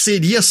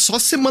seria só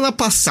semana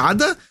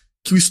passada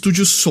que o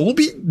estúdio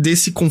soube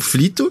desse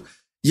conflito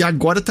e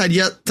agora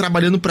estaria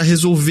trabalhando para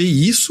resolver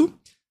isso,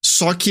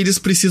 só que eles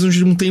precisam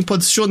de um tempo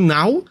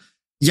adicional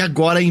e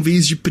agora, em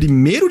vez de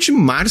 1º de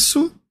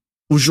março,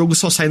 o jogo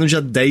só sai no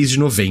dia 10 de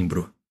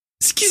novembro.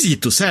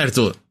 Esquisito,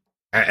 certo?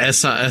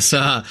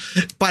 Essa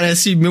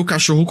parece meu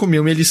cachorro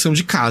comeu minha lição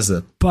de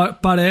casa.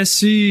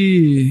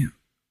 Parece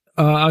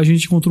a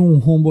gente encontrou um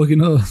rombo aqui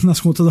nas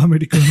contas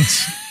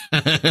americanas.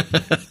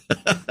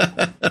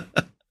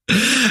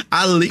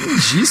 Além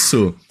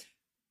disso,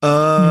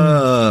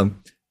 a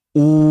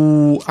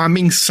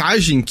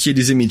mensagem que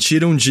eles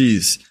emitiram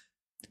diz: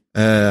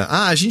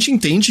 a gente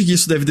entende que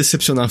isso deve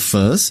decepcionar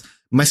fãs,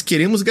 mas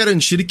queremos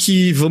garantir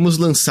que vamos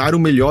lançar o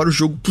melhor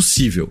jogo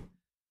possível.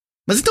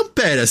 Mas então,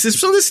 pera, vocês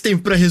precisam desse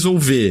tempo pra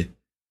resolver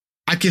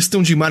a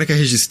questão de marca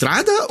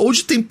registrada ou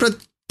de tempo pra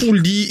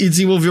polir e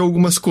desenvolver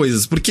algumas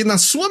coisas? Porque na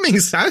sua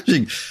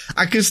mensagem,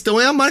 a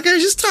questão é a marca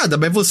registrada,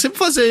 mas você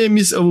fazer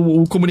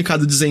o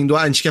comunicado dizendo,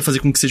 a gente quer fazer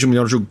com que seja o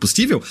melhor jogo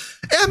possível,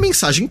 é a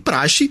mensagem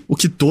praxe, o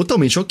que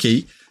totalmente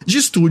ok, de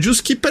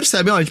estúdios que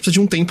percebem, a gente precisa de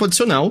um tempo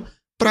adicional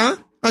pra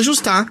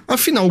ajustar,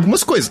 afinar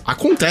algumas coisas.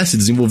 Acontece,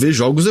 desenvolver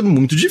jogos é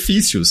muito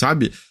difícil,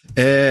 sabe?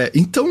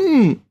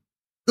 Então,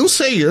 eu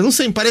não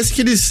sei, parece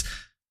que eles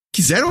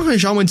quiseram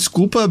arranjar uma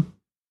desculpa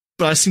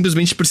pra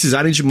simplesmente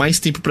precisarem de mais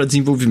tempo pra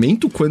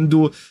desenvolvimento,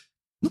 quando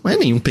não é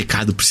nenhum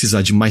pecado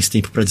precisar de mais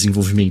tempo pra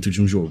desenvolvimento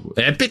de um jogo.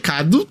 É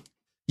pecado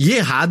e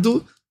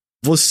errado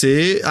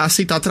você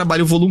aceitar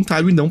trabalho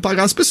voluntário e não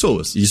pagar as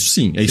pessoas. Isso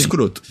sim, é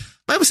escroto.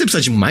 Mas você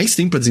precisa de mais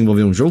tempo pra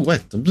desenvolver um jogo?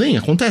 Tudo bem,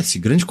 acontece,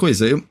 grande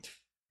coisa.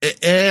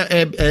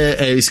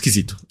 É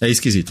esquisito, é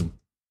esquisito.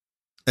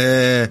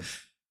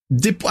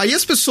 Aí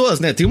as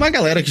pessoas, né, tem uma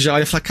galera que já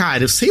olha e fala,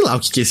 cara, eu sei lá o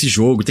que é esse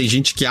jogo. Tem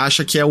gente que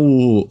acha que é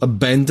o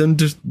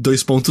Abandoned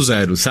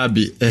 2.0,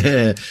 sabe?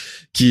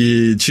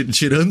 Que,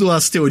 tirando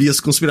as teorias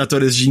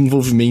conspiratórias de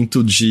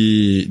envolvimento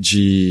de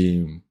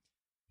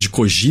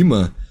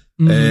Kojima,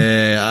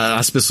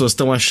 as pessoas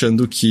estão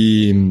achando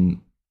que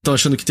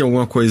tem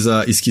alguma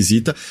coisa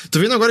esquisita.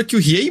 Tô vendo agora que o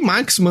Riei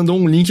Max mandou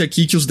um link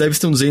aqui que os devs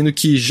estão dizendo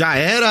que já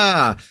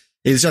era...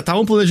 Eles já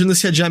estavam planejando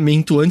esse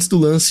adiamento antes do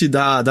lance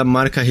da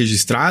marca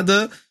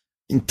registrada.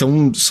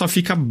 Então só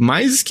fica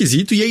mais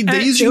esquisito. E aí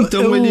desde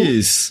então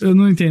eles... Eu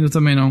não entendo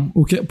também não.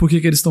 Por que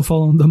eles estão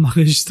falando da marca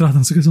registrada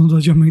nessa questão do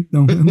adiamento,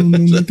 não. Eu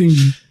não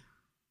entendi.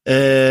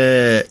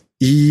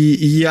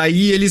 E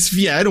aí eles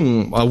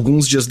vieram,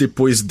 alguns dias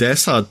depois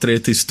dessa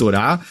treta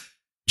estourar,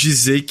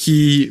 dizer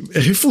que...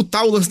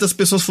 refutar o lance das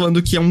pessoas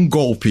falando que é um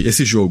golpe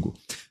esse jogo.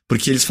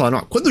 Porque eles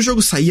falaram, quando o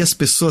jogo sair as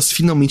pessoas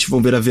finalmente vão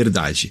ver a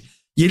verdade.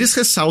 E eles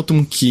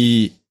ressaltam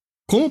que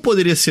como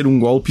poderia ser um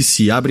golpe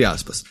se, abre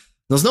aspas,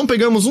 nós não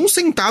pegamos um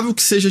centavo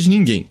que seja de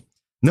ninguém.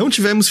 Não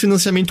tivemos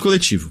financiamento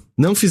coletivo.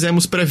 Não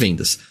fizemos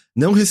pré-vendas.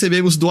 Não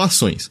recebemos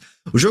doações.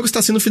 O jogo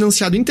está sendo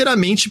financiado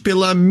inteiramente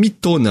pela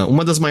Mitona,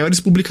 uma das maiores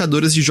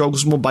publicadoras de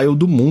jogos mobile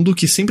do mundo,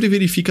 que sempre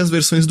verifica as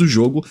versões do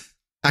jogo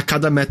a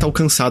cada meta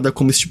alcançada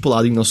como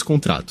estipulado em nosso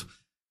contrato.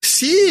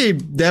 Se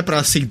der pra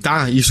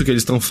aceitar isso que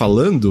eles estão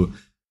falando,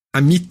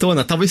 a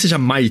Mitona, talvez seja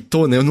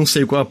Maitona, eu não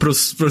sei qual a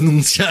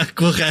pronúncia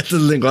correta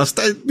do negócio,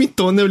 tá?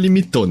 Mitona, eu li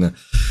Mitona.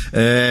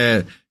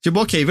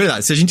 Tipo, ok,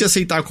 verdade. Se a gente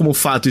aceitar como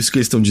fato isso que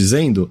eles estão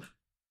dizendo,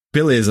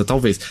 beleza,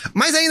 talvez.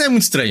 Mas ainda é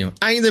muito estranho.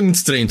 Ainda é muito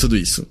estranho tudo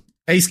isso.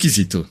 É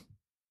esquisito.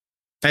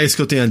 É isso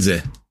que eu tenho a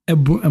dizer. É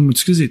muito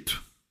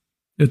esquisito.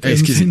 Eu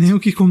não sei nem o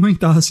que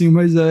comentar, assim,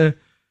 mas é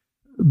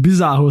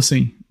bizarro,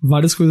 assim.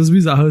 Várias coisas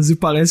bizarras e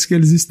parece que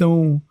eles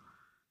estão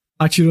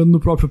atirando no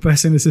próprio pé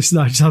sem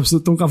necessidade, sabe?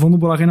 Estão cavando um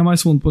buraco ainda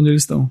mais fundo pra onde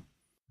eles estão.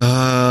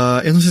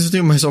 Eu não sei se eu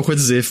tenho mais alguma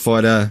coisa a dizer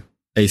fora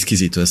é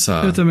esquisito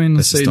essa Eu também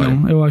não sei, história.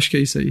 não. Eu acho que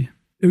é isso aí.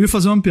 Eu ia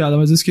fazer uma piada,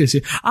 mas eu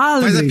esqueci.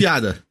 Lembrei. Faz a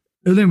piada.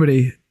 Eu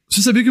lembrei.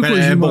 Você sabia que o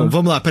Kojima... Bom,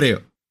 vamos lá, peraí.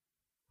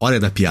 Hora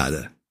da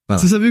piada.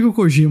 Você sabia que o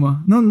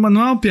Kojima... Não, mas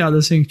não é uma piada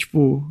assim,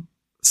 tipo...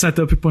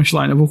 Setup e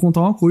punchline. Eu vou contar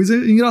uma coisa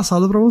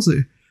engraçada pra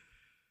você.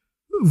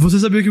 Você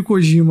sabia que o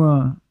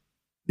Kojima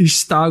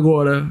está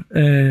agora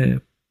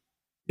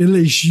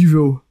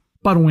elegível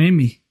para um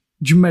Emmy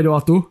de melhor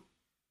ator?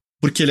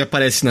 Porque ele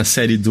aparece na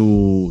série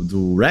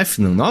do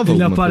Refn, nova?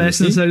 Ele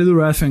aparece na série do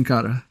Refn,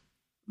 cara.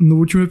 No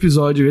último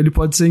episódio, ele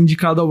pode ser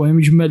indicado ao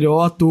Emmy de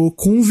melhor ator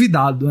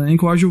convidado, né? Nem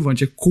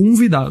coadjuvante, é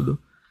convidado.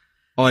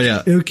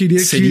 Olha, eu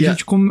queria que a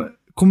gente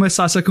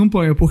começasse a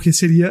campanha, porque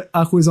seria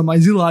a coisa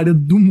mais hilária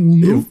do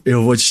mundo.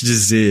 Eu vou te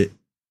dizer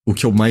o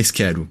que eu mais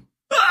quero.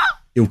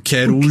 Eu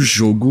quero o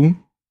jogo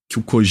que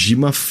o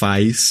Kojima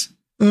faz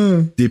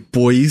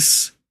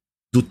depois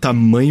do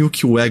tamanho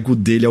que o ego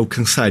dele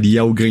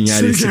alcançaria ao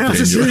ganhar esse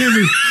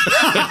prêmio.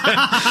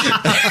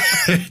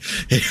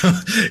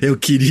 Eu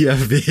queria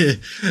ver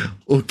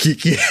o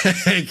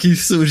que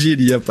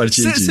surgiria a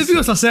partir disso. Você viu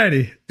essa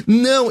série?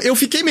 Não, eu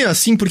fiquei meio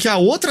assim, porque a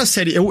outra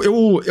série...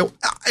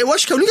 Eu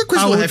acho que a única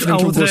coisa do Refn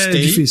que eu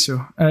gostei... É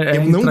difícil.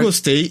 Eu não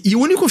gostei. E o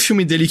único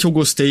filme dele que eu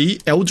gostei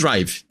é o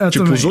Drive.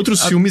 Também. Os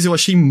outros filmes eu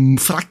achei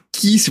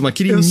fraquíssimo.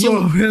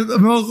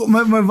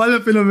 Mas vale a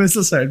pena ver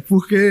essa série,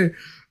 porque...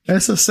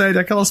 Essa série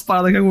é aquelas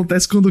paradas que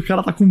acontecem quando o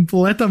cara tá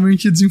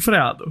completamente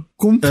desenfreado.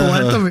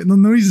 Completamente.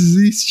 Não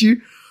existe,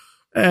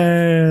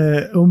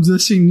 vamos dizer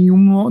assim,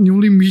 nenhum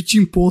limite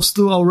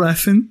imposto ao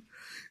Refn.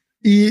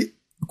 E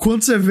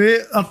quando você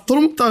vê...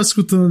 todo mundo que tá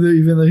escutando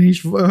e vendo a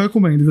gente, eu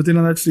recomendo. Eu tenho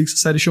na Netflix a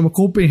série chama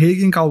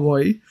Copenhagen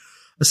Cowboy.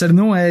 A série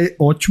não é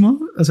ótima.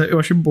 Eu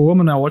achei boa,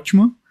 mas não é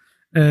ótima.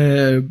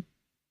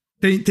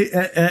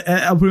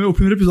 O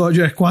primeiro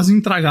episódio é quase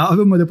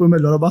intragável, mas depois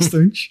melhora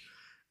bastante.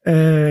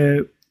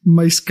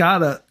 Mas,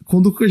 cara,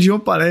 quando o Kojima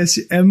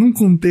aparece, é num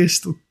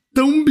contexto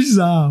tão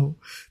bizarro,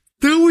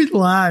 tão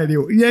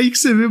hilário. E aí que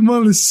você vê,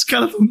 mano, esses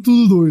caras estão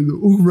tudo doido.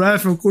 O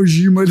Refn, o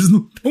Kojima, eles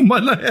não estão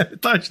mais na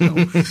realidade, não.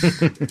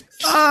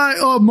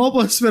 Mal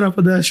posso esperar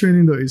pra Death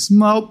Stranding 2.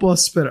 Mal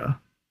posso esperar.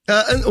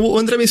 O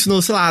André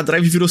mencionou, sei lá, a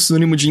Drive virou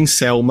sinônimo de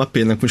incel, uma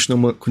pena,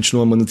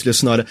 continua amando trilha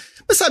sonora.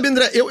 Mas sabe,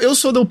 André, eu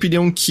sou da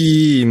opinião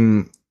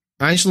que...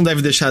 A gente não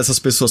deve deixar essas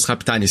pessoas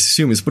captarem esses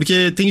filmes,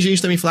 porque tem gente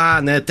também que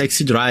fala, né,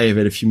 Taxi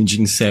Driver, filme de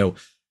incel.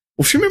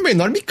 O filme é uma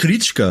enorme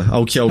crítica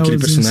ao que é aquele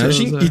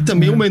personagem, e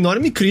também uma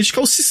enorme crítica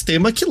ao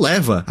sistema que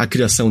leva à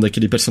criação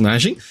daquele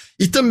personagem,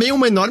 e também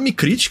uma enorme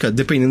crítica,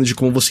 dependendo de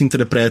como você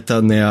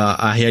interpreta, né,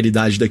 a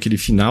realidade daquele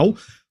final,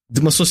 de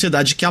uma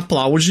sociedade que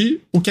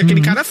aplaude o que aquele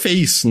cara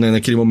fez, né,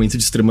 naquele momento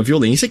de extrema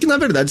violência, que na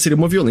verdade seria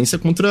uma violência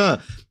contra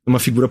uma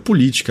figura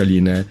política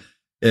ali, né.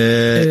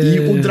 E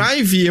o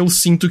Drive, eu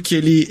sinto que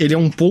ele é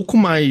um pouco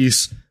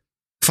mais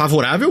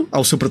favorável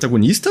ao seu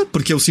protagonista,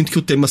 porque eu sinto que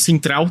o tema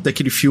central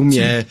daquele filme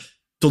é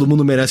todo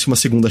mundo merece uma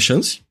segunda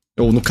chance.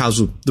 Ou no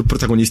caso do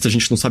protagonista, a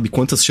gente não sabe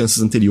quantas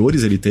chances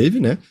anteriores ele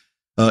teve, né?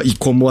 E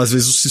como às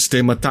vezes o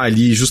sistema tá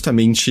ali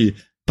justamente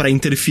pra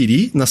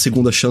interferir na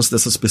segunda chance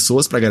dessas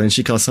pessoas, pra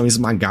garantir que elas são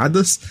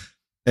esmagadas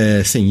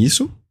sem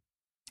isso.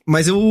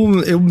 Mas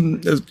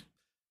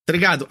tá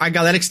ligado? A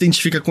galera que se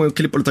identifica com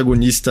aquele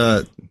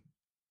protagonista...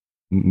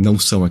 não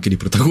são aquele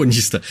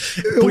protagonista.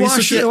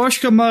 Eu acho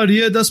que a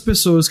maioria das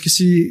pessoas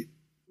que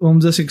vamos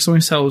dizer assim, que são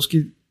incels,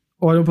 que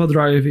olham pra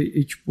Drive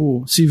e,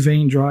 tipo, se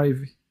vêem em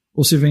Drive,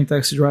 ou se vêem em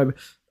Taxi Driver,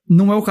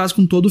 não é o caso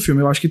com todo o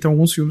filme. Eu acho que tem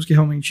alguns filmes que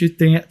realmente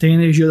tem a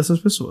energia dessas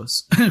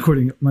pessoas.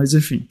 Mas,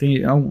 enfim,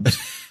 tem alguns.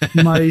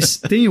 Mas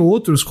tem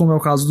outros, como é o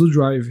caso do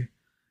Drive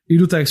e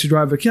do Taxi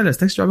Driver, que, aliás,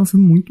 Taxi Driver é um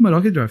filme muito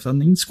melhor que Drive, tá?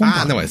 Nem se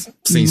compara. Não,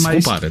 sem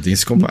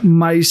se compara.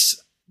 Mas,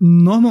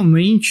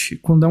 normalmente,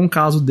 quando é um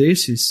caso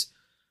desses...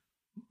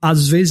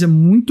 às vezes é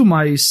muito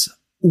mais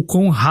o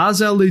quão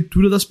rasa é a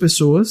leitura das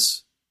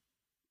pessoas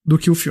do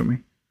que o filme.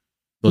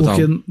 Total.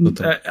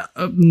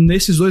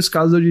 Nesses dois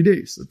casos eu diria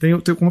isso. Tem,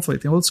 como eu falei,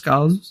 tem outros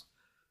casos,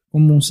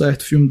 como um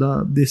certo filme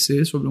da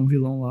DC sobre um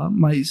vilão lá,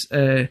 mas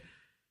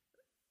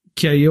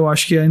que aí eu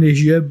acho que a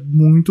energia é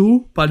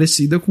muito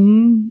parecida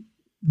com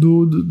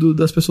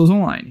das pessoas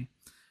online.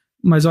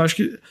 Mas eu acho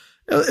que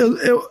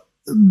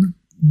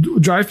o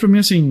Drive pra mim,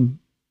 assim,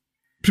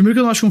 primeiro que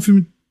eu não acho que é um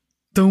filme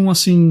tão,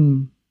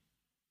 assim,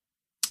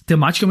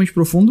 tematicamente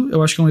profundo.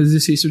 Eu acho que é um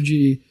exercício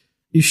de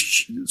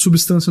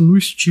substância no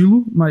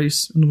estilo,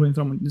 mas eu não vou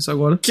entrar muito nisso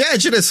agora. Que é a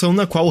direção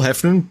na qual o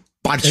Refn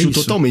partiu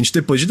totalmente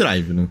depois de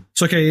Drive, né?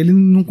 Só que aí ele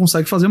não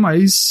consegue fazer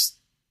mais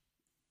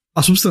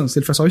a substância,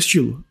 ele faz só o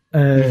estilo.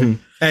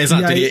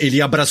 Exato, aí,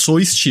 ele abraçou o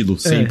estilo,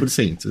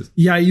 100%.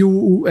 E aí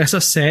essa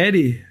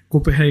série,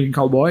 Copenhagen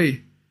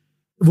Cowboy,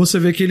 você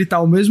vê que ele tá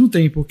ao mesmo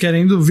tempo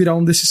querendo virar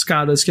um desses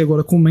caras que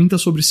agora comenta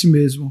sobre si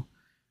mesmo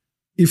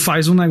e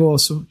faz um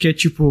negócio que é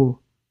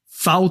tipo...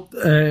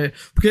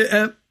 porque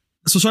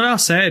se você olhar a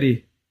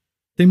série,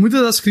 tem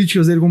muitas das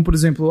críticas dele, como por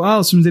exemplo,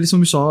 os filmes dele são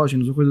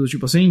misóginos ou coisa do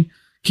tipo assim,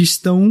 que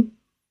estão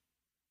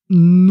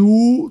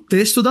no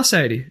texto da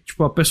série.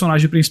 Tipo, a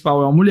personagem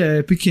principal é uma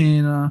mulher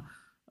pequena,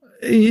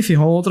 enfim,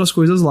 rolam outras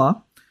coisas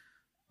lá.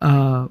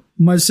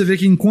 Mas você vê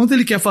que enquanto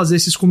ele quer fazer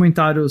esses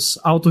comentários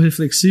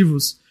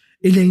autorreflexivos,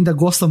 ele ainda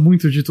gosta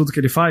muito de tudo que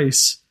ele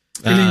faz.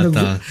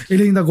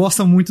 Ele ainda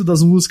gosta muito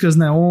das músicas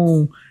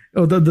neon,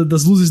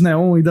 das luzes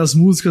neon e das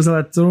músicas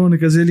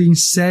eletrônicas. Ele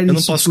insere isso. Eu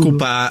não posso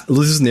culpar,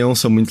 luzes neon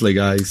são muito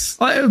legais.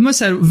 Mas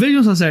sério,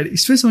 vejam essa série,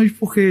 especialmente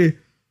porque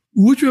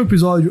o último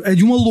episódio é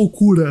de uma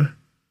loucura.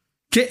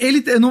 Que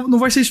ele não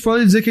vai ser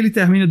spoiler dizer que ele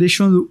termina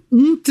deixando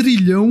 1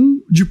 trilhão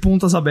de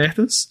pontas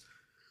abertas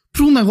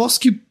pra um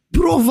negócio que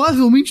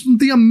provavelmente não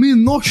tem a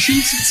menor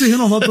chance de ser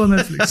renovado pela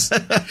Netflix.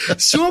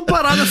 Se uma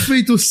parada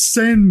feita o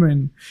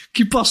Sandman,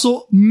 que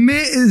passou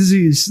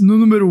meses no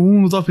número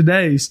 1, no top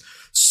 10,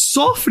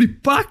 sofre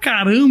pra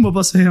caramba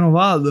pra ser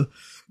renovado,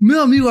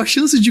 meu amigo, a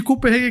chance de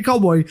Copenhagen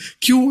Cowboy,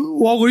 que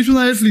o algoritmo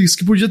da Netflix,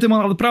 que podia ter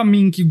mandado pra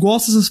mim, que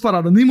gosta dessas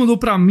paradas, nem mandou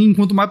pra mim,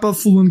 quanto mais pra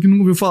fulano que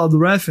nunca ouviu falar do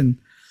Refn.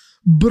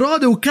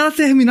 Brother, o cara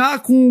terminar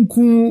com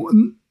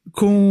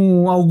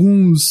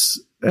algumas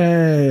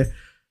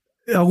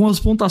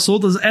pontas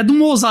soltas é de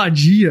uma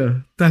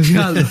ousadia, tá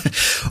ligado?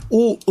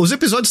 Os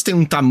episódios têm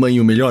um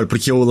tamanho melhor,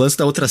 porque o lance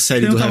da outra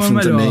série do Refn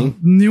também.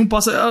 Nenhum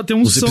passa. Tem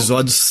uns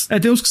episódios.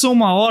 Tem uns que são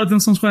 1 hora, tem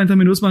uns que são uns 40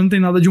 minutos, mas não tem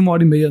nada de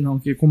 1h30, não,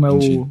 que como é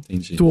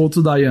entendi. Too Old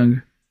to Die Young.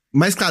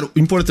 Mas, claro, o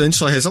importante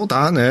só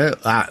ressaltar, né?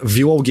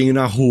 Viu alguém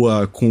na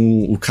rua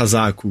com o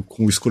casaco,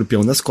 com o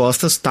escorpião nas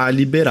costas, tá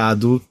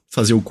liberado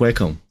fazer o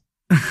cuecão.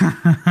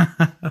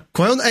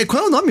 Qual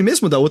é o nome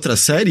mesmo da outra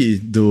série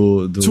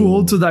do... Too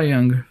Old to Die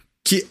Young.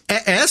 Que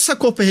essa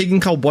Copenhagen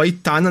Cowboy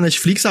tá na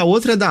Netflix, a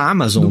outra é da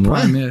Amazon, não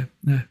Prime,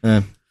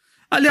 é?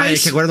 Aliás,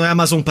 é que agora não é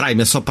Amazon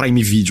Prime, é só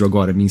Prime Video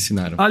agora, me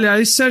ensinaram.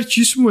 Aliás,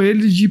 certíssimo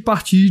ele de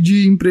partir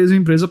de empresa em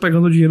empresa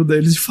pegando o dinheiro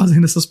deles e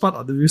fazendo essas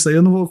paradas, viu? Isso aí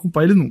eu não vou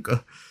culpar ele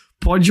nunca.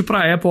 Pode ir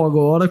pra Apple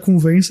agora,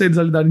 convença eles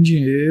a lhe darem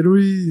dinheiro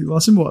e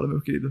vá-se embora, meu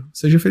querido.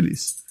 Seja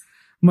feliz.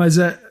 Mas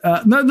é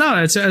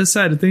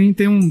sério, tem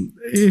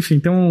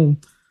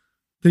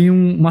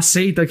uma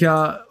seita que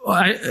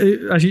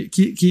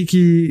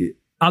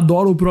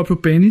adora o próprio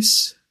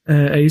pênis,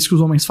 é isso que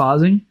os homens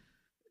fazem,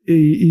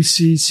 e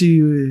se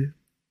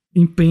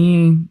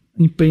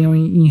empenham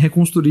em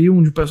reconstruir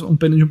um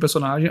pênis de um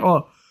personagem.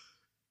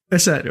 É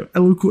sério, é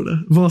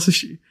loucura, vão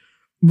assistir.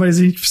 Mas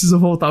a gente precisa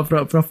voltar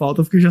pra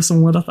pauta, porque já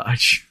são 1 da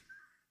tarde.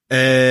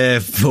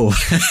 Pô.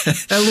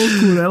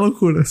 É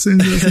loucura, sem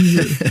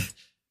dizer.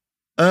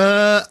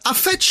 A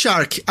Fat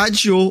Shark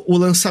adiou o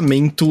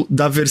lançamento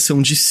da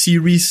versão de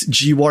Series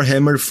de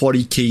Warhammer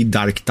 40k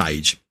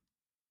Darktide.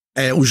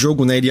 O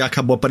jogo, né, ele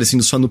acabou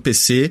aparecendo só no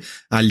PC,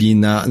 ali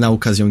na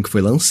ocasião em que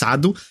foi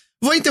lançado.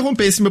 Vou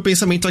interromper esse meu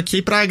pensamento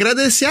aqui pra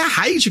agradecer a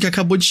raid que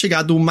acabou de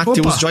chegar do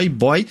Matheus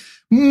Joyboy.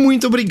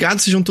 Muito obrigado,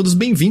 sejam todos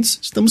bem-vindos.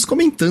 Estamos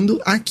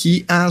comentando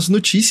aqui as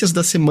notícias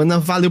da semana.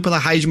 Valeu pela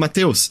raid,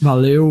 Matheus.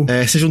 Valeu.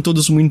 Sejam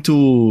todos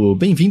muito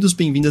bem-vindos,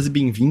 bem-vindas e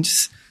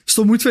bem-vindes.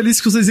 Estou muito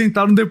feliz que vocês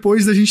entraram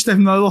depois da gente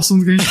terminar o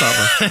assunto que a gente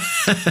tava.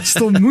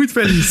 Estou muito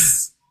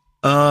feliz.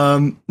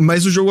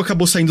 Mas o jogo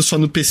acabou saindo só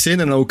no PC,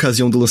 né, na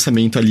ocasião do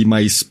lançamento ali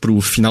mais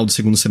pro final do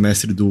segundo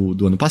semestre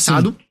do ano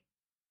passado.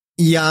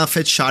 Sim. E a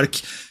Fat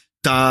Shark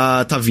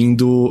tá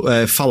vindo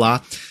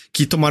falar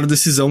que tomaram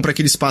decisão para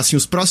que eles passem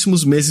os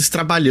próximos meses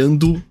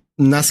trabalhando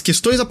nas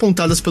questões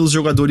apontadas pelos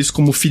jogadores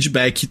como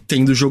feedback,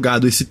 tendo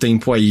jogado esse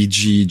tempo aí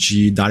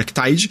de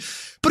Darktide,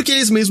 porque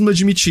eles mesmos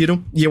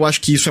admitiram, e eu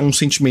acho que isso é um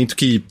sentimento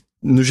que,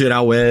 no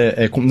geral,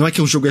 não é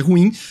que o jogo é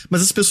ruim,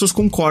 mas as pessoas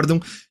concordam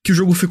que o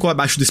jogo ficou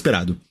abaixo do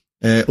esperado.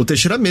 O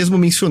Teixeira mesmo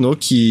mencionou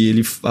que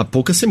ele, há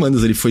poucas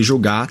semanas ele foi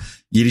jogar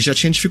e ele já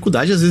tinha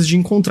dificuldade, às vezes, de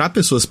encontrar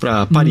pessoas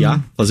pra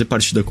parear, fazer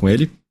partida com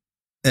ele.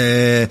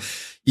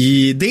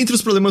 E dentre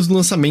os problemas do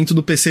lançamento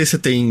do PC, você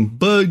tem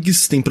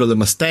bugs, tem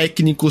problemas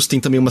técnicos, tem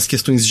também umas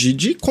questões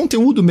de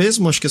conteúdo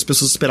mesmo. Acho que as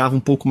pessoas esperavam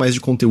um pouco mais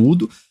de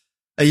conteúdo.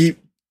 Aí,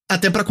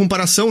 até pra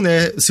comparação,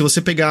 né, se você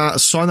pegar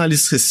só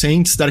análises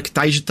recentes,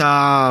 Darktide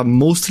tá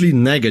mostly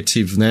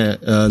negative, né,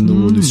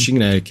 no Steam,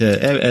 né, que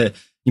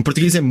em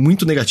português é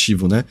muito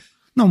negativo, né.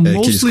 Não,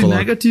 mostly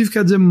negative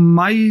quer dizer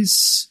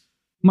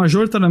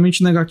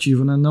majoritariamente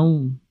negativo, né,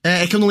 não...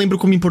 É que eu não lembro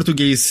como em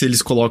português se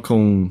eles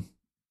colocam...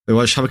 Eu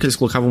achava que eles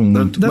colocavam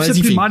muito, Deve mas ser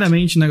enfim.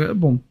 primariamente negativo.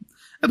 Bom,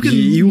 é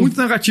porque muito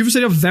negativo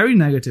seria very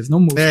negative, não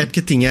mostly.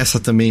 Porque tem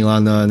essa também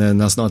lá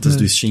nas notas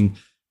do Steam.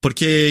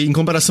 Porque, em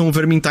comparação, o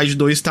Vermintide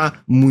 2 tá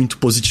muito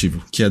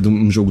positivo, que é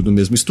um jogo do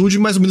mesmo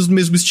estúdio, mais ou menos do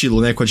mesmo estilo,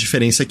 né? Com a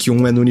diferença que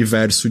um é no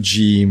universo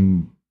de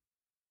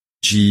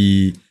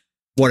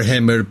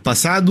Warhammer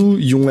passado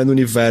e um é no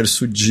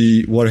universo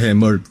de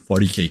Warhammer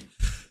 40k.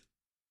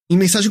 Em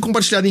mensagem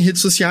compartilhada em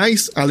redes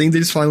sociais, além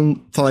deles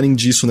falarem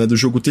disso, né, do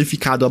jogo ter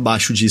ficado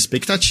abaixo de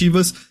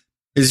expectativas,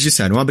 eles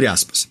disseram, abre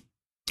aspas,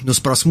 nos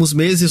próximos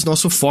meses,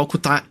 nosso foco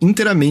tá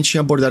inteiramente em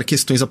abordar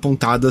questões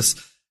apontadas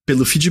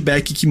pelo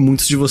feedback que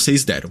muitos de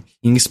vocês deram.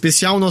 Em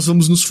especial, nós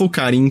vamos nos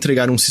focar em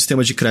entregar um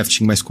sistema de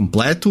crafting mais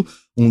completo,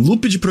 um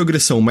loop de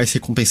progressão mais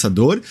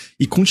recompensador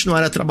e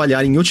continuar a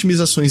trabalhar em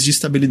otimizações de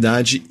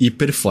estabilidade e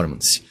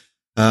performance.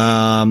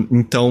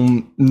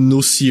 Então,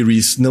 no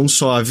Series, não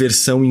só a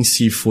versão em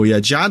si foi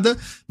adiada,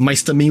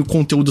 mas também o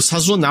conteúdo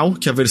sazonal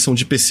que a versão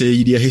de PC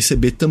iria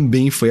receber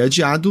também foi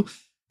adiado.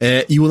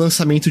 E o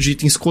lançamento de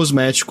itens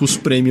cosméticos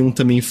Premium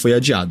também foi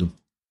adiado.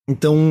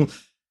 Então,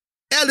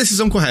 é a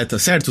decisão correta,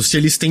 certo? Se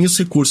eles têm os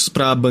recursos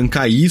pra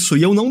bancar isso,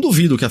 e eu não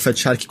duvido que a Fat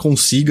Shark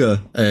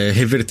consiga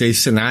reverter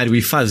esse cenário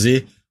e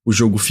fazer o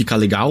jogo ficar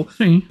legal.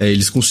 Sim.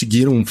 Eles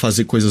conseguiram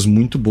fazer coisas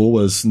muito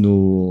boas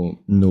no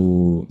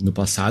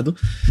passado.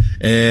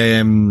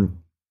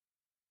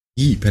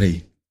 Ih,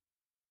 peraí.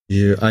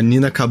 A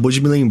Nina acabou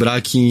de me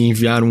lembrar que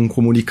enviaram um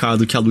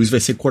comunicado que a luz vai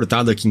ser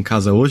cortada aqui em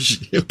casa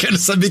hoje. Eu quero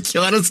saber que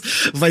horas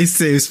vai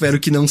ser. Eu espero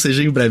que não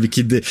seja em breve.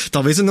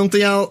 Talvez eu não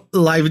tenha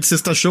live de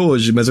Sexta Show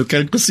hoje, mas eu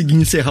quero conseguir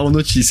encerrar o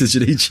Notícias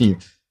direitinho.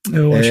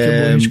 Eu acho que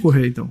é bom a gente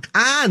correr, então.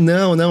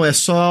 Não. É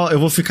só... Eu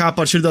vou ficar a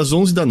partir das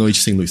 11 da noite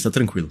sem luz. Tá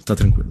tranquilo.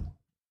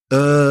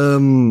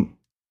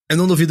 Eu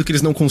não duvido que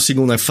eles não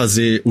consigam, né,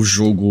 fazer o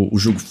jogo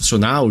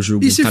funcionar, o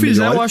jogo E se tá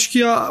fizer, melhor. Eu acho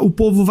que o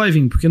povo vai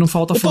vir, porque não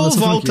falta fã dessa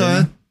franquia. O povo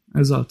volta, né?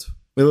 Exato.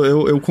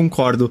 Eu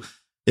concordo.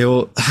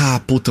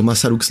 Puta, o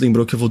Massarux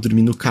lembrou que eu vou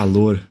dormir no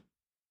calor.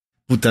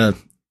 Puta,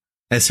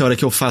 essa é a hora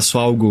que eu faço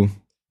algo...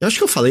 Eu acho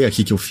que eu falei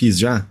aqui que eu fiz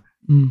já.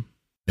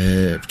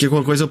 Porque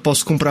qualquer coisa eu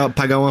posso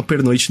pagar uma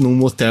pernoite num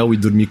motel e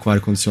dormir com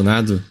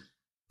ar-condicionado.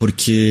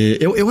 Porque...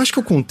 Eu acho que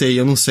eu contei,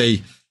 eu não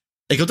sei.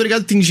 É que eu tô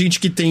ligado que tem gente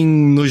que tem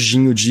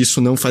nojinho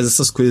disso, não faz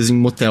essas coisas em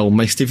motel.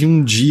 Mas teve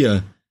um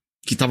dia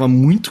que tava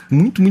muito,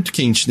 muito, muito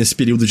quente nesse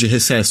período de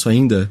recesso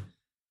ainda.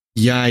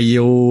 E aí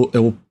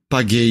eu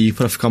paguei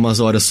pra ficar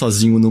umas horas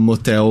sozinho no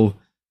motel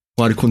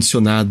com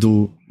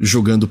ar-condicionado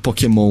jogando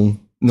Pokémon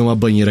numa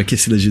banheira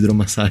aquecida de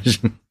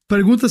hidromassagem.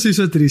 Pergunta se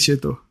isso é triste,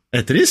 Heitor.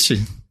 É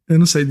triste? Eu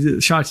não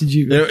sei, chat,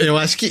 diga. Eu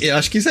acho que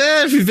isso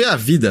é viver a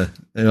vida.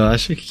 Eu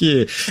acho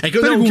que... É que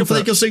eu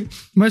falei que eu sei...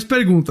 Mas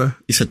pergunta.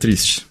 Isso é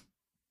triste.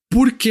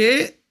 Por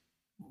que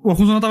o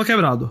ar-condicionado tava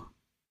quebrado?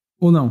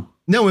 Ou não?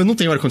 Não, eu não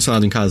tenho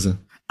ar-condicionado em casa.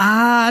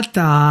 Ah,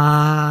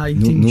 tá.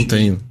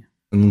 Entendi.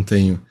 Eu não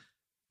tenho.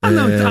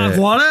 Não,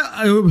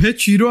 agora eu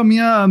retiro a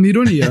minha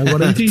ironia.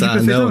 Agora eu entendi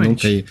perfeitamente. Não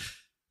tenho.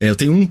 Eu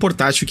tenho um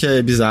portátil que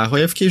é bizarro,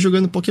 aí eu fiquei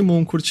jogando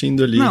Pokémon,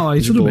 curtindo ali. Não,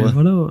 aí tudo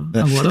boa.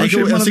 bem. Agora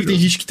eu sei que tem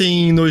gente que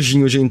tem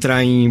nojinho de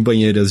entrar em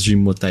banheiras de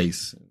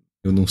motéis.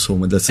 Eu não sou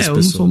uma dessas pessoas.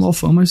 Eu não sou mal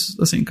fã, mas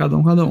assim, cada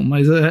um.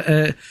 Mas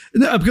é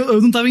porque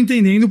eu não tava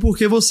entendendo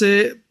porque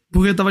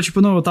tava tipo,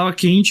 não, eu tava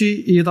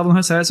quente e eu tava no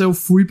recesso, aí eu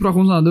fui pro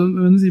ar-condicionado.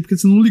 Eu não sei porque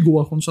você não ligou o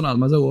ar-condicionado,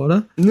 mas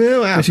agora...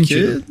 Não,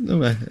 porque...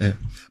 Não é.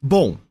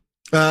 Bom,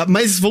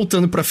 mas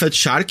voltando pra Fat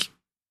Shark,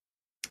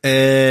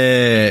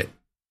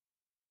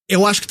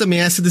 eu acho que também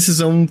é essa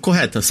decisão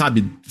correta,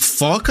 sabe?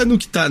 Foca no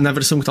que tá, na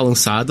versão que tá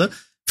lançada,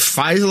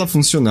 faz ela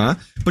funcionar,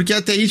 porque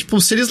até aí,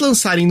 tipo, se eles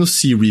lançarem no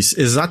Series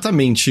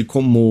exatamente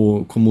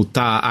como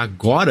tá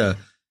agora,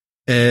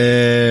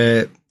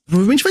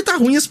 provavelmente vai estar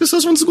ruim e as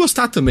pessoas vão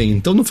desgostar também.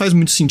 Então não faz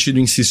muito sentido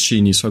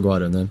insistir nisso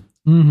agora, né?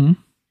 Uhum.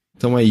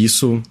 Então é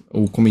isso,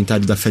 o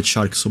comentário da Fat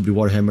Shark sobre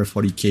Warhammer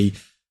 40k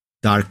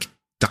Dark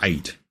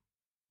Tide.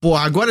 Pô,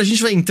 agora a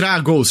gente vai entrar,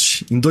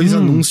 Ghost, em 2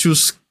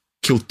 anúncios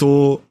que eu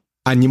tô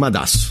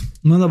animadaço.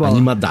 Manda bala.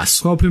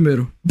 Animadaço. Qual é o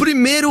primeiro? O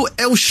primeiro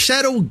é o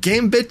Shadow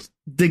Gambit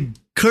The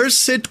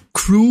Cursed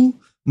Crew,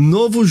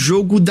 novo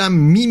jogo da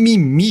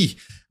Mimimi,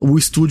 o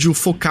estúdio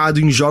focado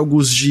em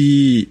jogos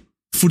de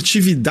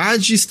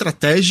furtividade e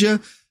estratégia,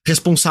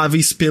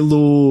 responsáveis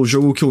pelo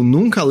jogo que eu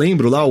nunca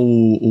lembro lá,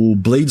 o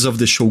Blades of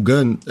the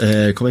Shogun.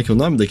 Como é que é o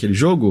nome daquele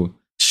jogo?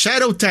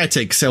 Shadow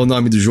Tactics é o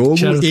nome do jogo.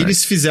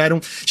 Eles fizeram...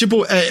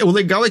 Tipo, o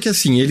legal é que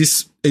assim,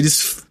 eles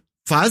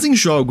fazem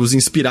jogos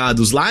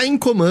inspirados lá em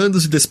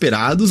Comandos e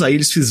Desperados, aí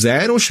eles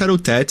fizeram Shadow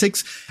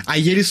Tactics,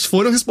 aí eles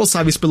foram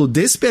responsáveis pelo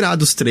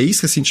Desperados 3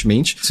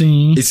 recentemente.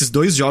 Sim. Esses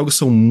 2 jogos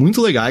são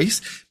muito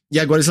legais, e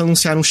agora eles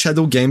anunciaram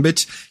Shadow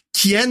Gambit,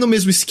 que é no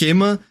mesmo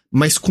esquema,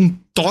 mas com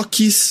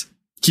toques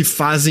que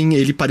fazem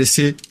ele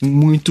parecer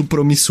muito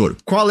promissor.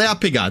 Qual é a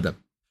pegada?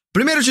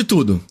 Primeiro de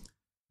tudo,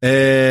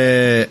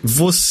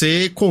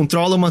 você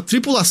controla uma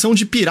tripulação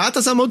de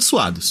piratas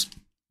amaldiçoados.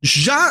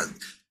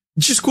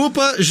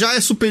 Desculpa, já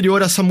é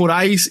superior a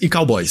samurais e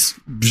cowboys.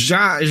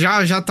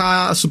 Já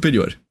tá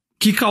superior.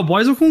 Que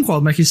cowboys eu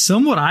concordo, mas que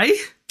samurai?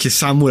 Que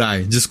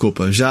samurai,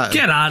 desculpa. Que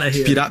rara,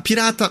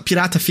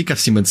 pirata fica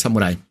acima de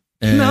samurai.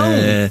 Não.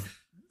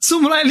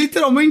 Samurai é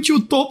literalmente o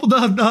topo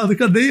da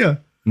cadeia.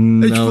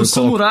 Não, tipo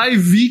samurai,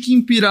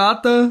 viking,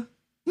 pirata...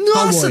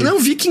 Nossa, cowboy. Não,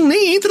 viking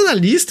nem entra na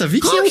lista.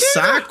 Viking é um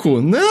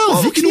saco. Não,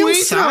 como viking não é um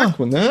entra?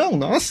 saco. Não,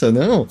 nossa,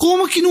 não.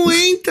 Como que não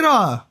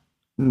entra?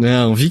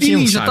 Não, viking é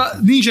um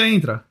saco. Ninja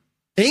entra.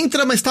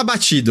 Entra, mas tá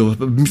batido.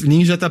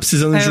 Ninja tá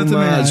precisando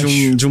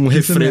de um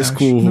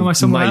refresco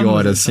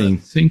maior, assim.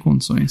 Sem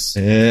condições.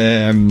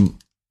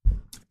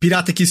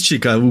 Pirata que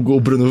estica. O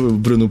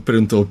Bruno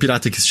perguntou.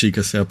 Pirata que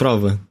estica, você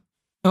aprova?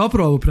 Eu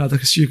aprovo Pirata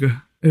que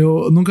estica.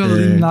 Eu nunca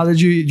li nada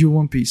de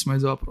One Piece,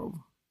 mas eu aprovo.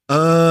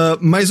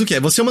 Mas o que é?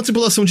 Você é uma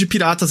tripulação de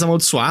piratas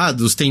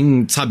amaldiçoados,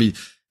 tem, sabe...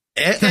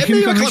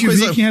 Tecnicamente,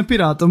 coisa... Viking é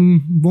pirata, um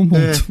bom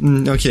ponto.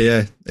 Ok,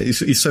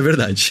 isso é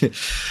verdade.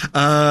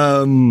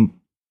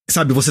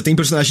 sabe, você tem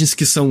personagens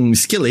que são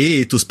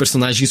esqueletos,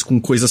 personagens com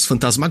coisas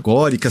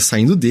fantasmagóricas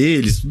saindo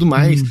deles e tudo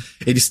mais.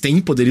 Eles têm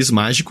poderes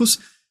mágicos.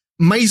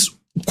 Mas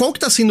qual que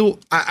tá sendo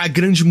a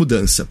grande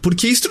mudança?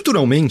 Porque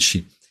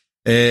estruturalmente,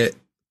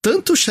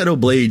 tanto Shadow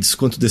Blades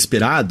quanto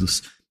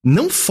Desperados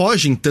não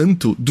fogem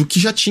tanto do que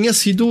já tinha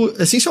sido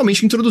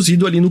essencialmente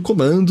introduzido ali no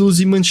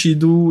Commandos e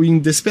mantido em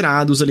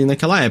Desperados ali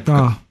naquela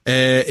época.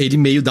 Ele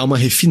meio dá uma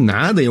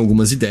refinada em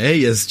algumas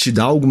ideias, te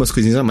dá algumas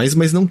coisinhas a mais,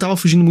 mas não tava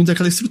fugindo muito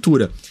daquela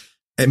estrutura.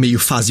 É meio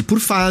fase por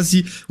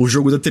fase, o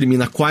jogo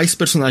determina quais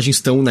personagens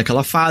estão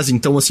naquela fase,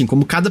 então assim,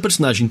 como cada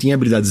personagem tem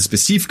habilidades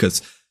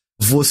específicas,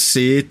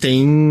 você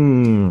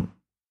tem...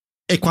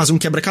 É quase um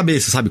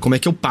quebra-cabeça, sabe? Como é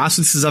que eu passo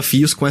esses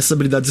desafios com essas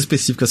habilidades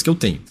específicas que eu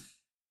tenho?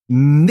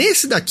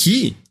 Nesse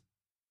daqui,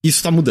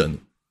 isso tá mudando.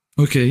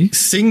 Ok.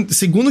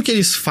 Segundo o que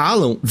eles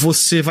falam,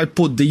 você vai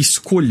poder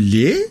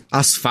escolher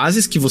as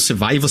fases que você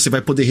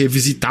vai poder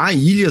revisitar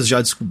ilhas já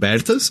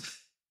descobertas,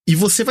 e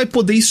você vai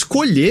poder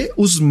escolher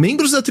os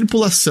membros da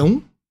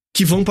tripulação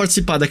que vão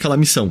participar daquela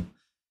missão.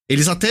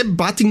 Eles até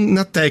batem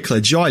na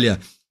tecla de, olha,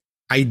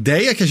 a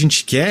ideia que a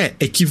gente quer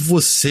é que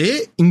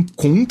você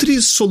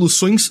encontre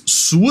soluções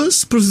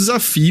suas pros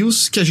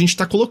desafios que a gente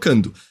tá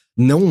colocando.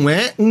 Não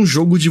é um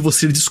jogo de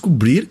você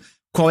descobrir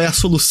qual é a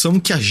solução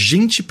que a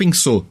gente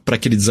pensou pra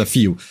aquele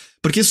desafio.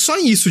 Porque só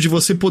isso de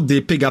você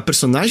poder pegar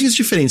personagens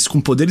diferentes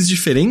com poderes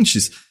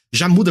diferentes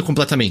já muda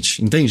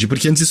completamente, entende?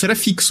 Porque antes isso era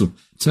fixo.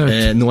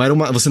 Certo. Não era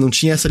você não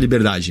tinha essa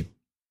liberdade.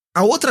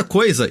 A outra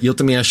coisa, e eu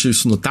também acho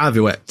isso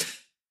notável,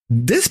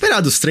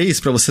 Desperados 3,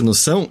 pra você ter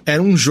noção,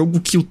 era um jogo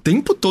que o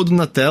tempo todo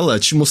na tela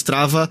te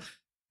mostrava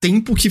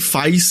tempo que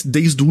faz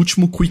desde o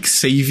último quick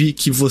save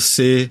que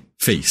você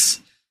fez.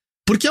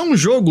 Porque é um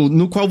jogo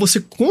no qual você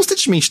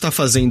constantemente tá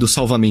fazendo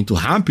salvamento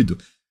rápido,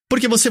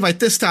 porque você vai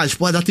testar,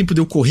 tipo, dá tempo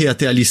de eu correr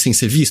até ali sem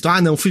ser visto?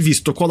 Não, fui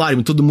visto, tocou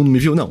alarme, todo mundo me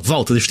viu. Não,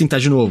 volta, deixa eu tentar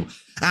de novo.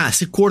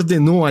 Você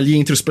coordenou ali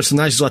entre os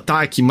personagens o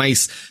ataque,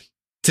 mas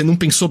você não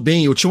pensou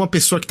bem, ou tinha uma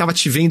pessoa que tava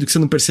te vendo que você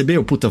não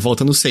percebeu, puta,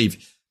 volta no save.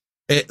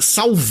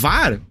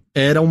 Salvar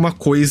era uma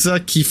coisa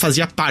que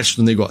fazia parte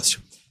do negócio.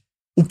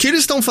 O que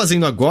eles estão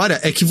fazendo agora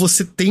é que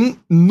você tem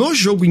no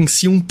jogo em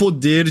si um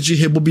poder de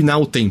rebobinar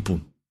o tempo.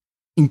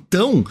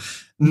 Então,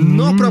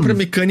 na própria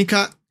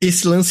mecânica,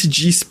 esse lance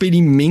de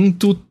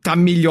experimento tá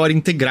melhor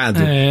integrado.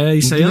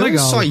 Isso aí é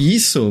legal. Não só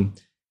isso,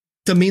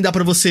 também dá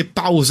pra você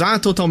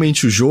pausar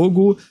totalmente o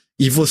jogo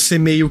e você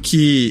meio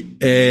que,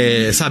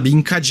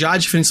 encadear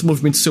diferentes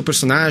movimentos do seu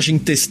personagem,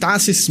 testar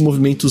se esses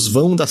movimentos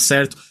vão dar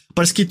certo.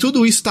 Parece que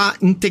tudo isso tá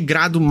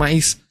integrado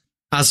mais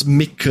às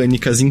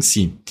mecânicas em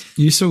si.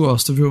 Isso eu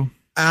gosto, viu?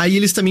 Aí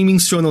eles também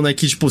mencionam, né,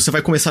 que tipo, você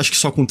vai começar acho que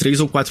só com 3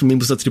 ou 4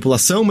 membros da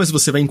tripulação, mas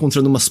você vai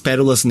encontrando umas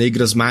pérolas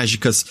negras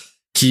mágicas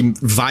que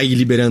vai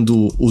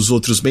liberando os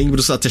outros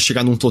membros até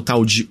chegar num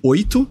total de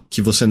 8,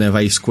 que você, né,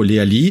 vai escolher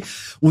ali.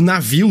 O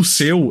navio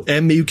seu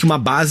é meio que uma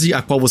base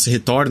a qual você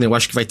retorna, eu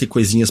acho que vai ter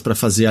coisinhas pra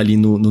fazer ali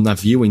no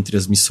navio, entre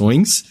as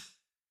missões.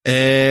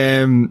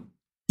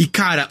 E,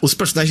 cara, os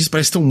personagens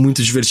parecem estão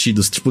muito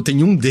divertidos. Tipo,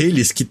 tem um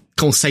deles que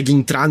consegue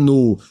entrar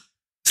no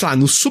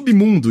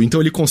submundo.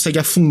 Então ele consegue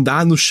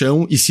afundar no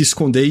chão e se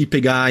esconder e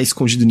pegar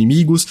escondido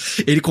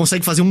inimigos. Ele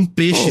consegue fazer um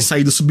peixe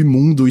sair do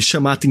submundo e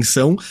chamar a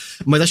atenção.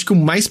 Mas acho que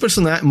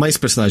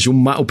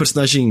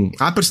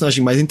a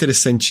personagem mais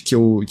interessante que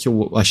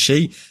eu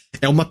achei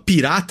é uma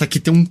pirata que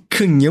tem um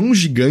canhão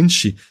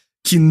gigante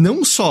que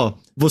não só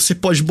você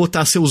pode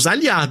botar seus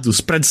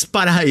aliados pra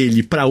disparar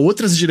ele pra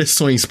outras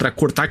direções pra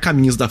cortar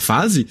caminhos da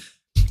fase,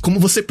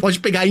 como você pode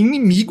pegar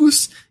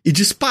inimigos e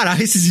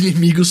disparar esses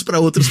inimigos pra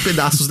outros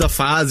pedaços da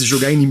fase,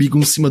 jogar inimigo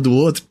um em cima do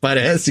outro,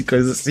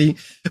 coisa assim.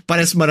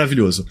 Parece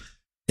maravilhoso.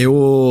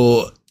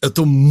 Eu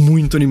tô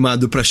muito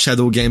animado pra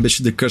Shadow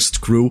Gambit The Cursed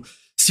Crew.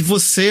 Se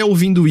você,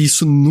 ouvindo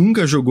isso,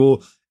 nunca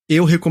jogou,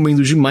 eu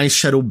recomendo demais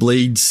Shadow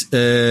Blades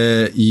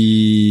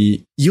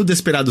e o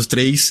Desperados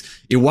 3.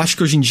 Eu acho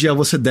que hoje em dia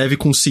você deve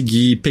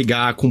conseguir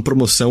pegar com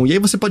promoção. E aí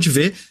você pode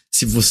ver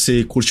se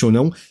você curte ou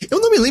não.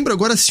 Eu não me lembro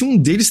agora se um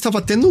deles estava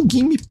até no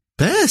Game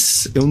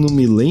Pass. Eu não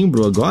me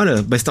lembro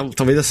agora. Mas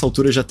talvez essa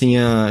altura já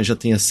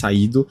tenha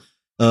saído.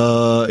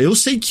 Eu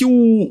sei que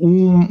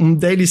um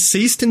DLC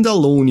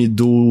standalone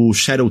do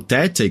Shadow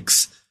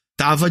Tactics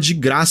tava de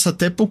graça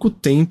até pouco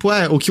tempo.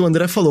 O que o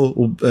André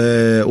falou.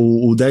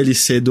 O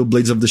DLC do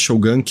Blades of the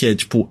Shogun, que é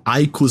tipo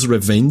Aiko's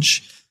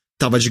Revenge,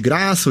 tava de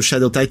graça. O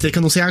Shadow Tactics,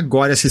 eu não sei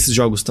agora se esses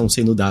jogos estão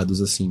sendo dados,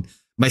 assim.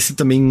 Mas você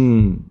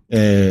também...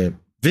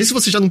 vê se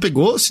você já não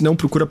pegou, se não,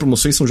 procura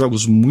promoções, são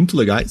jogos muito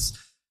legais.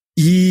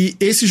 E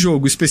esse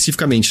jogo,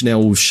 especificamente, né,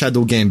 o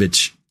Shadow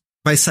Gambit,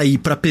 vai sair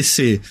pra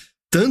PC,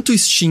 tanto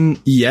Steam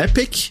e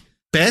Epic,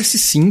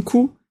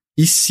 PS5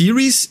 e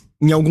Series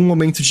em algum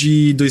momento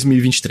de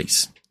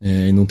 2023.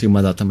 Não tem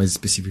uma data mais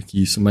específica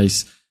que isso,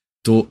 mas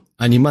tô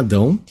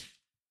animadão.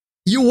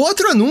 E o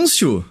outro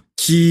anúncio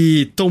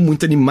que tô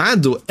muito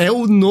animado é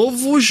o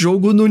novo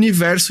jogo no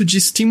universo de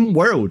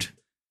SteamWorld,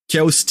 que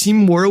é o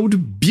SteamWorld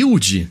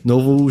Build,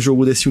 novo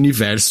jogo desse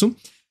universo.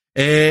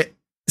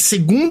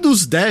 Segundo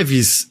os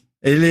devs,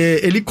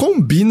 ele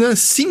combina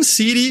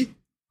SimCity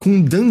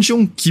com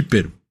Dungeon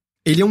Keeper.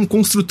 ele é um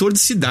construtor de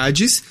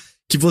cidades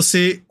que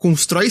você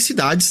constrói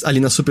cidades ali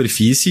na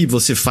superfície,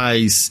 você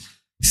faz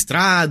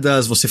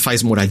estradas, você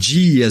faz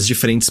moradias,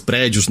 diferentes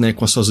prédios, né,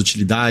 com as suas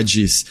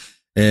utilidades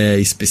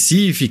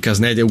específicas,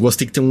 né? Eu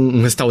gostei que tem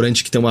um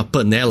restaurante que tem uma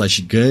panela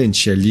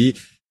gigante ali.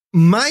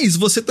 Mas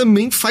você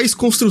também faz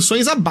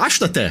construções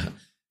abaixo da terra.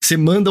 Você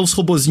manda os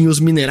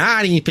robozinhos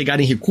minerarem e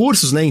pegarem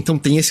recursos, né? Então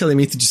tem esse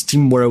elemento de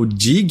SteamWorld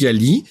Dig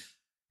ali.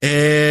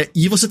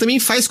 E você também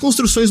faz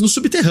construções no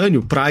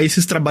subterrâneo para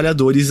esses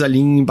trabalhadores ali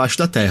embaixo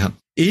da terra.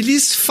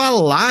 Eles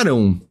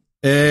falaram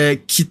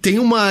que tem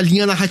uma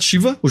linha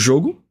narrativa, o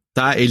jogo,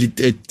 tá? Ele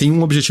tem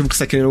um objetivo que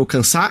você está querendo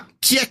alcançar,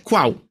 que é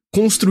qual?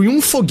 Construir um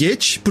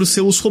foguete para os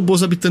seus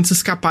robôs habitantes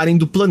escaparem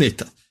do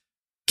planeta.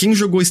 Quem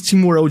jogou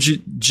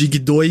SteamWorld Dig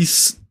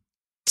 2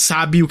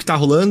 sabe o que tá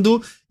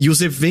rolando, e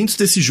os eventos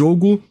desse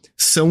jogo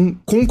são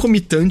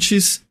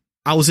concomitantes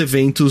aos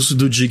eventos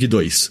do Dig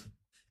 2.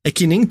 É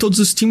que nem todos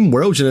os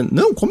SteamWorld, né?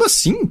 Não, como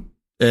assim?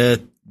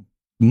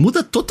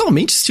 Muda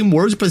totalmente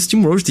SteamWorld pra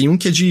SteamWorld. Tem um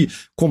que é de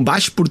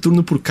combate por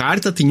turno por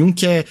carta, tem um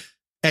que é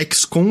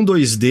XCOM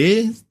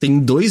 2D, tem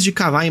 2 de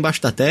cavar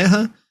embaixo da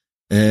terra.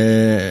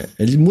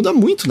 Ele muda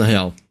muito, na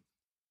real.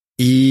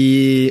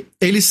 E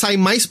ele sai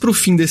mais pro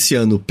fim desse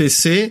ano.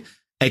 PC,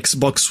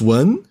 Xbox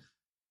One,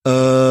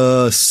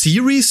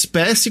 Series,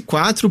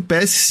 PS4,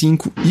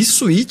 PS5 e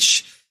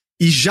Switch.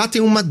 E já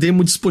tem uma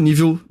demo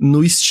disponível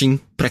no Steam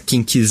para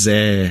quem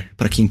quiser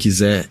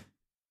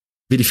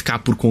verificar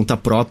por conta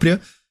própria.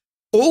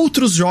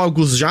 Outros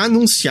jogos já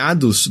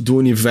anunciados do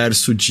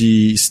universo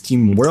de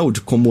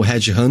SteamWorld, como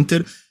Red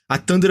Hunter, a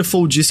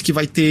Thunderful disse que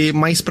vai ter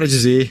mais pra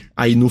dizer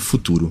aí no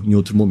futuro, em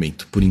outro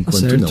momento. Por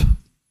enquanto, não.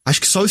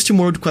 Acho que só o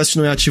SteamWorld Quest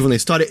não é ativo na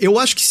história. Eu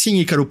acho que sim,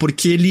 Ícaro,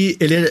 porque ele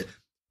é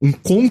um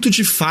conto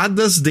de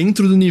fadas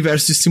dentro do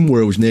universo de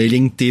SteamWorld, né? Ele é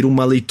inteiro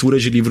uma leitura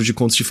de livro de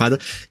contos de fada.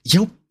 E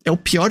é o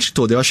pior de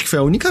todo. Eu acho que foi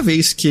a única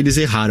vez que eles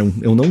erraram.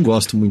 Eu não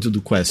gosto muito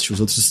do Quest. Os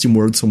outros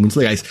SteamWorld são muito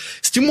legais.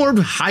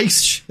 SteamWorld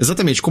Heist,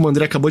 exatamente, como o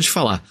André acabou de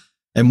falar.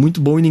 É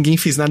muito bom e ninguém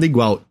fez nada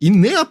igual. E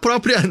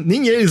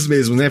nem eles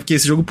mesmos, né? Porque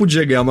esse jogo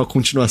podia ganhar uma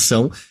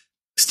continuação.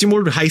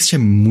 SteamWorld Heist é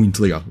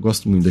muito legal.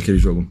 Gosto muito daquele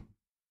jogo. O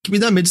que me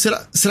dá medo,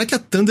 será que a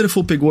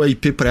Thunderful pegou a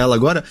IP pra ela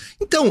agora?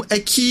 Então, é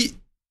que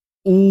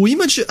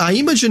a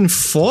Imagine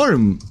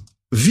Form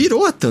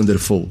virou a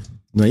Thunderful,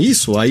 não é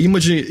isso? A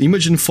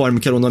Imagine Form,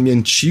 que era o nome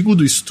antigo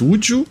do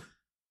estúdio,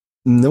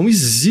 não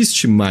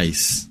existe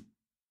mais.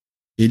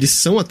 Eles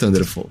são a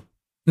Thunderful.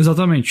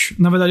 Exatamente.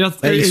 Na verdade,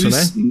 isso,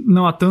 né?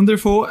 Não, a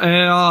Thunderful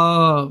é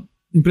a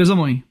empresa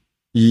mãe.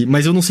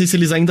 Mas eu não sei se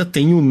eles ainda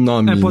têm o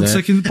nome, pode né?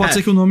 ser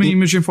que o nome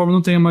Imagine Form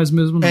não tenha mais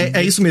mesmo nome.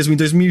 É isso mesmo. Em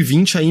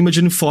 2020, a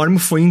Imagine Form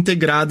foi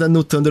integrada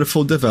no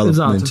Thunderful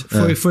Development. Exato.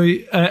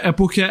 É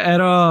porque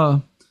era...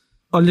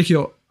 Olha aqui,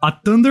 ó. A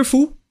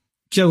Thunderful,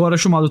 que agora é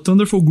chamado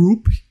Thunderful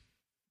Group,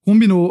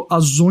 combinou a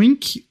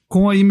Zoink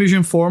com a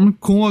Imagine Form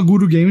com a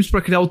Guru Games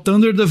para criar o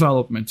Thunder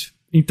Development.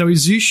 Então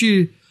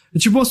existe... É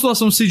tipo uma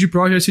situação CD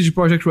Projekt e CD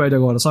Projekt Red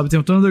agora, sabe? Tem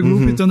o Thunder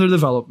Group e Thunder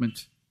Development.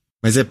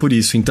 Mas é por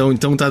isso. Então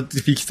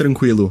fique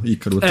tranquilo,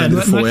 Ícaro.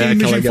 Não é que a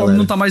Imagine Form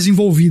não tá mais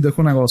envolvida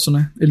com o negócio,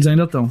 né? Eles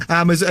ainda estão.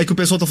 Mas é que o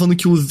pessoal tá falando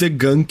que o The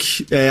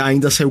Gunk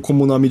ainda saiu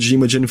como o nome de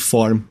Imagine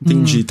Form.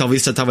 Entendi.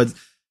 Talvez você tava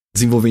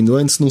desenvolvendo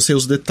antes, não sei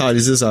os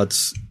detalhes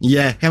exatos. E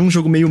é um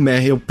jogo meio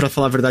meh. Pra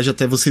falar a verdade,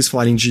 até vocês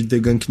falarem de The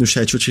Gunk no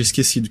chat, eu tinha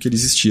esquecido que ele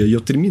existia. E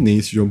eu terminei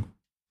esse jogo.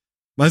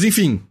 Mas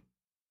enfim.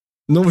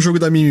 Novo jogo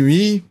da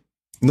Mimimi.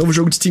 Novo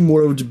jogo de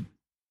SteamWorld.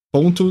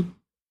 Ponto.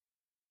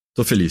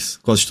 Tô feliz.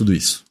 Gosto de tudo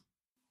isso.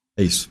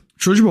 É isso.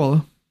 Show de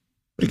bola.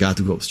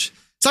 Obrigado, Ghost.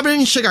 Sabe onde a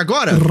gente chega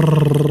agora?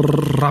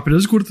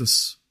 Rápidas e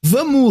curtas.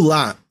 Vamos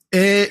lá.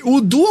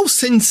 O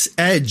DualSense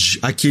Edge,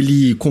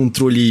 aquele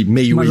controle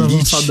meio mais elite,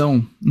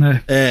 avançadão,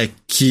 né?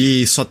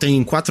 Que só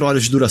tem 4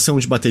 horas de duração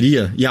de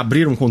bateria, e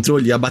abriram o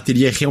controle e a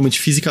bateria é realmente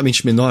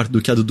fisicamente menor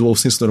do que a do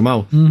DualSense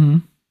normal.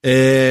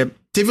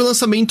 Teve o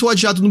lançamento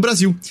adiado no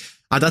Brasil.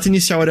 A data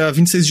inicial era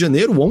 26 de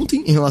janeiro,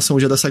 ontem, em relação ao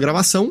dia dessa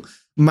gravação,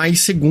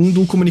 mas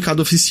segundo o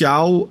comunicado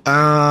oficial,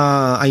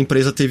 a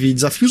empresa teve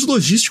desafios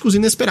logísticos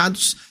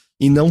inesperados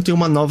e não tem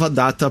uma nova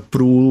data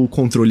pro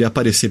controle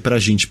aparecer pra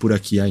gente por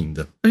aqui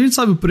ainda. A gente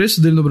sabe o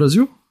preço dele no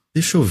Brasil?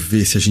 Deixa eu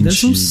ver se a gente...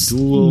 Deve ser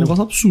um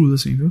negócio absurdo,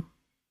 assim, viu?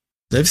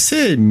 Deve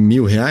ser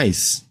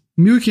R$1.000.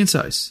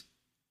 R$1.500.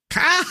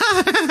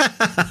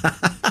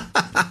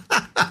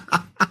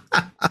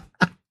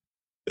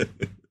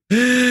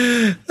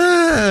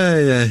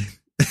 Ai.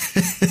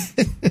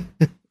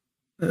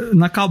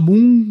 Na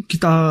Kabum, que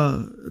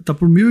tá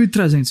por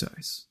R$1.300.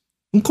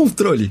 Um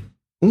controle.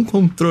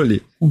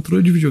 Controle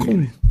de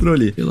videogame.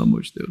 Controle. Pelo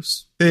amor de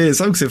Deus.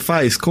 Sabe o que você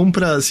faz?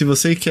 Se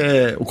você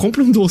quer...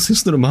 Compra um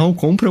DualSense normal,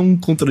 compra um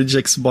controle de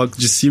Xbox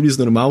de Series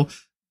normal.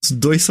 Os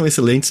dois são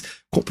excelentes.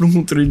 Compra um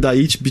controle da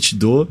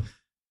Itch-Bitdo.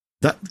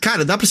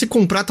 Cara, dá pra você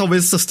comprar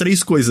talvez essas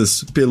 3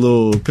 coisas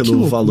pelo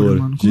loucura, valor.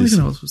 Mano. Como disso. É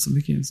que não custa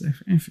R$1.500?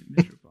 Enfim,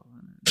 deixa eu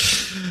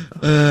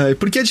falar.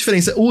 Por que a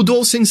diferença? O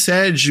DualSense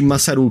Edge,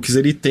 Massarukes,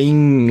 ele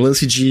tem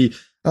lance de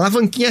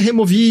alavanquinha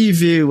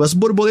removível, as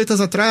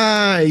borboletas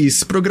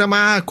atrás,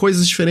 programar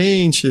coisas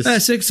diferentes.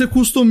 Você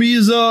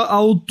customiza a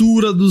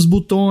altura dos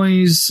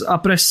botões, a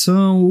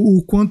pressão,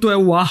 o quanto é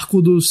o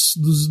arco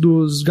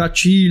dos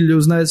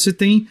gatilhos, né? Você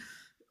tem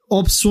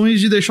opções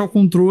de deixar o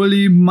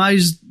controle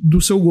mais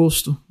do seu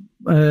gosto.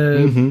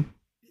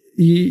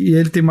 E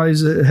ele tem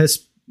mais,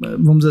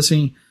 vamos dizer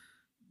assim,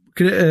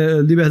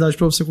 liberdade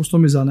pra você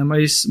customizar, né?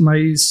 Mas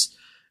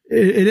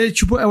ele é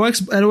tipo,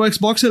 era o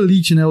Xbox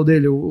Elite, né? O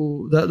dele,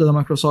 da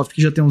Microsoft,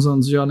 que já tem uns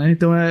anos já, né?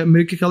 Então é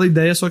meio que aquela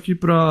ideia, só que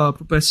pro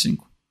PS5.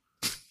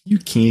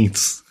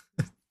 1.500.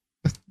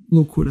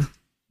 Loucura.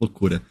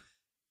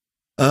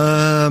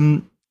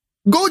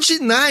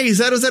 GoldenEye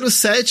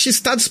 007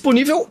 está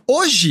disponível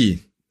hoje.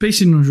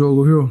 Pense num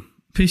jogo, viu?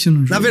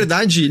 Na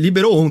verdade,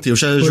 liberou ontem. Eu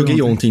já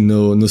joguei ontem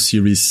no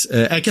Series.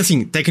 É que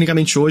assim,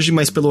 tecnicamente hoje,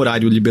 mas pelo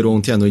horário liberou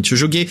ontem à noite. Só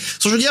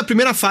joguei a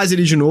primeira fase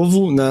ali de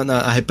novo,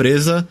 na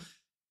represa.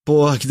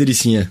 Porra, que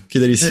delicinha.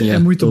 É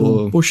muito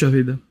bom. Poxa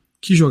vida.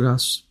 Que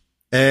jogaço.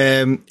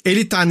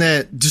 Ele tá,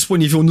 né,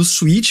 disponível no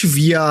Switch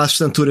via a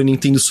assinatura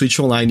Nintendo Switch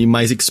Online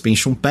mais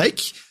Expansion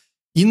Pack.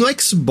 E no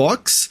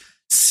Xbox,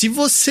 se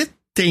você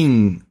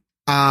tem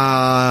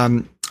a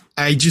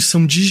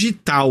edição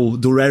digital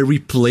do Rare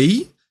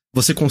Replay,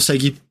 você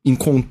consegue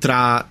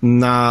encontrar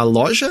na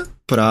loja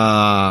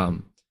pra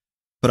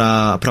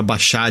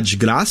baixar de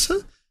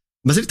graça.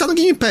 Mas ele tá no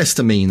Game Pass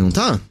também, não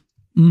tá?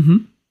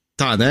 Uhum.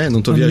 Tá, né?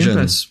 Não tô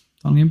viajando.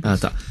 Tá no Game Pass.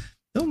 Tá.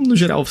 Então, no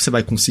geral, você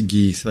vai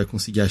conseguir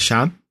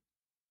achar.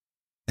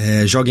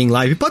 Joga em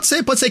live. Pode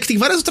ser que tem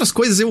várias outras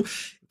coisas. Eu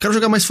quero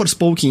jogar mais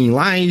Forspoken em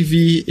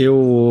live.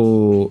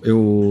 Eu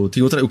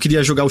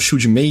queria jogar o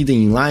Shield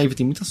Maiden em live.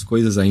 Tem muitas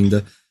coisas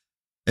ainda.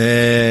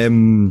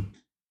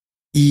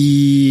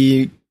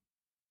 E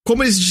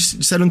como eles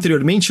disseram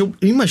anteriormente, eu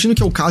imagino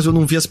que é o caso, eu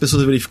não vi as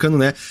pessoas verificando,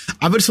 né?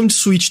 A versão de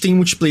Switch tem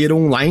multiplayer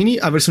online,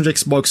 a versão de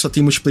Xbox só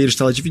tem multiplayer de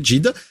tela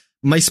dividida,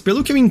 mas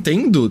pelo que eu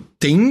entendo,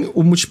 tem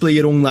o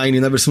multiplayer online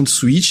na versão de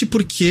Switch,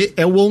 porque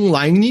é o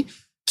online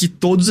que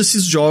todos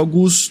esses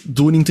jogos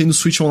do Nintendo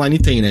Switch Online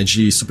tem, né?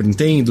 De Super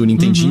Nintendo,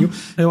 Nintendinho.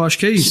 Eu acho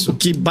que é isso. O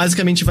que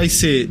basicamente vai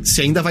ser,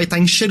 você ainda vai estar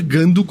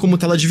enxergando como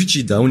tela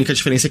dividida. A única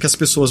diferença é que as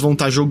pessoas vão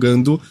estar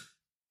jogando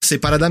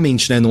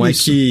separadamente, né? Não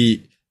isso. É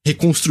que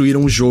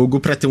reconstruíram o jogo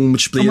pra ter um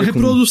multiplayer. É uma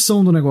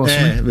reprodução do negócio,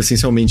 né?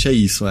 Essencialmente é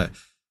isso,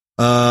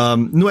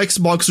 no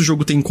Xbox o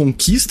jogo tem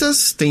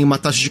conquistas, tem uma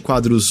taxa de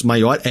quadros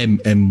maior.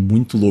 É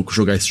muito louco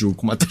jogar esse jogo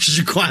com uma taxa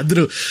de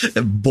quadro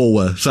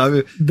boa,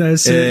 sabe? Deve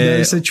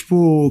ser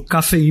tipo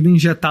cafeína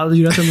injetada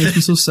diretamente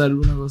no seu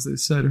cérebro, um negócio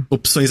desse, sério.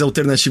 Opções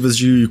alternativas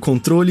de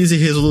controles e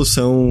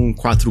resolução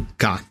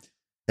 4K.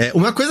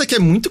 Uma coisa que é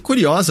muito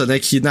curiosa, né,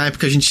 que na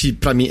época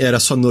pra mim era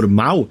só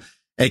normal,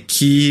 é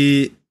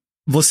que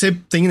você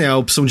tem, né, a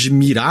opção de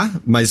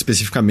mirar, mais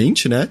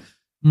especificamente, né?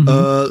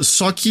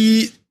 Só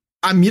que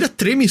a mira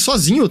treme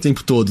sozinho o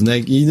tempo todo,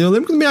 né? E eu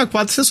lembro que no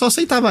 64 você só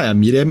aceitava, a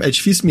mira é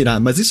difícil mirar,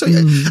 mas isso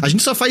a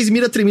gente só faz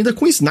mira tremida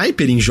com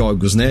sniper em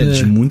jogos, né?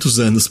 De muitos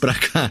anos pra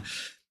cá.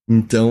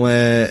 Então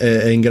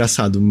é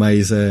engraçado,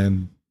 mas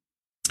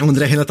O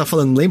André Renan tá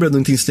falando, lembra do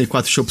Nintendo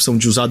 64 tinha a opção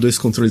de usar 2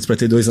 controles pra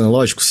ter 2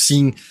 analógicos?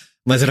 Sim,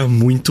 mas era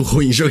muito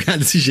ruim jogar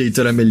desse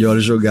jeito, era melhor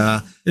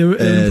jogar eu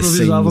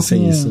improvisava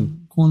sem isso.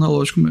 Com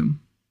analógico mesmo.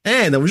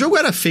 Não, o jogo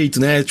era feito,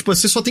 né? Tipo,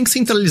 você só tem que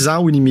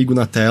centralizar o inimigo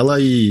na tela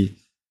e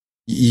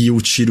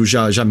o tiro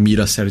já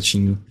mira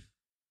certinho.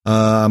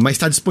 Mas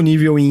tá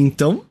disponível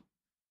então.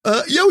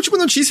 E a última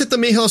notícia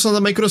também relacionada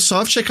à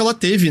Microsoft é que ela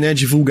teve, né,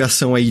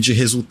 divulgação aí de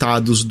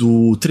resultados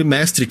do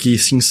trimestre que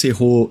se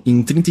encerrou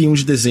em 31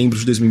 de dezembro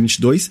de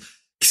 2022,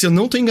 que se eu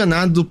não tô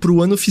enganado,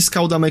 pro ano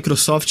fiscal da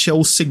Microsoft é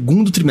o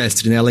segundo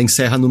trimestre, né? Ela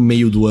encerra no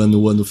meio do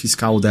ano o ano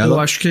fiscal dela. Eu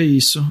acho que é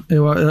isso.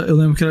 Eu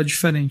lembro que era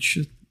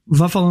diferente.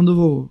 Vá falando, eu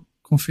vou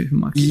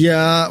confirmar aqui. E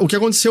o que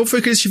aconteceu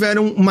foi que eles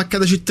tiveram uma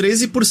queda de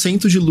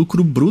 13% de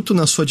lucro bruto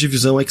na sua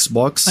divisão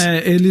Xbox.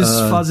 Eles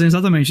fazem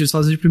exatamente, eles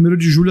fazem de 1º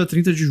de julho a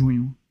 30 de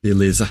junho.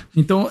 Beleza.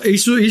 Então,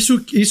 isso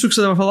que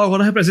você vai falar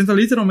agora representa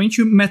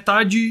literalmente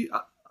metade.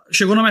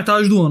 Chegou na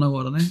metade do ano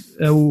agora, né?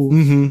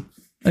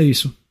 É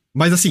isso.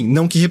 Mas assim,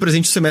 não que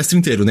represente o semestre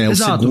inteiro, né? É o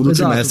segundo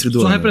trimestre do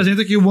ano. Só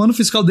representa que o ano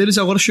fiscal deles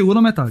agora chegou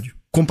na metade.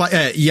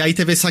 E aí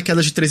teve essa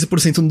queda de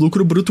 13% no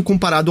lucro bruto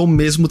comparado ao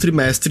mesmo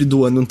trimestre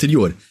do ano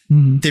anterior.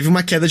 Teve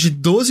uma queda de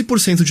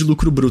 12% de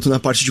lucro bruto na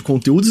parte de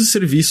conteúdos e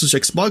serviços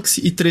de Xbox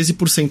e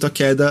 13% a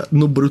queda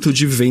no bruto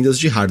de vendas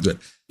de hardware.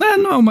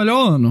 Não é o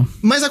melhor ano.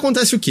 Mas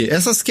acontece o quê?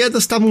 Essas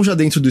quedas estavam já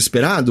dentro do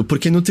esperado,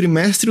 porque no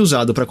trimestre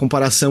usado para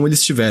comparação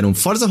eles tiveram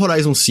Forza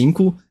Horizon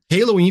 5,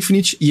 Halo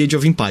Infinite e Age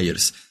of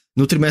Empires.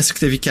 No trimestre que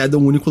teve queda,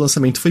 o único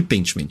lançamento foi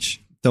Pentiment.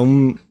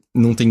 Então,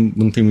 não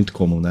tem muito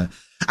como, né?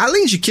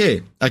 Além de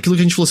que, aquilo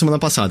que a gente falou semana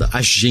passada,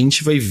 a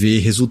gente vai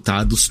ver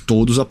resultados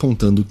todos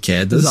apontando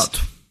quedas.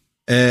 Exato.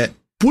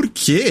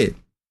 Porque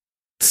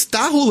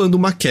está rolando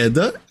uma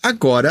queda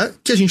agora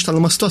que a gente tá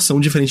numa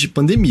situação diferente de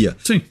pandemia.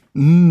 Sim.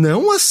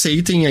 Não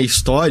aceitem a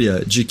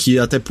história de que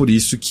até por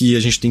isso que a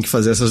gente tem que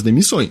fazer essas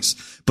demissões.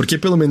 Porque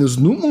pelo menos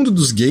no mundo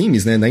dos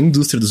games, né, na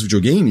indústria dos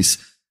videogames,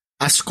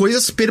 as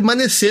coisas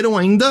permaneceram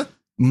ainda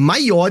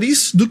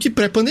maiores do que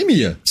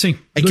pré-pandemia. Sim.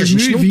 É que a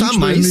gente não tá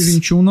mais...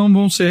 2021 não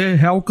vão ser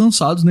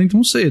realcançados nem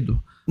tão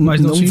cedo.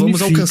 Mas não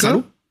vamos alcançar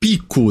o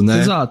pico,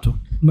 né? Exato.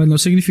 Mas não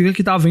significa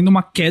que tá havendo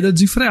uma queda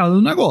desenfreada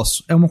do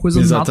negócio. É uma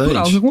coisa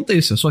natural que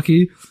aconteça. Só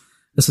que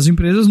essas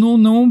empresas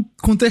não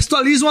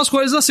contextualizam as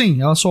coisas assim.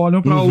 Elas só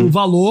olham para o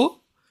valor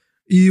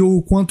e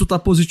o quanto tá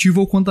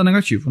positivo ou quanto tá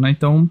negativo, né?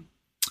 Então,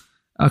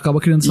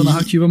 acaba criando essa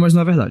narrativa, mas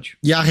não é verdade.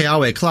 E a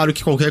real é, claro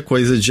que qualquer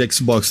coisa de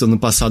Xbox do ano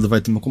passado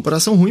vai ter uma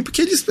comparação ruim,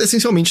 porque eles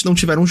essencialmente não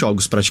tiveram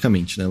jogos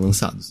praticamente, né,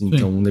 lançados.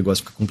 Então o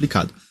negócio fica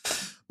complicado.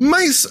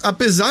 Mas,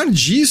 apesar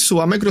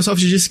disso, a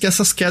Microsoft disse que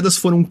essas quedas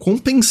foram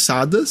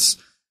compensadas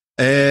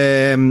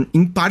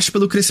em parte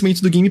pelo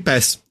crescimento do Game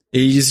Pass.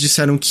 Eles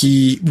disseram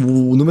que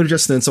o número de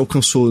assinantes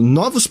alcançou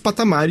novos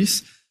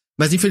patamares,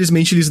 mas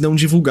infelizmente eles não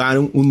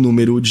divulgaram o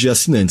número de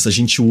assinantes.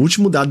 O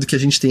último dado que a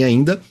gente tem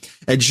ainda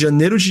é de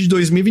janeiro de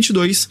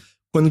 2022,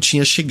 quando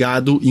tinha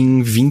chegado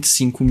em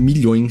 25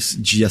 milhões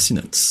de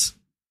assinantes.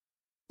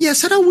 E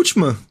essa era a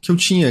última que eu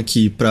tinha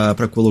aqui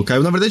pra colocar.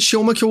 Eu, na verdade, tinha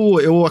uma que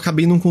eu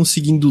acabei não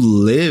conseguindo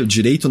ler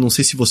direito, eu não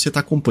sei se você tá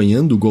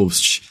acompanhando,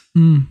 Ghost.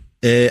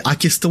 É a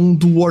questão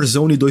do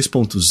Warzone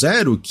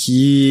 2.0,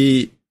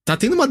 que tá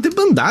tendo uma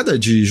debandada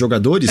de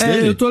jogadores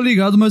nele. Eu tô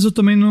ligado, mas eu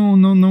também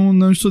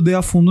não estudei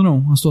a fundo,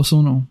 não. A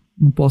situação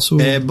não posso...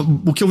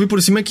 O que eu vi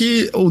por cima é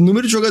que o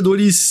número de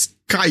jogadores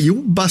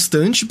caiu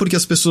bastante, porque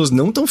as pessoas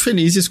não estão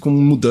felizes com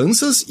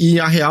mudanças, e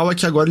a real é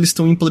que agora eles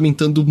estão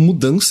implementando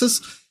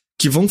mudanças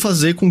que vão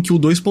fazer com que o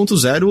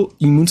 2.0,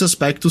 em muitos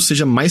aspectos,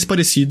 seja mais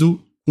parecido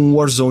com o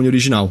Warzone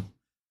original.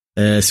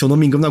 Se eu não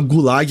me engano, a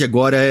Gulag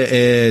agora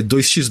é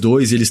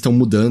 2x2 e eles estão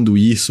mudando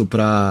isso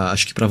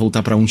acho que pra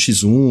voltar pra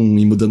 1x1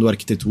 e mudando a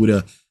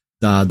arquitetura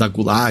da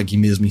Gulag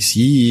mesmo em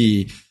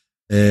si.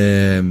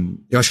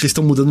 Eu acho que eles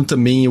estão mudando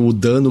também o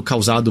dano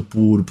causado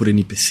por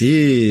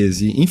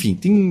NPCs, enfim,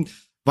 tem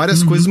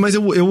várias coisas, mas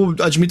eu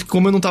admito que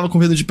como eu não tava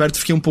acompanhando de perto,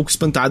 fiquei um pouco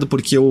espantado,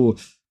 porque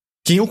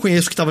quem eu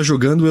conheço que tava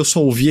jogando, eu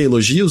só ouvia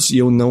elogios e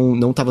eu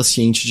não tava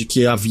ciente de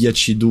que havia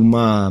tido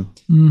uma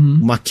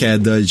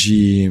queda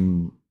de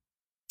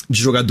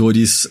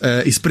jogadores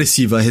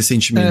expressiva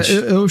recentemente.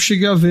 Eu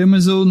cheguei a ver,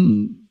 mas eu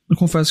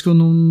confesso que eu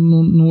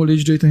não olhei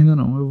direito ainda,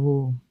 não. Eu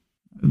vou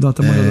dar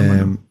até uma olhada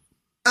amanhã.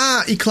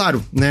 E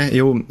claro, né,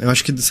 eu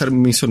acho que é necessário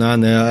mencionar,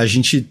 né, a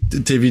gente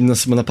teve na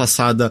semana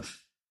passada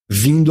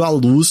vindo à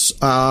luz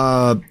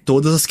a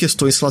todas as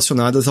questões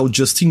relacionadas ao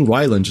Justin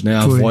Roiland, né,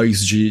 a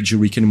voz de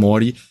Rick and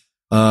Morty,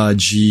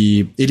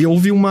 ele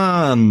houve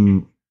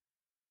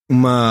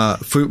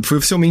foi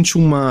oficialmente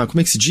uma,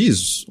 como é que se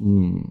diz?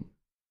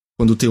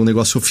 Quando tem um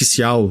negócio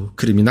oficial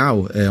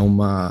criminal,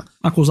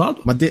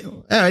 Acusado?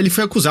 Ele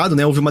foi acusado,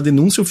 né? Houve uma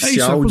denúncia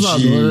oficial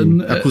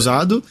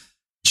acusado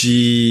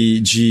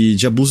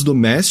de abuso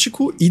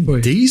doméstico, e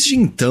desde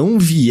então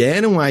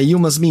vieram aí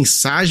umas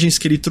mensagens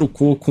que ele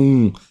trocou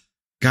com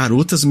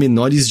garotas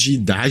menores de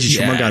idade.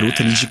 Tinha uma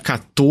garota ali de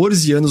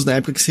 14 anos na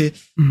época que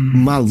o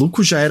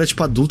maluco já era,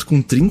 tipo, adulto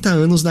com 30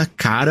 anos na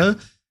cara,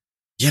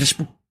 e era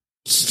tipo,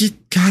 que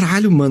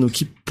caralho, mano,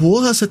 que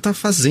porra você tá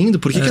fazendo?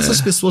 Por que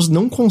essas pessoas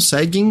não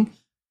conseguem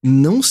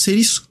não ser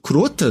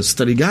escrotas,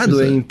 tá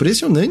ligado? É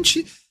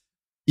impressionante.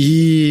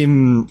 E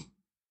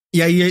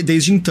aí,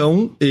 desde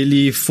então,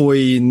 ele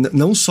foi...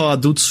 Não só a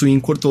Adult Swim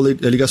cortou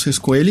ligações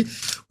com ele,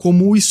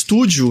 como o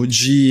estúdio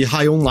de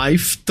High on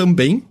Life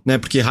também, né?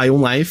 Porque High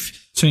on Life...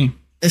 Sim.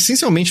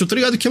 Essencialmente, eu tô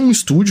ligado que é um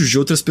estúdio de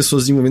outras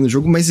pessoas desenvolvendo o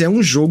jogo, mas é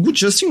um jogo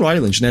Justin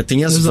Roiland, né?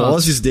 Tem as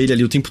vozes dele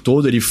ali o tempo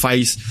todo, ele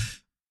faz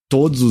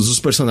todos os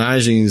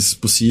personagens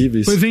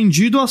possíveis. Foi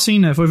vendido assim,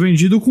 né? Foi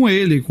vendido com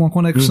ele, com a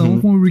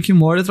conexão com o Rick and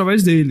Morty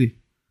através dele.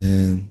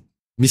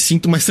 Me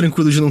sinto mais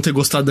tranquilo de não ter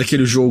gostado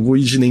daquele jogo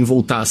e de nem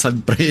voltar,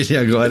 sabe, pra ele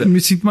agora.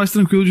 Me sinto mais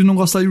tranquilo de não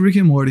gostar de Rick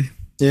and Morty.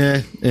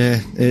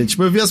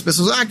 Tipo, eu vi as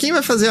pessoas, quem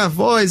vai fazer a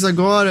voz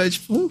agora?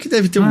 Tipo, que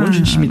deve ter um monte de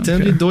gente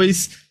imitando, e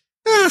 2,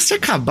 se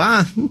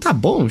acabar, não tá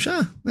bom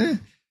já, né?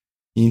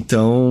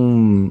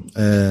 Então,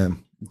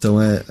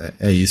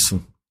 é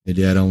isso.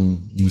 Ele era um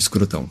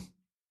escrotão.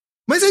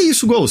 Mas é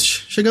isso,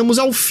 Ghost. Chegamos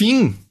ao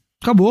fim.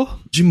 Acabou.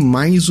 De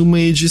mais uma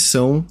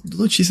edição do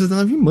Notícias da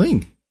Nave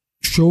Mãe.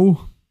 Show.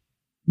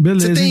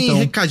 Beleza, então. Você tem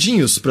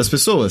recadinhos pras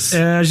pessoas?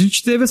 A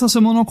gente teve essa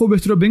semana uma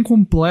cobertura bem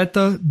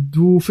completa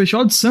do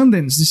Festival de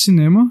Sundance de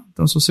cinema.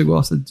 Então, se você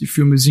gosta de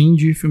filmes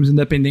indie, filmes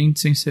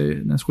independentes, sem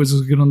ser nas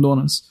coisas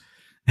grandonas,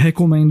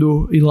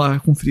 recomendo ir lá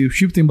conferir o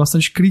tipo. Tem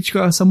bastante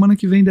crítica. A semana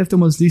que vem deve ter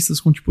umas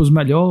listas com, tipo, os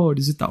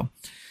melhores e tal.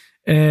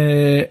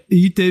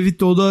 E teve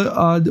todo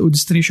o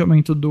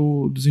destrinchamento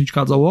dos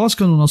indicados ao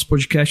Oscar no nosso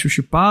podcast, o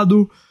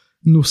Chipado,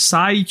 no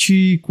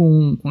site,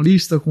 com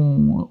lista,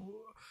 com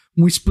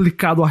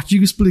um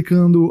artigo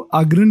explicando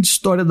a grande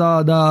história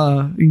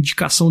da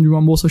indicação de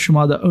uma moça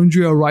chamada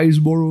Andrea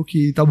Riseborough,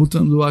 que tá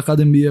botando a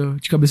academia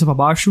de cabeça pra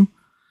baixo.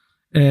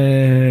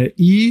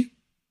 E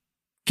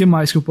o que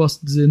mais que eu posso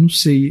dizer? Não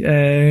sei.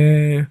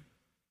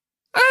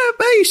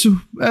 É isso.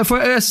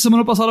 Essa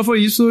semana passada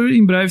foi isso.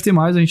 Em breve tem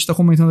mais. A gente tá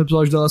comentando o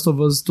episódio da Last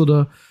of Us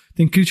toda.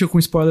 Tem crítica com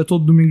spoiler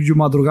todo domingo de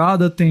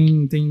madrugada.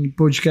 Tem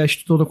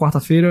podcast toda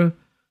quarta-feira.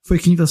 Foi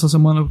quinta essa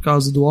semana por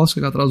causa do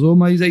Oscar que atrasou,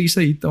 mas é isso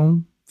aí.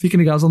 Então, fiquem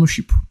ligados lá no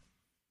Chipo.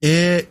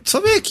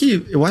 Só ver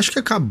aqui, eu acho que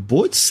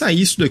acabou de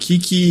sair isso daqui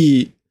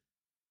que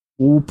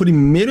o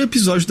primeiro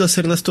episódio da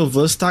série Last of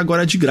Us tá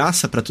agora de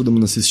graça pra todo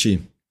mundo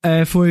assistir.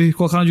 Foi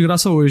colocar de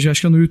graça hoje.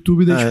 Acho que é no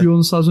YouTube da HBO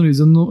nos Estados Unidos.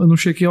 Eu não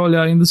chequei a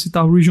olhar ainda se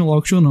tá Region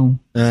Locked ou não.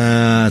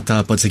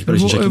 Tá. Pode ser que pra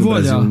gente aqui no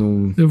Brasil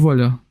não... Eu vou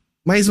olhar.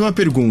 Mais uma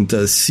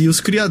pergunta. Se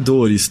os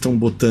criadores estão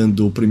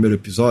botando o primeiro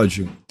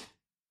episódio,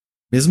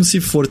 mesmo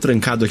se for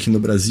trancado aqui no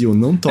Brasil,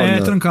 não torna...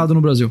 É trancado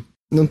no Brasil.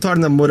 Não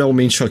torna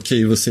moralmente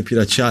ok você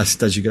piratear se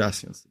tá de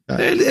graça?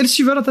 Eles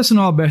tiveram até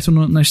sinal aberto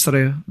na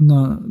estreia.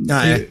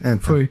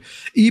 Foi.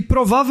 E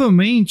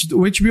provavelmente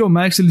o HBO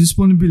Max ele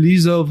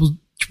disponibiliza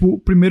o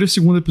primeiro e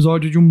segundo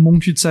episódio de um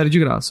monte de série de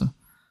graça.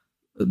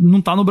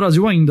 Não tá no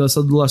Brasil ainda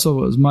essa do Last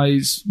of Us,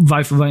 mas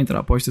vai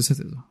entrar, pode ter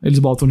certeza. Eles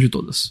botam de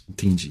todas.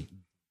 Entendi.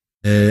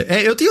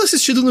 Eu tenho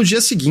assistido no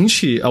dia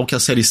seguinte ao que a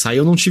série sai,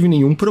 eu não tive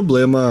nenhum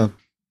problema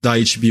da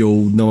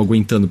HBO não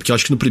aguentando, porque eu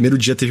acho que no primeiro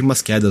dia teve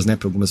umas quedas, né,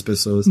 pra algumas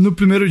pessoas. No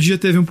primeiro dia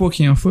teve um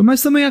pouquinho,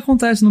 mas também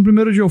acontece, no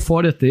primeiro de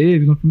Euphoria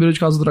teve, no primeiro de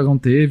Casa do Dragão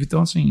teve,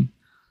 então assim...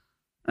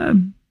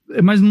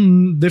 mas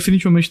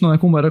definitivamente não é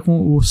como era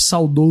com o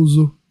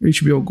saudoso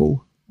HBO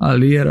Go.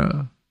 Ali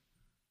era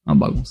uma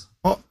bagunça.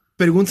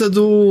 Pergunta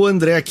do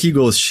André aqui,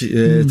 Ghost,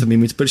 também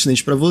muito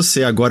pertinente pra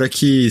você. Agora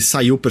que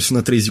saiu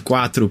Persona 3 e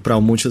 4 pra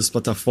um monte das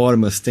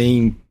plataformas,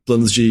 tem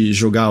planos de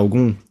jogar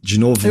algum de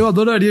novo? Eu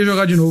adoraria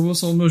jogar de novo,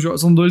 são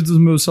dois dos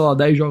meus,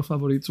 10 jogos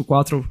favoritos. O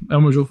 4 é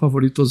o meu jogo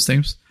favorito de todos os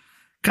tempos.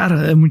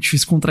 Cara, é muito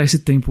difícil encontrar esse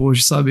tempo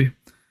hoje, sabe?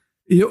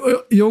 E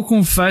eu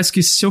confesso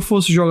que se eu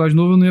fosse jogar de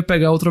novo, eu não ia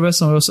pegar outra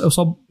versão. Eu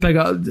só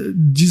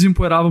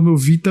desempoeirava o meu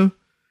Vita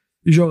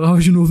e jogava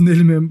de novo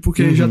nele mesmo,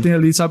 porque já tem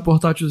ali, sabe,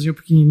 portátilzinho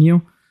pequenininho.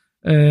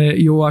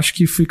 E eu acho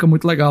que fica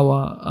muito legal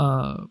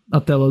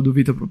a tela do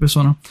Vita pro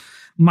Persona.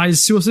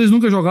 Mas se vocês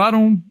nunca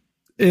jogaram,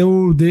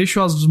 eu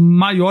deixo as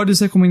maiores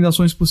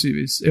recomendações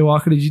possíveis. Eu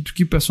acredito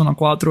que Persona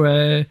 4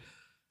 é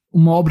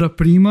uma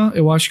obra-prima.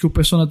 Eu acho que o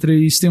Persona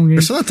 3 tem um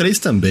gameplay... Persona 3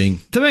 também.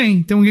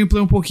 Também, tem um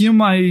gameplay um pouquinho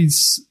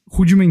mais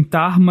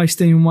rudimentar, mas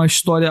tem uma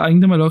história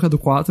ainda melhor que a do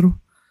 4.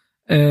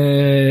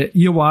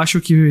 E eu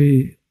acho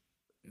que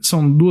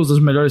são duas das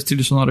melhores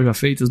trilhas sonoras já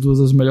feitas, duas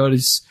das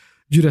melhores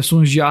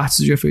direções de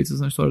artes já feitas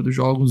na história dos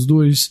jogos,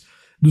 dois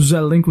dos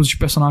elencos de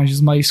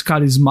personagens mais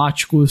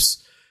carismáticos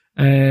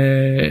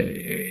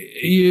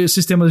e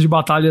sistemas de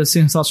batalha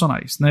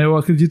sensacionais, né? Eu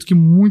acredito que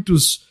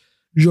muitos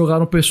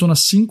jogaram Persona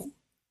 5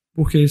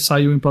 porque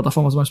saiu em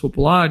plataformas mais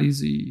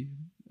populares e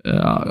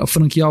a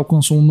franquia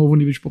alcançou um novo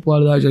nível de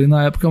popularidade ali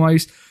na época,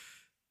 mas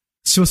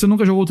se você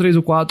nunca jogou o 3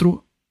 ou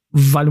 4,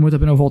 vale muito a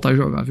pena voltar a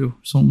jogar, viu?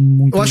 São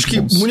muito bons. Eu acho que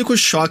o único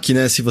choque,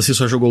 né, se você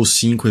só jogou o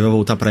 5 e vai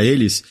voltar pra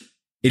eles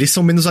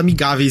são menos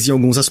amigáveis em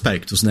alguns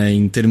aspectos, né?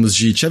 Em termos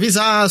de te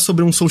avisar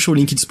sobre um social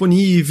link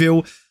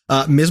disponível,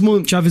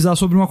 mesmo... Te avisar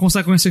sobre uma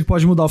consequência que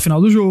pode mudar o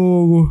final do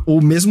jogo. O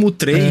mesmo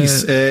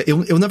 3,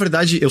 eu na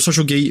verdade,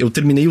 eu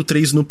terminei o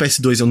 3 no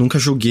PS2, eu nunca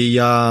joguei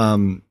a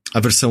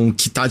versão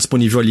que tá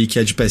disponível ali, que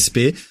é de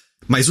PSP,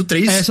 mas o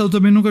 3... Essa eu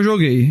também nunca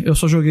joguei, eu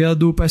só joguei a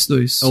do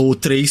PS2. O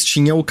 3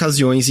 tinha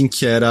ocasiões em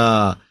que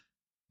era...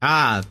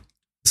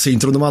 Você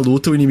entrou numa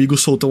luta, o inimigo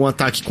soltou um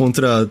ataque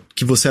contra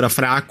que você era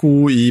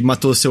fraco e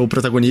matou seu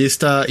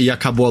protagonista e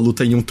acabou a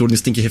luta em um turno e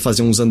você tem que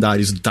refazer uns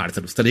andares do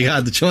Tartarus, tá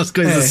ligado? Tinha umas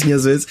coisas assim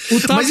às vezes.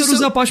 O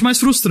Tartarus é a parte mais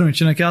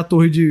frustrante, né? Que é a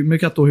torre meio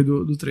que a torre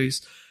do 3.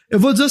 Eu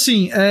vou dizer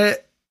assim,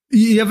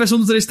 e a versão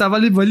do 3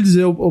 vale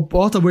dizer, o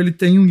Portable ele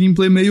tem um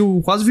gameplay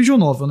meio quase visual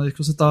novel, né? Que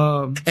você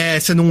tá...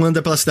 você não anda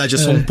pela cidade, é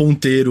só um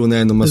ponteiro,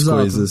 né? Numas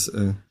coisas.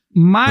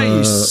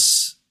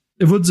 Mas,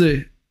 eu vou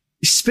dizer,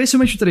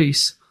 especialmente o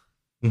 3...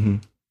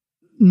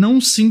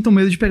 Não sintam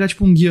medo de pegar,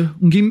 tipo, um guia.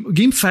 Um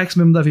game facts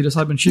mesmo da vida,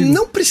 sabe? Antigo.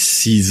 Não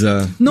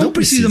precisa. Não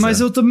precisa, mas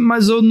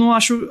eu não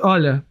acho...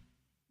 Olha,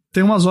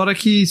 tem umas horas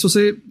que se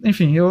você...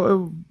 Enfim,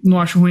 eu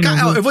não acho ruim,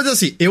 não. Eu vou dizer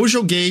assim, eu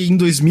joguei em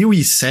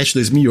 2007,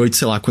 2008,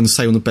 sei lá, quando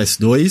saiu no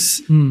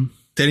PS2.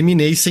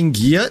 Terminei sem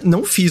guia,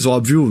 não fiz,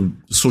 óbvio,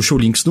 social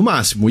links no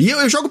máximo. E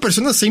eu jogo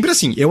Persona sempre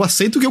assim, eu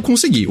aceito o que eu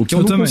consegui. O que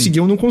eu não consegui,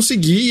 eu não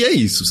consegui e é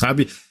isso,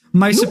 sabe?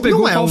 Mas você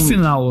pegou qual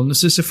final? Não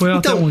sei se você foi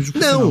até onde?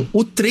 Não,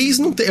 o 3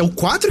 não tem... É o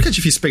 4 que é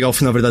difícil pegar o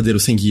final verdadeiro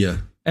sem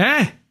guia.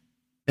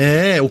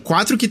 O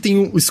 4 que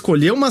tem...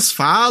 Escolher umas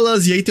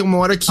falas e aí tem uma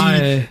hora que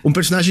um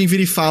personagem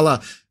vira e fala...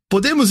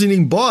 Podemos ir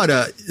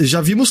embora? Já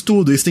vimos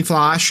tudo. E você tem que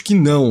falar, acho que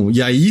não.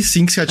 E aí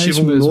sim que você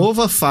ativa uma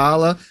nova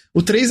fala.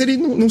 O 3, ele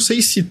não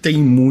sei se tem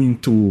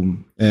muito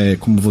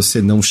como você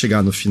não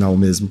chegar no final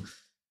mesmo.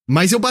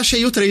 Mas eu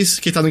baixei o 3,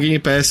 que tá no Game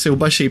Pass, eu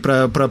baixei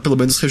pra pelo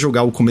menos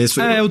rejogar o começo.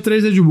 O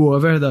 3 é de boa,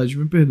 é verdade,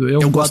 me perdoe.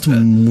 Eu gosto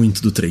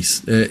muito do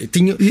 3.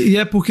 E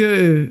é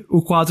porque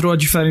o 4, a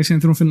diferença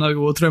entre um final e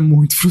o outro é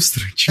muito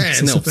frustrante.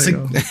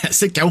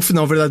 Você quer o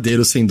final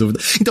verdadeiro, sem dúvida.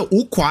 Então,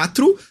 o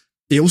 4,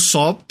 eu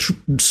só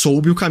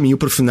soube o caminho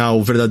pro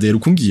final verdadeiro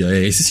com guia.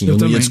 É esse sim, eu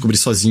não ia descobrir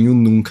sozinho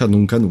nunca,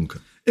 nunca, nunca.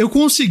 Eu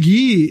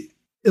consegui...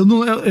 Eu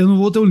não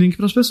vou ter o link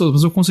pras pessoas,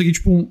 mas eu consegui,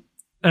 tipo,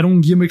 era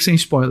um gimmick sem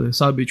spoiler,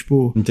 sabe?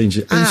 Tipo...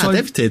 Entendi.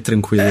 Deve ter,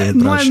 tranquilo.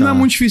 Não é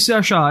muito difícil de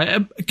achar.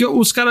 É que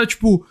os caras,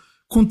 tipo,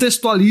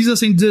 contextualizam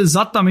sem dizer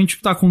exatamente o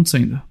que tá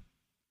acontecendo.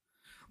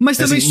 Mas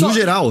também assim, no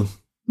geral...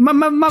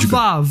 Mas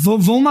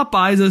vão na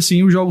paz,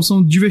 assim, os jogos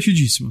são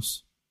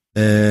divertidíssimos.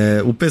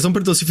 O Pezão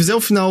perguntou, se fizer o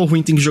final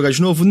ruim tem que jogar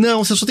de novo?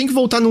 Não, você só tem que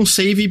voltar num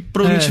save e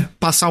provavelmente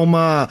passar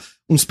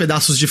uns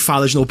pedaços de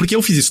fala de novo. Porque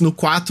eu fiz isso. No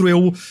 4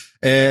 eu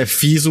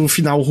fiz o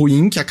final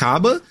ruim que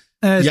acaba,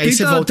 e aí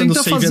você volta no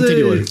save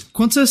anterior.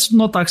 Quando você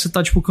notar que você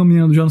tá, tipo,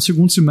 caminhando já no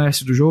segundo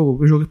semestre do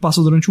jogo, o jogo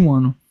passa durante um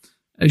ano.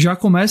 Já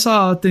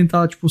começa a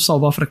tentar, tipo,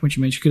 salvar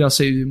frequentemente, criar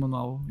save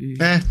manual.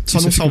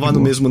 Só não salvar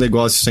no mesmo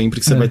negócio sempre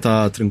que você vai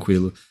estar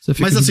tranquilo.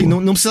 Mas assim,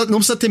 não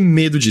precisa ter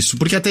medo disso.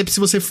 Porque até se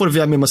você for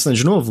ver a mesma cena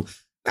de novo,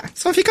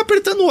 só fica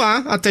apertando A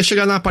até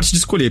chegar na parte de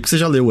escolher, porque você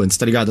já leu antes,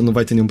 tá ligado? Não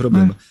vai ter nenhum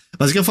problema.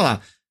 Mas o que eu ia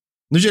falar,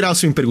 no geral,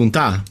 se me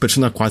perguntar,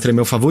 Persona 4 é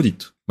meu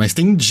favorito. Mas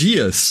tem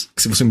dias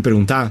que se você me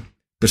perguntar,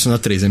 Persona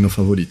 3 é meu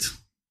favorito.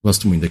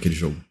 Gosto muito daquele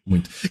jogo,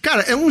 muito.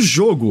 Cara, é um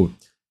jogo...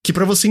 que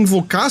pra você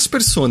invocar as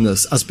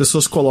personas, as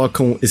pessoas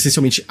colocam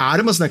essencialmente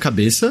armas na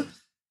cabeça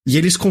e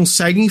eles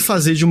conseguem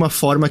fazer de uma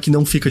forma que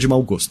não fica de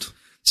mau gosto.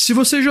 Se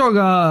você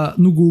jogar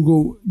no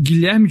Google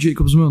Guilherme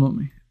Jacobs, meu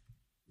nome,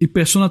 e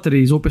Persona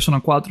 3 ou Persona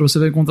 4, você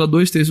vai encontrar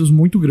 2 textos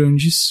muito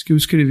grandes que eu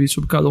escrevi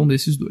sobre cada um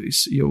desses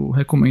dois. E eu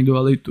recomendo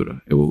a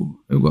leitura. Eu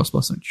gosto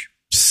bastante.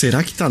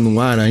 Será que tá no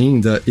ar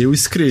ainda? Eu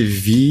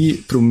escrevi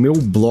pro meu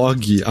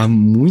blog há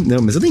muito...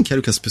 Não, mas eu nem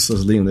quero que as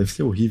pessoas leiam, deve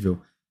ser horrível.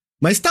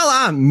 Mas tá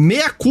lá,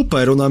 Mea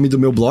Culpa era o nome do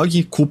meu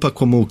blog, culpa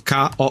como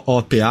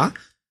K-O-O-P-A.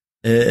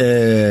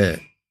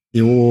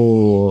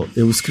 Eu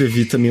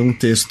escrevi também um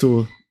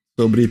texto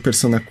sobre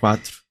Persona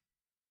 4.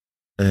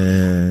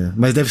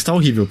 Mas deve estar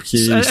horrível, porque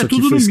isso aqui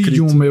tudo foi no escrito...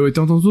 Medium, o meu,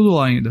 então tá tudo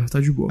lá ainda, tá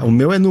de boa. O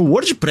meu é no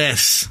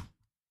WordPress,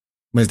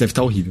 mas deve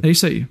estar horrível. É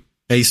isso aí.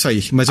 É isso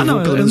aí, mas eu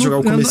vou pelo menos jogar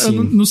o comecinho.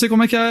 Eu não sei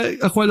como é que é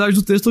a qualidade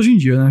do texto hoje em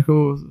dia, né, que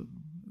eu...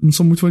 não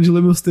sou muito fã de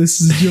ler meus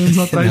textos de anos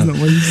atrás, não.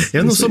 Mas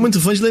eu não sou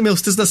muito fã de ler meus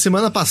textos da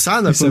semana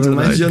passada, quanto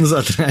mais de anos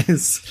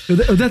atrás.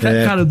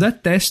 Cara, eu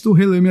detesto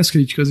reler minhas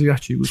críticas e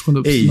artigos.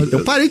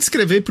 Eu parei de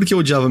escrever porque eu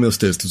odiava meus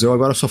textos. Eu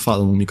agora só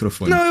falo no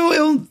microfone. Não,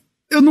 eu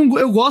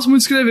gosto muito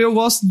de escrever. Eu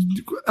gosto...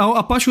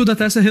 A parte que eu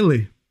detesto é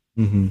reler.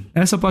 Uhum.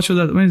 Essa parte que eu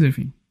detesto... Mas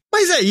enfim.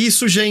 Mas é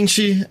isso,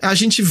 gente. A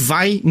gente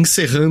vai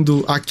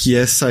encerrando aqui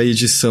essa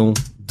edição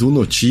do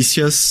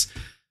Notícias.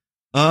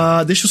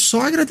 Deixa eu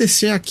só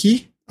agradecer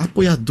aqui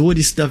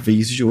apoiadores da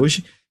vez de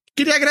hoje.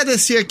 Queria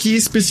agradecer aqui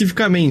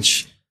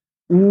especificamente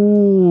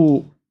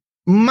o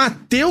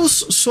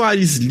Matheus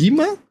Soares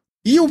Lima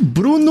e o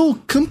Bruno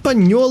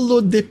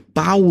Campagnolo de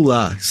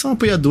Paula. São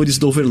apoiadores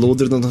do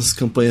Overloader nas nossas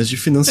campanhas de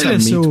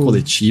financiamento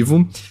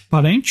coletivo.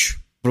 Parente?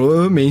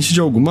 Provavelmente, de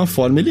alguma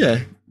forma, ele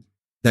é.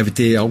 Deve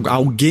ter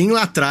alguém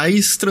lá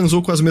atrás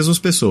transou com as mesmas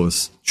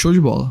pessoas. Show de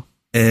bola.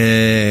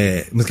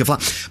 Mas quer falar?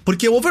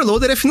 Porque o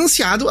Overloader é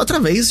financiado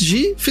através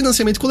de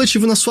financiamento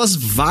coletivo nas suas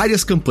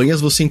várias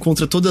campanhas. Você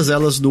encontra todas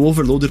elas no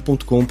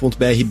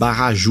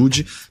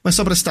overloader.com.br/ajude. Mas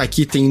só pra citar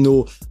aqui, tem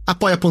no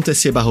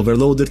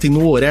apoia.se/overloader, tem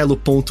no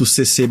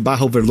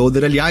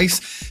orelo.cc/overloader.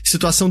 Aliás,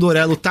 situação do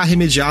Orelo tá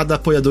remediada,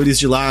 apoiadores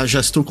de lá já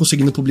estou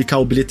conseguindo publicar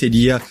o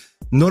bilheteria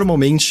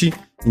normalmente,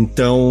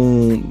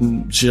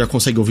 então você já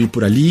consegue ouvir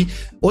por ali.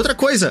 Outra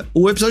coisa,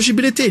 o episódio de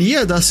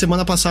bilheteria da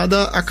semana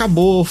passada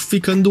acabou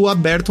ficando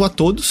aberto a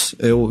todos.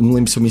 Eu não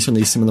lembro se eu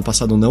mencionei semana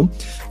passada ou não.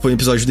 Foi um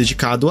episódio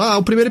dedicado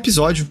ao primeiro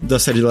episódio da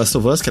série The Last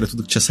of Us, que era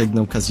tudo que tinha saído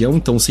na ocasião,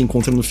 então você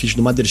encontra no feed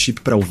do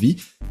Mothership pra ouvir,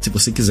 se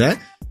você quiser.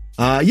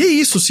 E é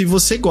isso, se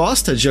você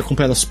gosta de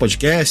acompanhar nossos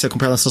podcasts,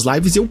 acompanhar nossas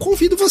lives, eu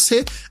convido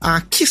você a,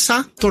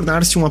 quiçá,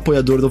 tornar-se um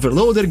apoiador do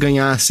Overloader,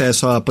 ganhar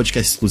acesso a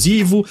podcast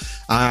exclusivo,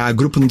 a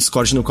grupo no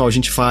Discord no qual a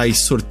gente faz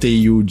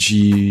sorteio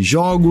de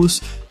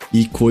jogos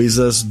e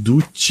coisas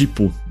do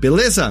tipo,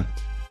 beleza?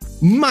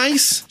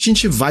 Mas a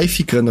gente vai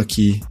ficando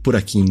por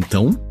aqui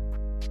então.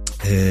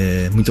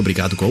 Muito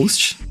obrigado,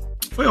 Ghost.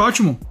 Foi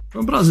ótimo,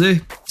 foi um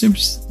prazer, sempre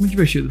muito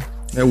divertido.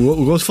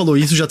 O Ghost falou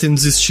isso já tendo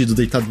desistido,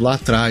 deitado lá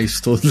atrás,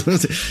 todo.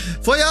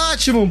 Foi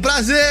ótimo, um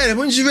prazer,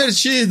 muito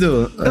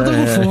divertido. Eu tô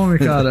com fome,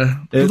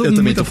 cara. Eu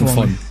também tô com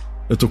fome.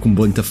 Eu tô com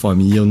muita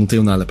fome e eu não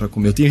tenho nada pra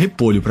comer. Eu tenho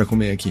repolho pra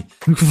comer aqui.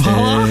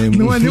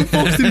 Não é nem um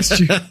pouco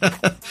triste.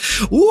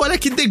 Olha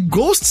que The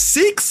Ghost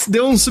Six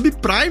deu um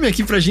subprime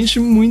aqui pra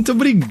gente. Muito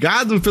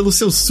obrigado pelo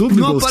seu sub,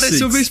 Não Ghost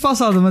apareceu Six. vez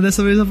passada, mas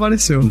dessa vez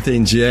apareceu.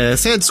 Entendi.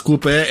 Essa é a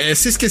desculpa.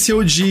 Você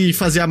esqueceu de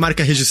fazer a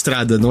marca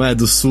registrada, não é?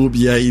 Do sub,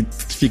 e aí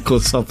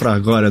ficou só pra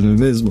agora, não é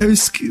mesmo? Eu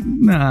esqueci.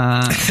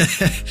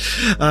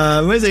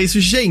 Mas é isso,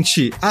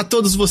 gente. A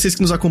todos vocês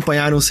que nos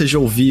acompanharam, seja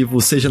ao vivo,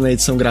 seja na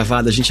edição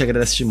gravada, a gente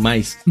agradece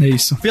demais. É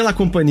isso. Pela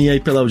companhia e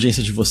pela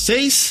audiência de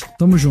vocês.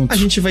 Tamo junto. A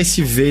gente vai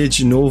se ver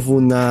de novo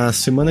na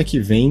semana que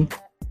vem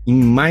em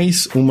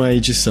mais uma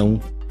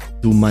edição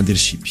do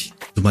Mothership.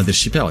 Do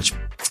Mothership é ótimo.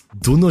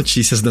 Do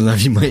Notícias da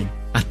Nave Mãe.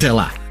 Até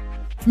lá.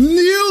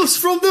 News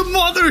from the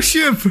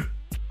Mothership.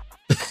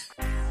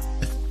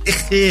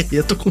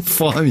 Eu tô com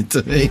fome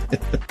também.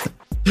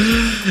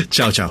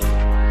 Tchau, tchau.